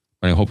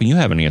 I'm hoping you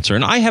have an answer.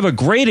 And I have a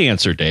great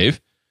answer, Dave.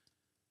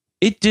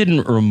 It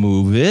didn't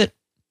remove it.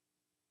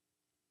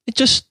 It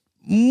just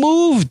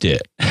moved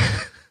it.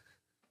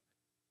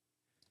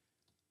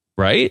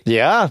 Right?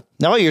 Yeah.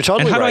 No, you're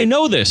totally right. And how do I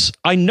know this?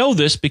 I know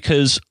this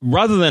because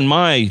rather than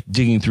my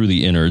digging through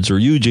the innards or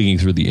you digging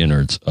through the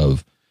innards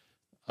of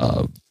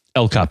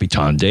El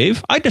Capitan,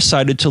 Dave, I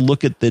decided to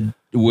look at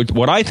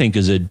what I think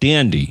is a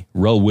dandy,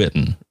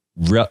 well-written,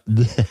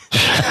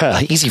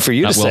 easy for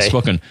you to say.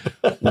 Well-spoken,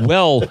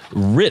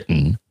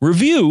 well-written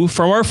review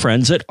from our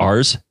friends at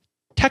Ars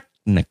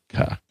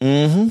Technica.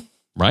 Mm-hmm.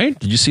 Right?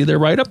 Did you see their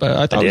write-up?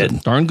 I thought it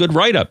was a darn good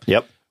write-up.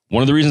 Yep.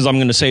 One of the reasons I'm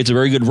going to say it's a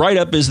very good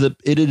write-up is that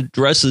it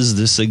addresses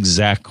this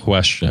exact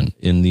question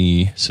in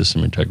the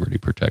System Integrity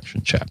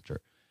Protection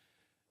chapter.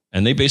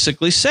 And they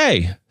basically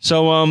say,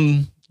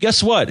 so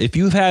guess what? If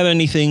you have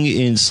anything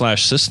in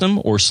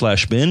 /system or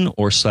 /bin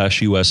or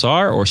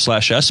 /USR or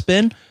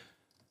 /sbin,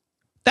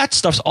 that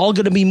stuff's all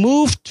going to be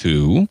moved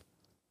to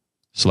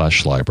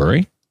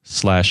 /library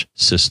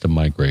 /system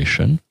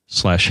migration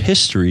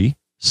 /history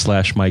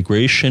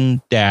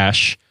 /migration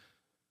dash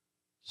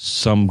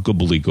some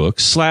gobbledygook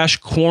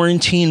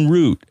 /quarantine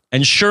root.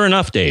 And sure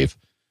enough, Dave,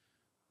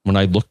 when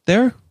I looked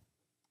there,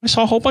 I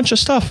saw a whole bunch of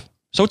stuff.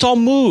 So it's all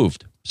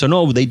moved. So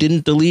no, they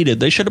didn't delete it.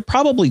 They should have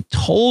probably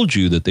told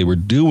you that they were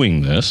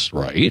doing this,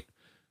 right?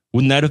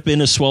 Wouldn't that have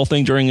been a swell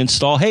thing during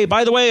install? Hey,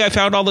 by the way, I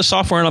found all the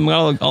software and I'm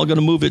all going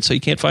to move it so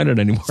you can't find it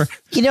anymore.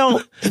 You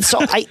know,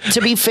 so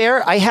to be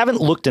fair, I haven't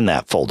looked in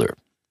that folder,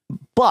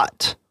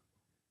 but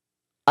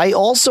I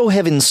also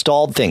have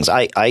installed things.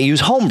 I use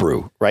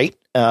Homebrew, right?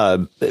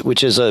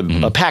 Which is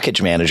a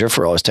package manager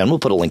for OS X. We'll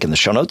put a link in the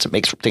show notes. It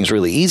makes things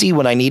really easy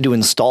when I need to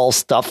install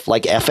stuff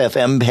like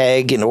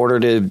FFmpeg in order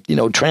to,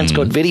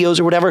 transcode videos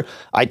or whatever.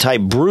 I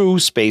type brew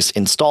space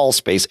install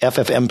space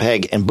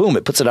FFmpeg and boom,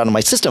 it puts it onto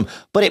my system,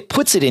 but it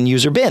puts it in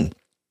user bin.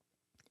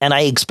 And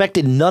I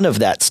expected none of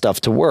that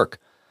stuff to work.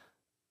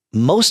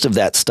 Most of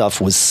that stuff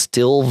was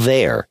still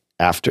there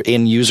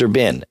in user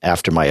bin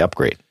after my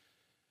upgrade.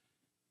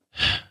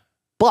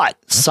 But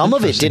some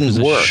of it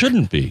didn't work. It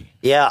shouldn't be.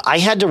 Yeah, I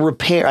had to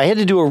repair. I had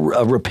to do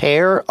a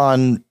repair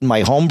on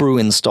my Homebrew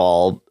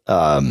install.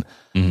 And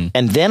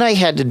then I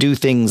had to do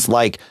things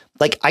like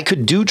I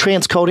could do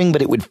transcoding,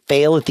 but it would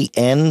fail at the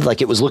end.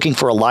 Like it was looking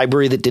for a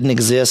library that didn't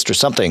exist or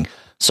something.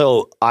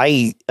 So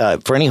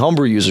for any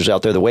Homebrew users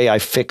out there, the way I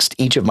fixed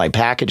each of my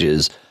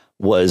packages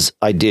was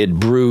I did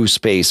brew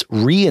space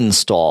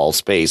reinstall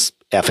space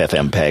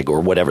FFmpeg or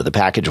whatever the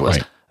package was.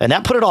 Right. And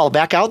that put it all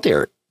back out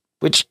there,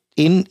 which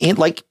in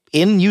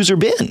user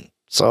bin.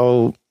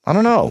 So I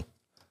don't know.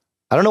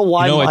 I don't know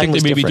why. I think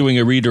they may be doing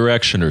a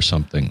redirection or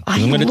something.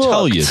 I'm going to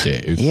tell you,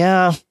 Dave.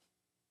 Yeah.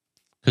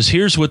 Because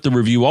here's what the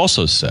review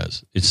also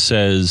says. It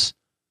says,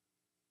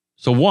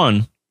 so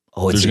one,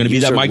 there's going to be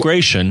that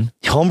migration.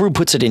 Homebrew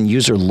puts it in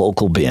user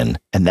local bin,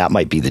 and that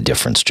might be the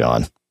difference,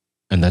 John.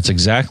 And that's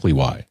exactly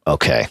why.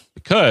 Okay.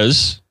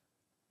 Because,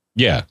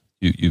 yeah,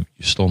 you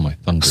stole my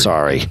thunder.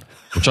 Sorry.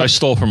 Which I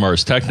stole from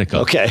Ars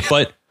Technica. Okay.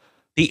 But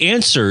the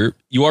answer,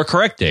 you are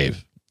correct,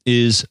 Dave,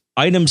 is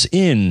items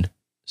in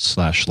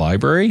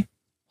 /library,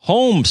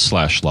 home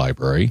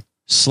 /library,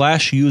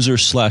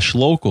 /user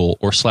 /local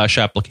or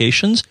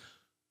 /applications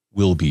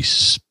will be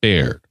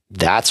spared.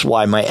 That's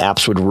why my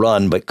apps would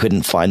run, but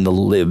couldn't find the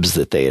libs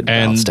that they had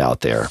bounced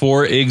out there.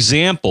 For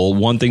example,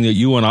 one thing that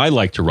you and I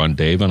like to run,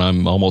 Dave, and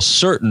I'm almost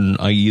certain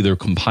I either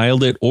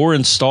compiled it or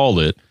installed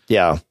it.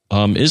 Yeah.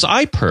 Is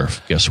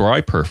iPerf. Guess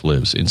where iPerf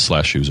lives? In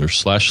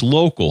 /user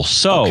 /local.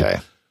 So,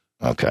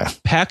 okay.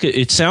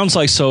 It sounds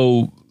like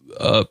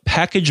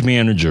package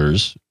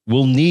managers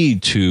will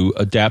need to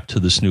adapt to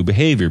this new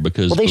behavior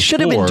because they should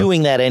have been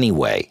doing that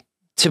anyway,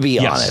 to be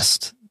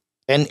honest.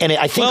 And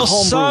I think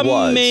Homebrew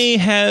some may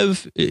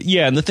have,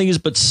 and the thing is,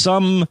 but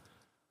some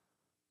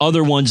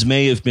other ones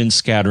may have been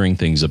scattering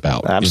things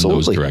about in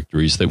those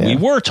directories that we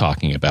were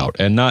talking about,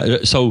 and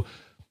not so.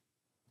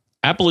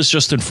 Apple is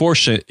just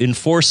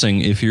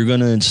enforcing if you're going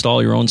to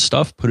install your own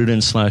stuff, put it in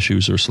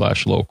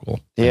 /user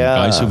 /local.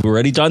 Yeah, and guys who've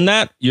already done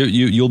that,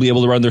 you'll be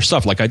able to run their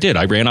stuff like I did.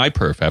 I ran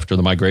iPerf after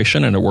the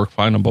migration, and it worked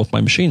fine on both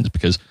my machines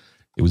because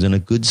it was in a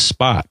good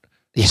spot.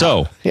 Yeah.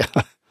 So,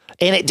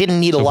 and it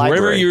didn't need a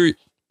library.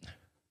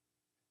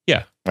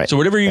 Right. So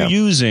whatever you're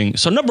using.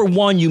 So number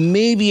one, you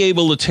may be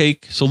able to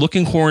look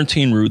in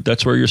quarantine root.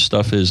 That's where your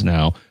stuff is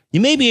now.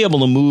 You may be able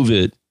to move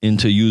it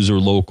into user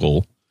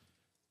local.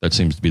 That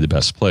seems to be the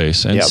best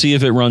place, and see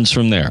if it runs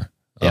from there.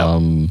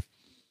 Yep.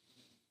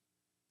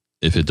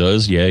 If it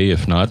does, yay.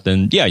 If not,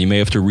 then you may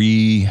have to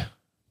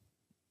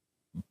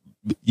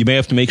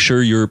make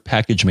sure your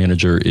package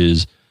manager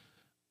is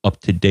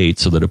up to date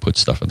so that it puts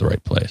stuff in the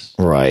right place.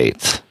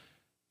 Right.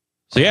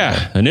 So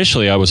yeah,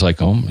 initially I was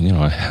like, I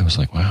was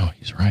like, wow,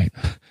 he's right.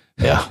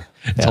 Yeah.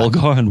 It's all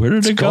gone. Where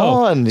did it go?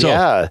 Gone. So,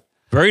 yeah.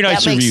 Very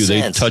nice review.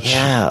 They touched.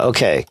 Yeah.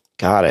 Okay.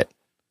 Got it.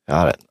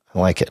 I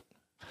like it.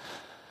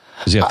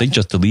 Because if they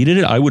just deleted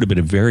it, I would have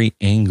been very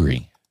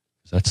angry.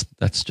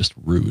 That's just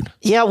rude.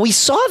 Yeah, we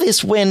saw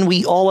this when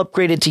we all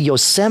upgraded to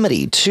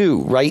Yosemite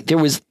too, right? There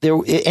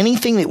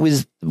anything that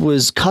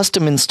was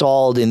custom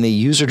installed in the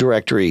user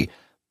directory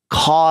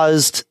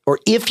caused, or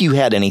if you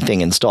had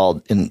anything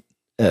installed in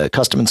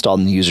custom installed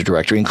in the user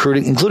directory,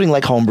 including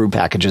like homebrew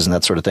packages and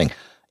that sort of thing,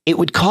 it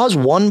would cause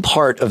one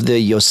part of the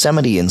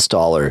Yosemite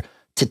installer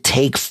to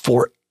take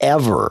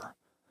forever.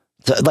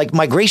 Like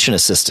Migration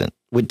Assistant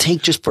would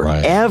take just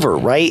forever,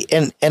 right?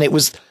 And it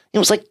was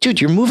like,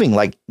 dude, you're moving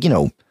like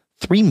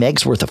 3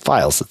 megs worth of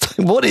files.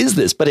 What is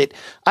this? But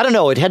I don't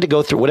know. It had to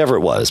go through whatever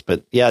it was.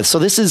 But yeah, so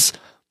this is,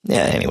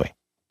 anyway.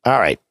 All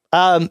right.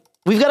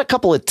 We've got a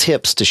couple of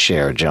tips to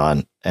share,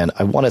 John, and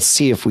I want to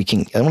see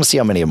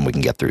how many of them we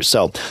can get through.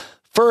 So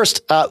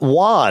first,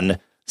 Juan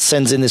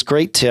sends in this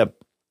great tip.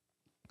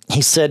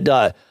 He said,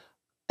 as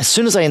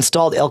soon as I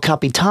installed El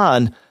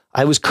Capitan,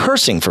 I was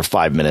cursing for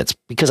 5 minutes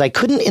because I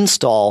couldn't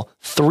install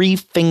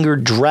 3-finger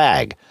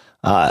drag.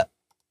 And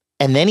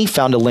then he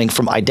found a link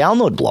from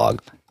iDownload blog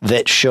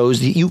that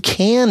shows that you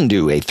can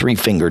do a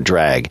 3-finger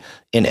drag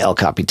in El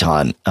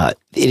Capitan. It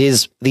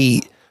is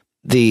the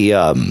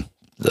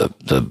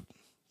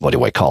what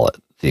do I call it?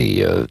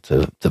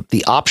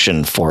 The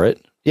option for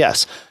it,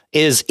 yes,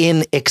 is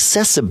in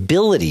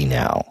accessibility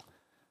now.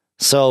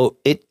 So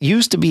it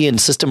used to be in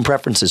System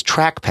Preferences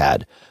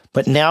Trackpad,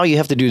 but now you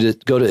have to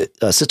go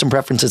to System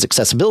Preferences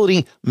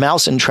Accessibility,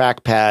 Mouse and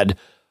Trackpad,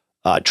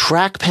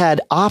 Trackpad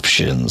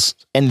Options,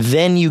 and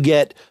then you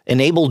get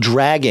Enable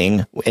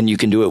Dragging, and you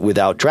can do it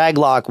without drag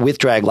lock, with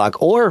drag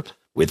lock, or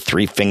with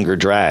 3-finger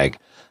drag.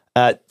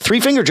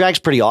 3-finger drag's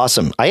pretty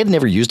awesome. I had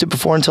never used it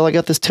before until I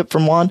got this tip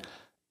from Juan.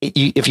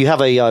 If you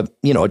have a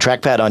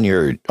trackpad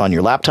on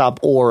your laptop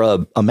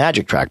or a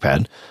Magic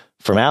Trackpad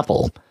from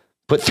Apple,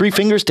 put 3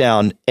 fingers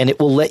down and it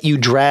will let you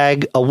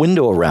drag a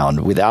window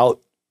around without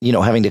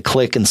having to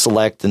click and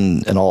select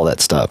and all that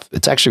stuff.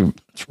 It's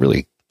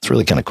really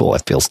kind of cool. I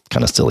feel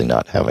kind of silly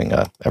not having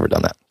ever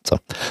done that. So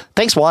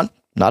thanks, Juan,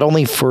 not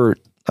only for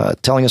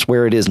telling us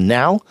where it is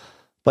now,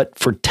 but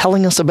for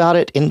telling us about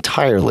it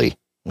entirely,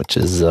 which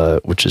is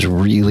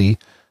really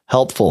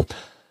helpful.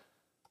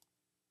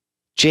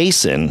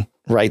 Jason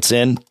writes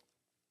in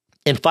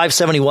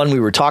 571, we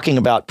were talking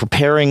about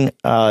preparing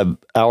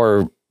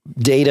our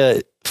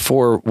data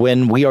for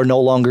when we are no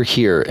longer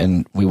here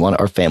and we want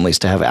our families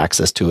to have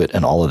access to it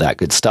and all of that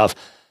good stuff.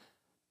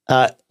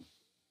 The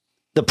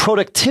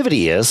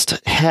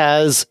Productivityist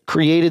has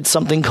created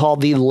something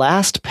called the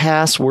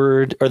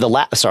 1Password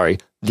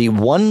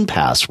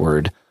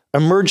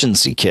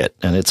emergency kit,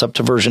 and it's up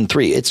to version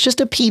 3. It's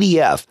just a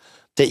PDF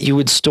that you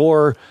would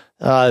store,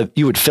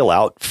 you would fill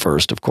out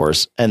first, of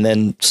course, and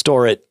then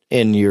store it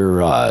in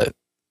your,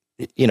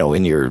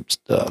 in your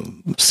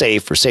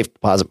safe or safe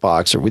deposit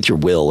box or with your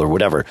will or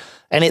whatever.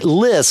 And it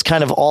lists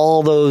kind of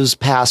all those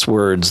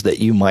passwords that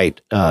you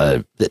might,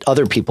 that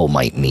other people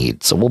might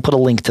need. So we'll put a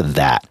link to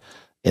that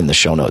in the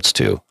show notes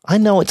too. I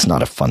know it's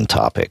not a fun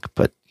topic,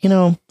 but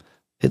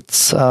it's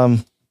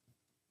something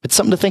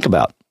to think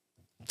about.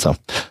 So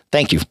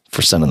thank you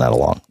for sending that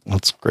along.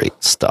 That's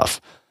great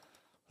stuff.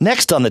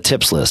 Next on the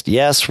tips list.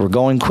 Yes, we're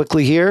going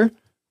quickly here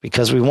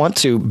because we want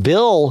to.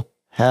 Bill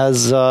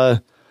has,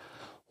 Bill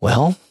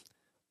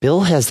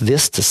has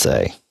this to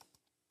say.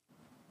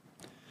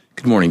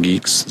 Good morning,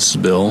 geeks. This is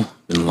Bill.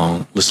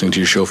 Been listening to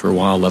your show for a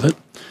while. Love it.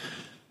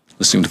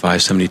 Listening to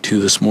 572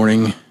 this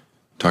morning,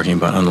 talking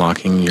about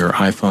unlocking your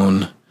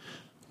iPhone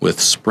with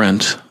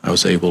Sprint. I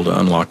was able to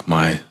unlock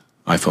my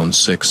iPhone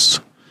 6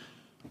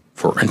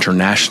 for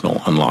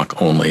international unlock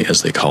only,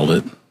 as they called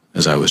it,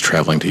 as I was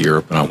traveling to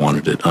Europe and I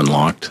wanted it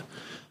unlocked.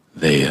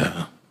 They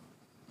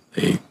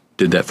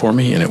did that for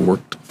me and it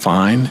worked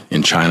fine.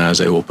 In China, I was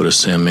able to put a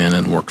SIM in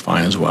and it worked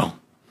fine as well.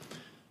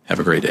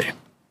 Have a great day.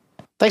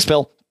 Thanks,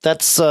 Bill.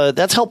 That's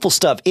helpful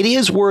stuff. It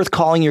is worth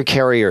calling your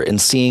carrier and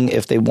seeing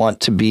if they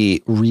want to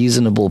be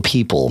reasonable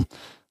people.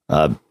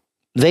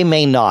 They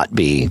may not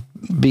be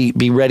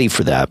ready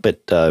for that,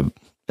 but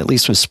at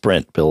least with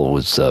Sprint, Bill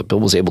was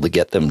able to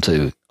get them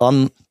to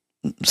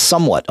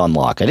somewhat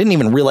unlock. I didn't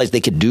even realize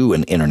they could do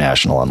an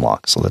international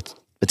unlock, so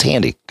it's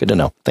handy. Good to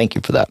know. Thank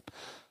you for that.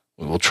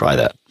 We will try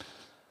that.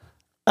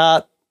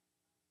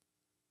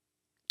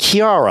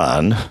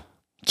 Kiaran,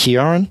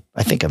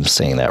 I think I'm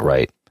saying that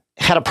right,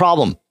 had a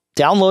problem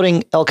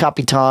downloading El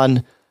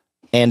Capitan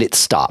and it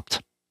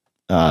stopped.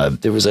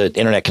 There was an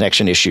internet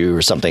connection issue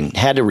or something,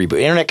 had to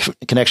reboot. Internet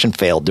connection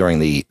failed during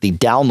the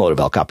download of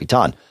El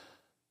Capitan.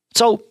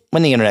 So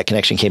when the internet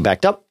connection came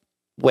back up,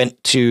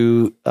 went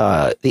to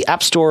the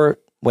App Store,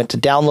 went to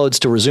downloads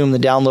to resume the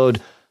download.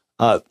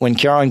 When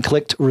Karen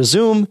clicked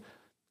resume,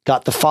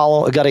 got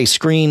a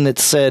screen that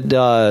said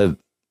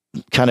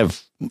kind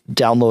of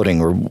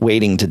downloading or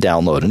waiting to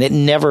download, and it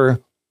never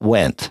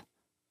went,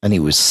 and he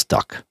was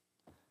stuck.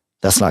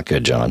 That's not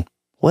good, John.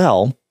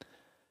 Well,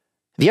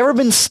 Have you ever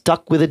been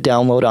stuck with a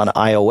download on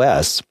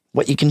iOS?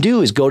 What you can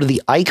do is go to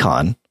the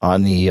icon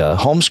on the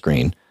home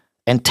screen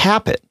and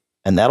tap it.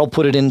 And that'll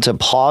put it into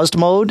paused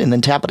mode, and then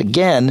tap it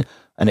again,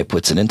 and it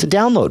puts it into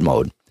download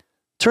mode.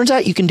 Turns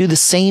out you can do the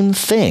same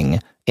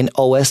thing in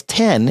OS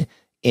X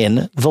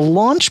in the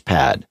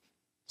Launchpad.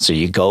 So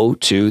you go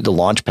to the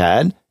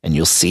Launchpad, and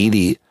you'll see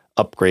the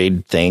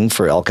upgrade thing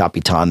for El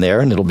Capitan there,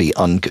 and it'll be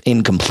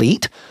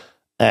incomplete.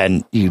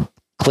 And you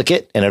click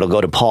it, and it'll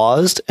go to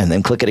paused, and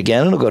then click it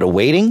again, and it'll go to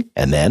waiting,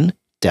 and then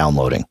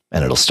downloading,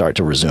 and it'll start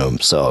to resume.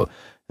 So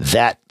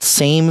that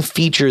same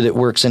feature that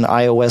works in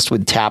iOS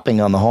with tapping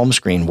on the home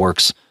screen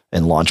works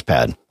in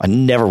Launchpad. I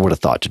never would have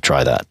thought to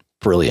try that.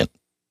 Brilliant.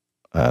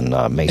 And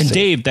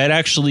Dave, that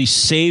actually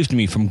saved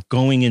me from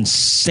going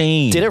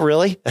insane. Did it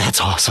really? That's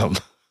awesome.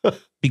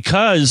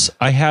 Because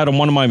I had on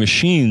one of my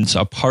machines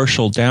a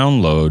partial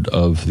download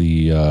of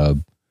the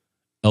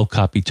El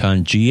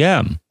Capitan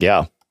GM.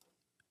 Yeah.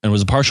 And it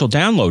was a partial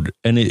download.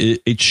 And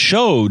it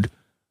showed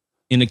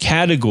in a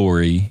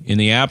category in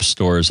the app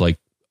stores like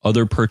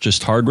other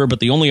purchased hardware, but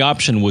the only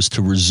option was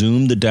to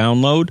resume the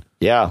download.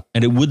 Yeah.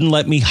 And it wouldn't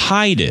let me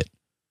hide it.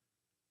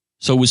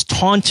 So it was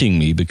taunting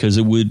me because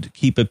it would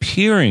keep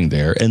appearing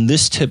there. And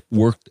this tip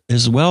worked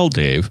as well,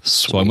 Dave.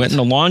 Sweet. So I went in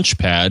the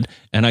Launchpad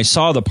and I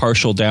saw the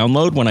partial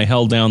download. When I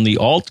held down the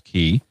Alt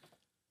key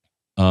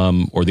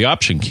or the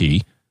Option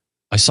key,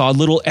 I saw a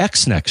little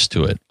X next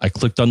to it. I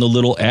clicked on the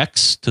little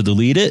X to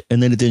delete it,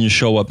 and then it didn't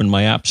show up in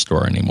my app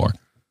store anymore.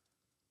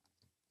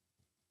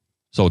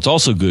 So it's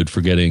also good for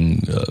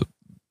getting...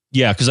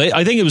 yeah, because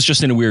I think it was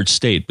just in a weird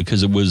state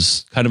because it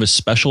was kind of a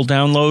special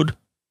download,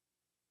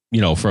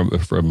 from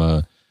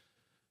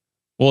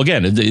well,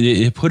 again,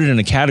 it put it in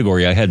a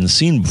category I hadn't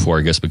seen before,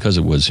 I guess, because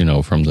it was,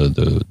 from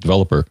the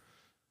developer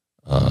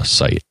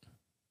site.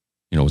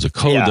 It was a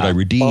code that I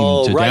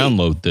redeemed to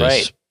download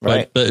this.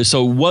 Right. But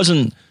so it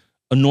wasn't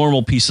a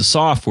normal piece of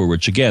software,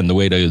 which, again, the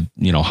way to,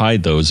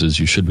 hide those is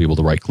you should be able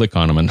to right click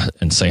on them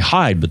and say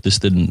hide, but this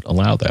didn't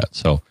allow that.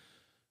 So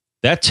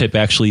that tip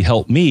actually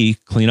helped me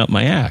clean up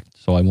my act.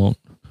 So I won't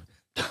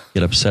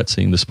get upset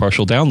seeing this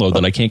partial download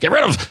that I can't get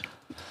rid of.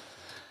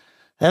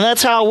 And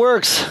that's how it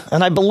works.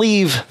 And I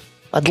believe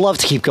I'd love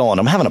to keep going.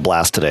 I'm having a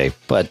blast today,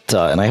 but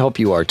and I hope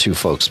you are too,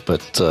 folks.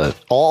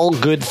 But all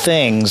good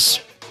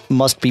things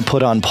must be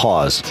put on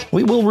pause.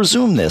 We will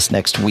resume this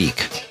next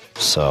week.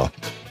 So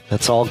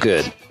that's all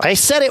good. I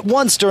said it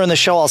once during the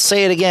show. I'll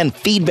say it again.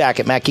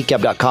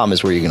 Feedback@MacGeekGab.com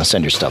is where you're going to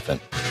send your stuff in.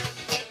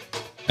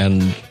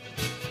 And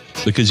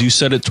because you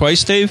said it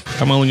twice, Dave,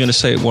 I'm only going to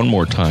say it one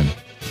more time.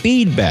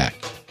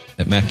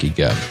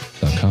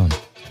 Feedback@MacGeekGab.com.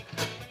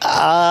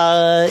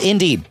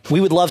 Indeed. We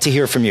would love to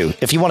hear from you.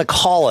 If you want to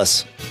call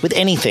us with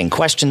anything,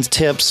 questions,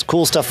 tips,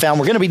 cool stuff found.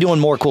 We're going to be doing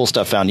more cool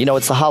stuff found.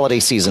 It's the holiday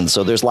season,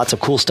 so there's lots of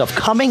cool stuff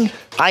coming.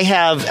 I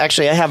have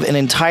an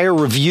entire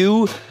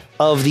review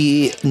of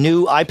the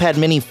new iPad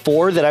Mini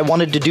 4 that I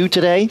wanted to do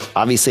today.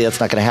 Obviously, that's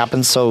not going to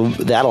happen, so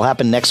that'll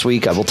happen next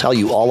week. I will tell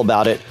you all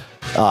about it.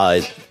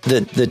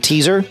 The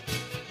teaser,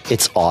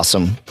 it's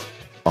awesome.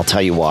 I'll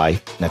tell you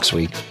why next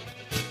week.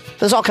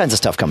 There's all kinds of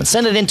stuff coming.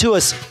 Send it in to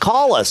us.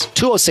 Call us,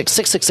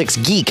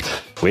 206-666-GEEK,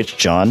 which,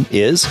 John,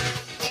 is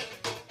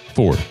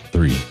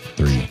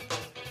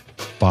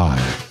 4335.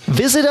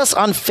 Visit us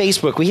on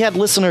Facebook. We had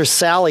listener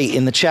Sally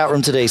in the chat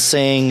room today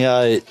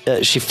saying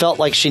she felt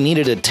like she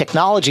needed a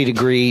technology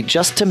degree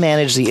just to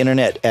manage the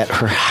internet at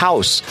her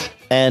house.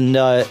 And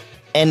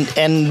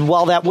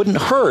while that wouldn't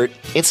hurt,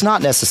 it's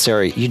not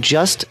necessary. You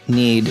just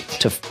need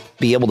to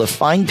be able to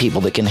find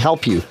people that can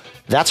help you.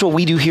 That's what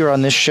we do here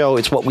on this show.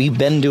 It's what we've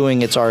been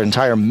doing. It's our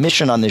entire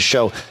mission on this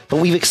show. But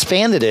we've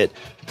expanded it,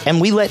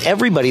 and we let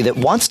everybody that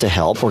wants to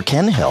help or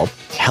can help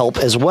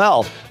as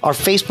well. Our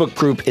Facebook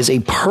group is a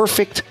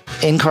perfect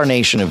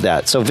incarnation of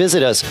that. So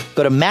visit us.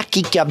 Go to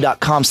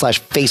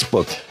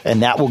MacGeekGab.com/Facebook,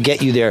 and that will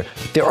get you there.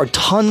 There are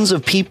tons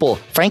of people.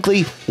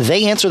 Frankly,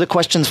 they answer the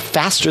questions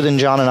faster than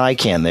John and I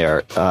can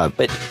there.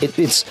 But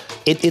it's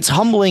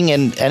humbling,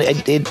 and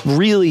it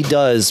really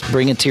does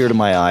bring a tear to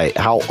my eye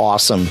how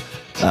awesome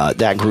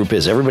that group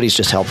is. Everybody's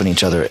just helping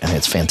each other, and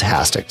it's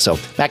fantastic. So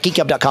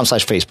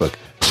MacGeekGab.com/Facebook.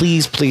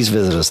 Please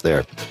visit us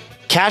there.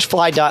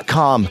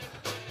 Cashfly.com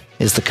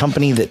is the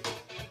company that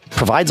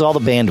provides all the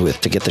bandwidth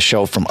to get the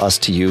show from us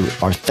to you.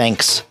 Our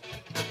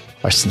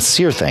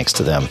sincere thanks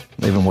to them.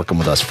 They've been working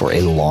with us for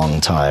a long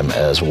time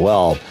as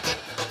well.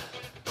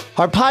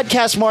 Our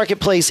podcast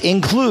marketplace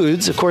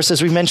includes, of course,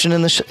 as we mentioned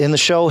in the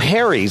show,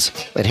 Harry's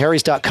at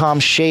harrys.com.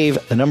 Shave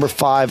the number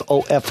 5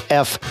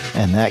 OFF,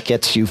 and that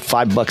gets you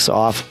 $5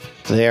 off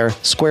there.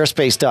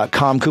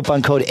 Squarespace.com.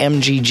 Coupon code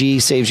MGG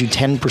saves you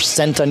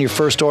 10% on your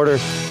first order.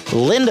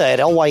 Lynda at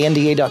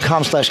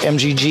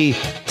lynda.com/MGG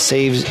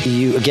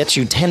gets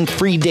you 10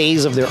 free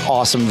days of their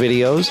awesome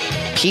videos.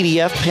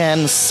 PDF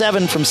Pen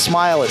 7 from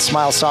Smile at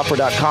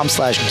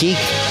smilesoftware.com/geek.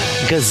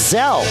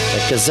 Gazelle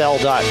at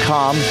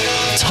gazelle.com.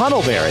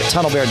 Tunnelbear at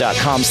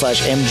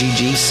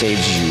tunnelbear.com/MGG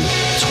saves you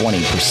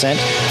 20%.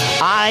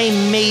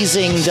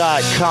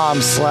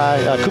 imazing.com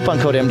coupon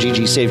code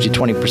MGG saves you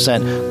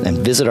 20%. And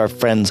visit our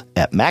friends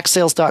at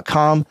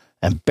macsales.com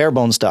and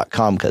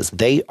barebones.com because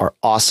they are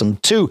awesome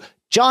too.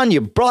 John,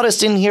 you brought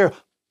us in here.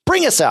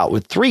 Bring us out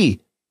with 3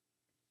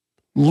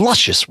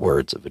 luscious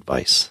words of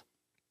advice.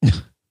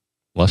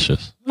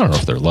 Luscious. I don't know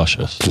if they're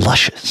luscious.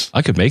 Luscious.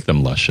 I could make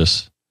them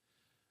luscious.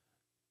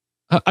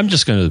 I'm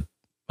just gonna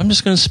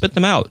spit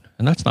them out,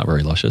 and that's not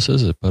very luscious,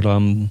 is it? But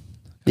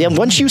yeah.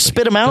 Once you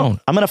spit them out,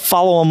 I'm gonna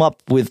follow them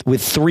up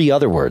with 3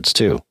 other words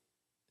too.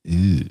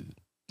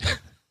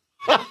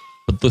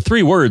 But the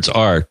 3 words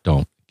are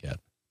don't get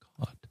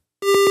caught.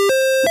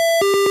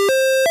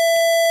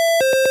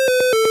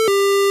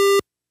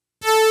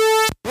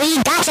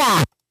 We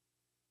gotcha.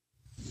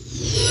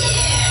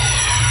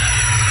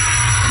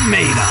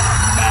 Made up.